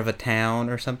mayor of a town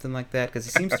or something like that, because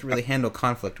he seems to really handle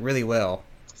conflict really well.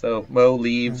 So, Mo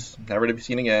leaves, never to be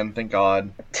seen again, thank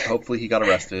God. Hopefully he got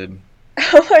arrested.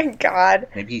 Oh my god.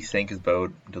 Maybe he sank his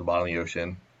boat into the bottom of the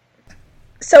ocean.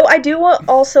 So I do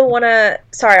also want to...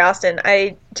 Sorry, Austin.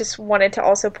 I just wanted to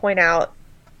also point out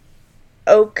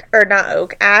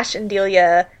Ash and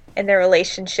Delia and their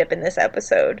relationship in this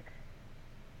episode.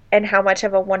 And how much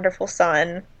of a wonderful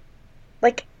son.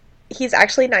 Like, he's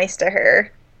actually nice to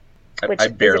her. I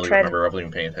barely remember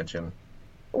even paying attention.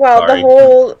 Well, Sorry.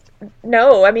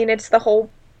 No, I mean, it's the whole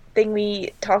thing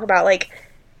we talk about, like,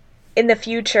 in the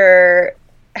future,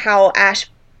 how Ash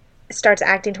starts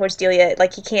acting towards Delia,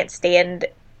 like, he can't stand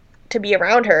to be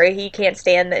around her. He can't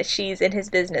stand that she's in his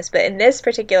business. But in this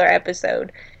particular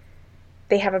episode,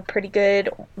 they have a pretty good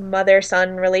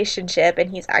mother-son relationship,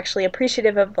 and he's actually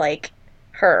appreciative of, like,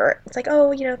 her. It's like,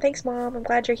 oh, thanks, Mom. I'm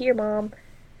glad you're here, Mom.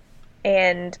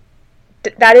 And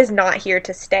that is not here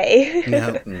to stay.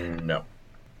 No.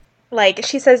 Like,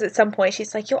 she says at some point,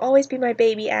 she's like, you'll always be my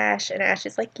baby, Ash. And Ash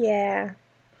is like, yeah.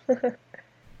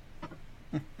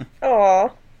 Aw.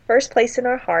 First place in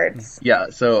our hearts.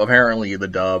 Yeah, so apparently the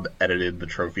dub edited the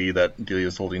trophy that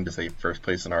Delia's holding to say first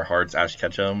place in our hearts, Ash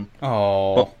Ketchum.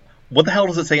 Oh. Well, what the hell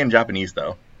does it say in Japanese,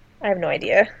 though? I have no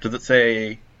idea. Does it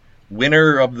say,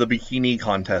 winner of the bikini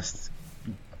contest,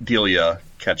 Delia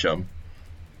Ketchum?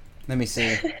 Let me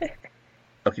see.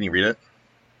 Oh, can you read it?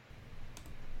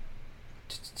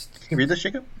 Can you read this,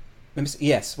 Jacob? Let me see.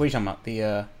 Yes, what are you talking about?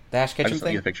 The Ash Ketchum I just sent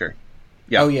thing? you the picture.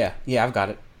 Yeah. Oh, yeah. Yeah, I've got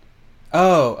it.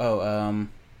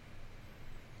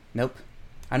 Nope.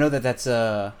 I know that's,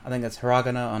 I think that's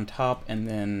hiragana on top, and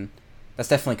then that's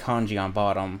definitely kanji on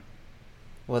bottom.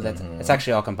 Well, it's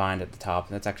actually all combined at the top.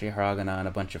 That's actually hiragana and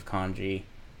a bunch of kanji.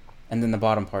 And then the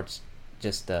bottom part's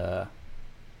just, hiragana.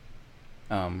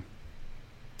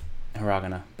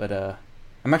 But,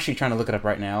 I'm actually trying to look it up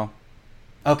right now.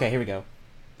 Okay, here we go.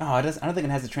 Oh, I don't think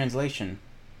it has a translation.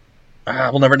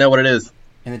 We'll never know what it is.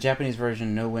 In the Japanese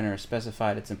version, no winner is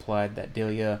specified. It's implied that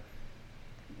Delia,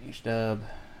 English dub,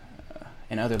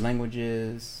 in other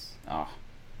languages. Oh,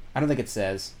 I don't think it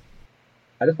says.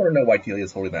 I just want to know why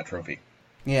Delia's holding that trophy.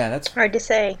 Yeah, that's hard to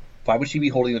say. Why would she be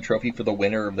holding the trophy for the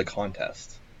winner of the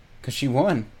contest? because she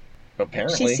won.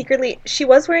 Apparently. She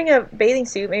was wearing a bathing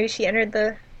suit. Maybe she entered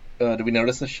the... Did we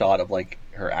notice a shot of, like,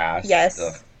 her ass?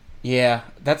 Yes. Yeah,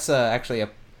 that's actually a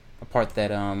part that,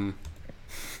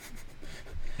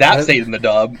 That stayed in the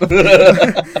dub.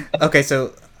 Okay,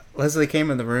 so Leslie came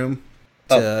in the room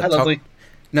to hi, Leslie.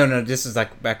 No, this is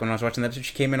like back when I was watching the episode.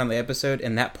 She came in on the episode,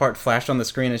 and that part flashed on the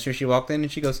screen as soon as she walked in,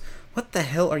 and she goes, "What the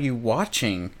hell are you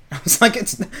watching?" I was like,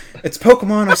 "It's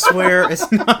Pokemon, I swear.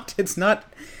 It's not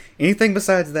anything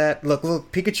besides that. Look,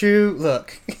 Pikachu,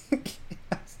 look."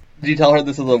 Did you tell her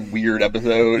this is a weird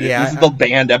episode? Yeah, this is the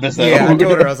banned episode. Yeah, I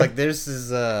told her, I was like, this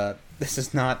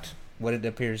is not what it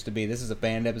appears to be. This is a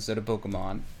banned episode of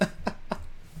Pokemon.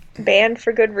 Banned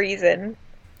for good reason.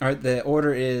 All right, the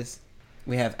order is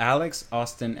we have Alex,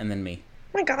 Austin, and then me.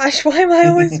 Oh my gosh, why am I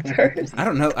always first? I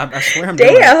don't know. I swear I'm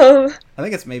doing it. Damn! I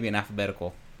think it's maybe an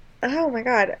alphabetical. Oh my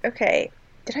god, okay.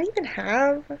 Did I even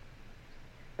have... Oh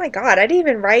my god, I didn't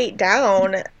even write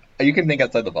down... You can think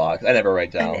outside the box. I never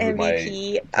write down who my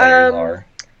MVP. players are.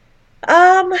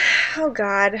 Oh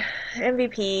god,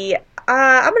 MVP.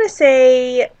 I'm gonna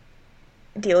say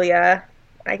Delia,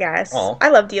 I guess. Aw. I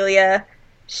love Delia.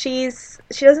 She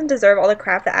doesn't deserve all the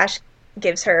crap that Ash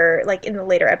gives her, like, in the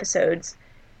later episodes.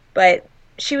 But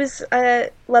she was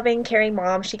a loving, caring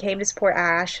mom. She came to support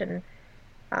Ash, and,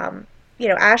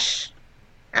 Ash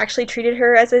actually treated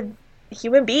her as a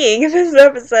human being in this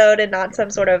episode and not some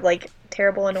sort of, like,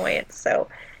 terrible annoyance. So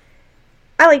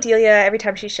I like Delia every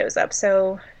time she shows up,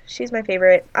 so she's my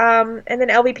favorite. And then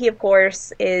LVP, of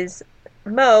course, is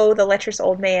Mo, the lecherous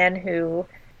old man who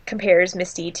compares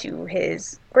Misty to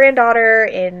his granddaughter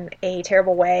in a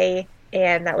terrible way,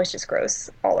 and that was just gross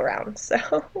all around. So,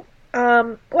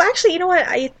 well, actually, you know what?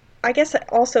 I guess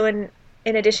also in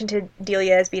addition to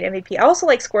Delia as being MVP, I also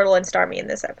like Squirtle and Starmie in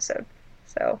this episode.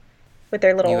 So, with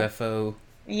their little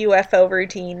UFO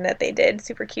routine that they did,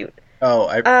 super cute. Oh,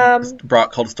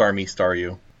 Brock called Starmie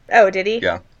Staryu. Oh, did he?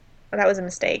 Yeah. Well, that was a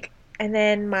mistake. And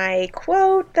then my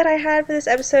quote that I had for this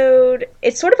episode,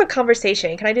 it's sort of a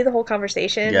conversation. Can I do the whole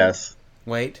conversation? Yes.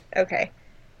 Wait. Okay.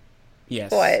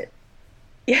 Yes. What?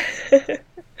 Yeah.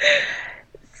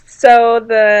 So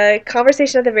the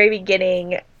conversation at the very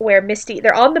beginning where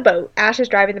they're on the boat, Ash is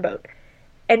driving the boat,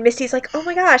 and Misty's like, oh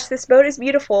my gosh, this boat is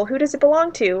beautiful. Who does it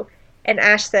belong to? And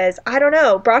Ash says, I don't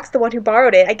know. Brock's the one who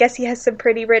borrowed it. I guess he has some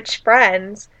pretty rich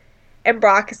friends. And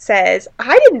Brock says,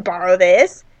 I didn't borrow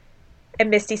this. And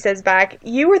Misty says back,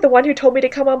 you were the one who told me to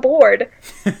come on board.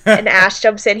 And Ash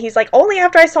jumps in. He's like, only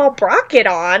after I saw Brock get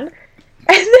on. And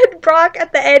then Brock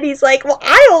at the end, he's like, well,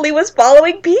 I only was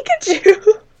following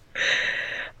Pikachu.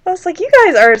 I was like, you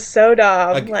guys are so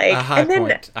dumb. A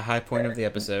high point of the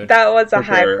episode. That was a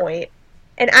high point.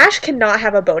 And Ash cannot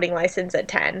have a boating license at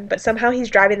 10, but somehow he's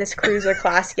driving this cruiser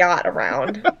class yacht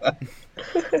around.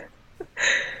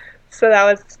 So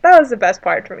that was the best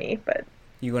part for me. But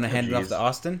you want to hand it off to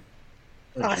Austin?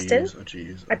 Austin?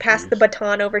 Geez. I pass the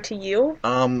baton over to you.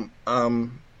 I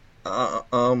don't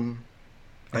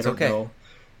know.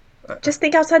 Just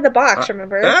think outside the box,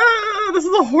 remember? This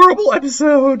is a horrible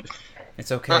episode.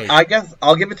 It's okay. I guess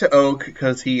I'll give it to Oak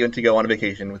because he went to go on a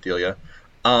vacation with Delia.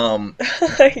 Oh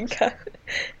my God.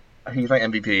 He's my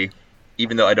MVP,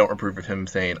 even though I don't approve of him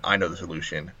saying, I know the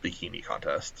solution, bikini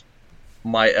contest.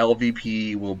 My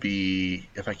LVP will be,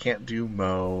 if I can't do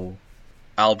Mo,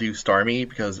 I'll do Starmie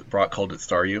because Brock called it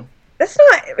Staryu. That's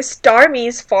not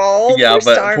Starmie's fault. Yeah, poor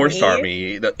but Starmie. poor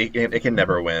Starmie. It can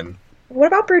never win. What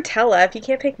about Brutella? If you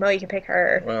can't pick Mo, you can pick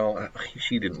her. Well,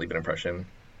 she didn't leave an impression.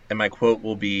 And my quote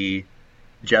will be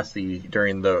Jessie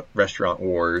during the restaurant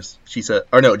wars. She said,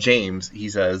 or no, James, he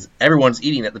says, everyone's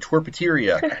eating at the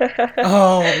Twerpateria.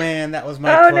 Oh, man, that was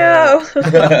my quote. No.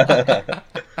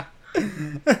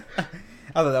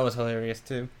 I thought that was hilarious,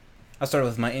 too. I'll start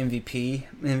with my MVP.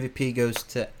 MVP goes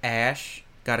to Ash.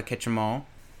 Gotta catch 'em all.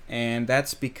 And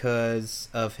that's because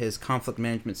of his conflict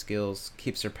management skills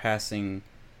keep surpassing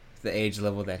the age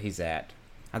level that he's at.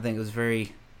 I think it was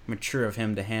very mature of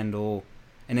him to handle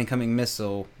an incoming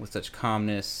missile with such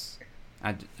calmness.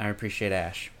 I appreciate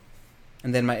Ash.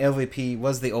 And then my LVP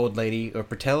was the old lady, or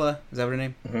Bertella, is that her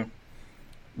name? Mm-hmm.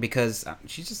 Because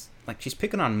she's just, she's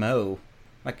picking on Mo.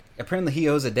 Apparently he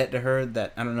owes a debt to her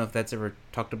that, I don't know if that's ever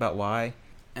talked about why.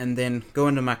 And then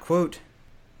going to my quote.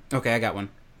 Okay, I got one.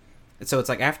 So it's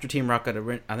after Team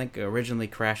Rocket, I think, originally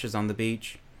crashes on the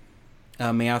beach.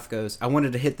 Meowth goes, I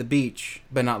wanted to hit the beach,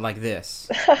 but not like this.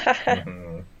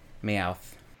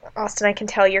 Meowth. Austin, I can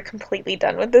tell you're completely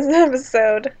done with this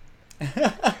episode.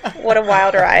 What a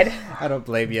wild ride. I don't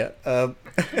blame you. Are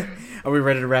we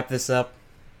ready to wrap this up?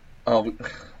 I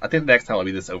think the next time I'll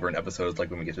be this over an episode is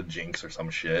when we get to Jinx or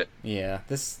some shit. Yeah,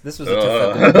 this was a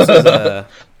tough episode. This was a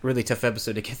really tough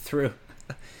episode to get through.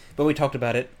 But we talked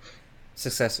about it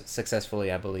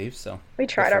successfully, I believe. So we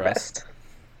tried our best.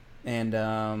 And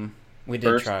we did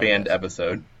First try. First band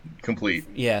episode complete.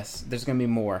 Yes, there's going to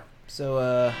be more. So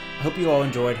I hope you all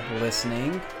enjoyed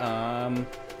listening.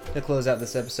 To close out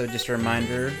this episode, just a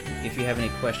reminder, if you have any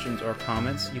questions or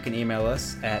comments, you can email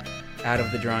us at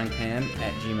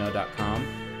outofthedrawingpan@gmail.com.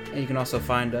 And you can also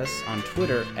find us on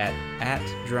Twitter at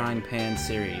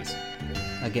 @drawingpanseries.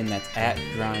 Again, that's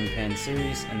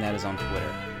 @drawingpanseries, and that is on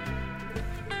Twitter.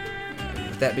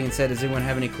 With that being said, does anyone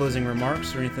have any closing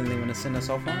remarks or anything they want to send us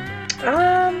off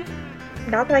on?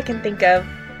 Not that I can think of.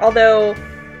 Although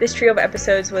this trio of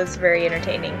episodes was very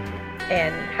entertaining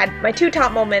and had my two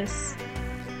top moments,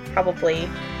 probably,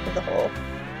 of the whole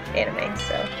anime.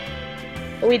 So,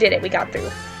 but we did it. We got through.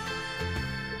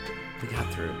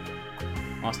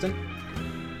 Austin?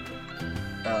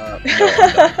 No,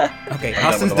 okay, I'm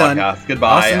Austin's done.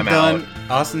 Goodbye. I'm out.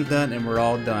 Austin's done, and we're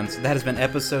all done. So that has been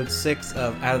episode 6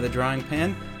 of Out of the Drawing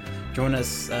Pan. Join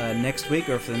us next week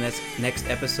or for the next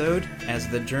episode as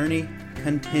the journey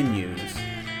continues.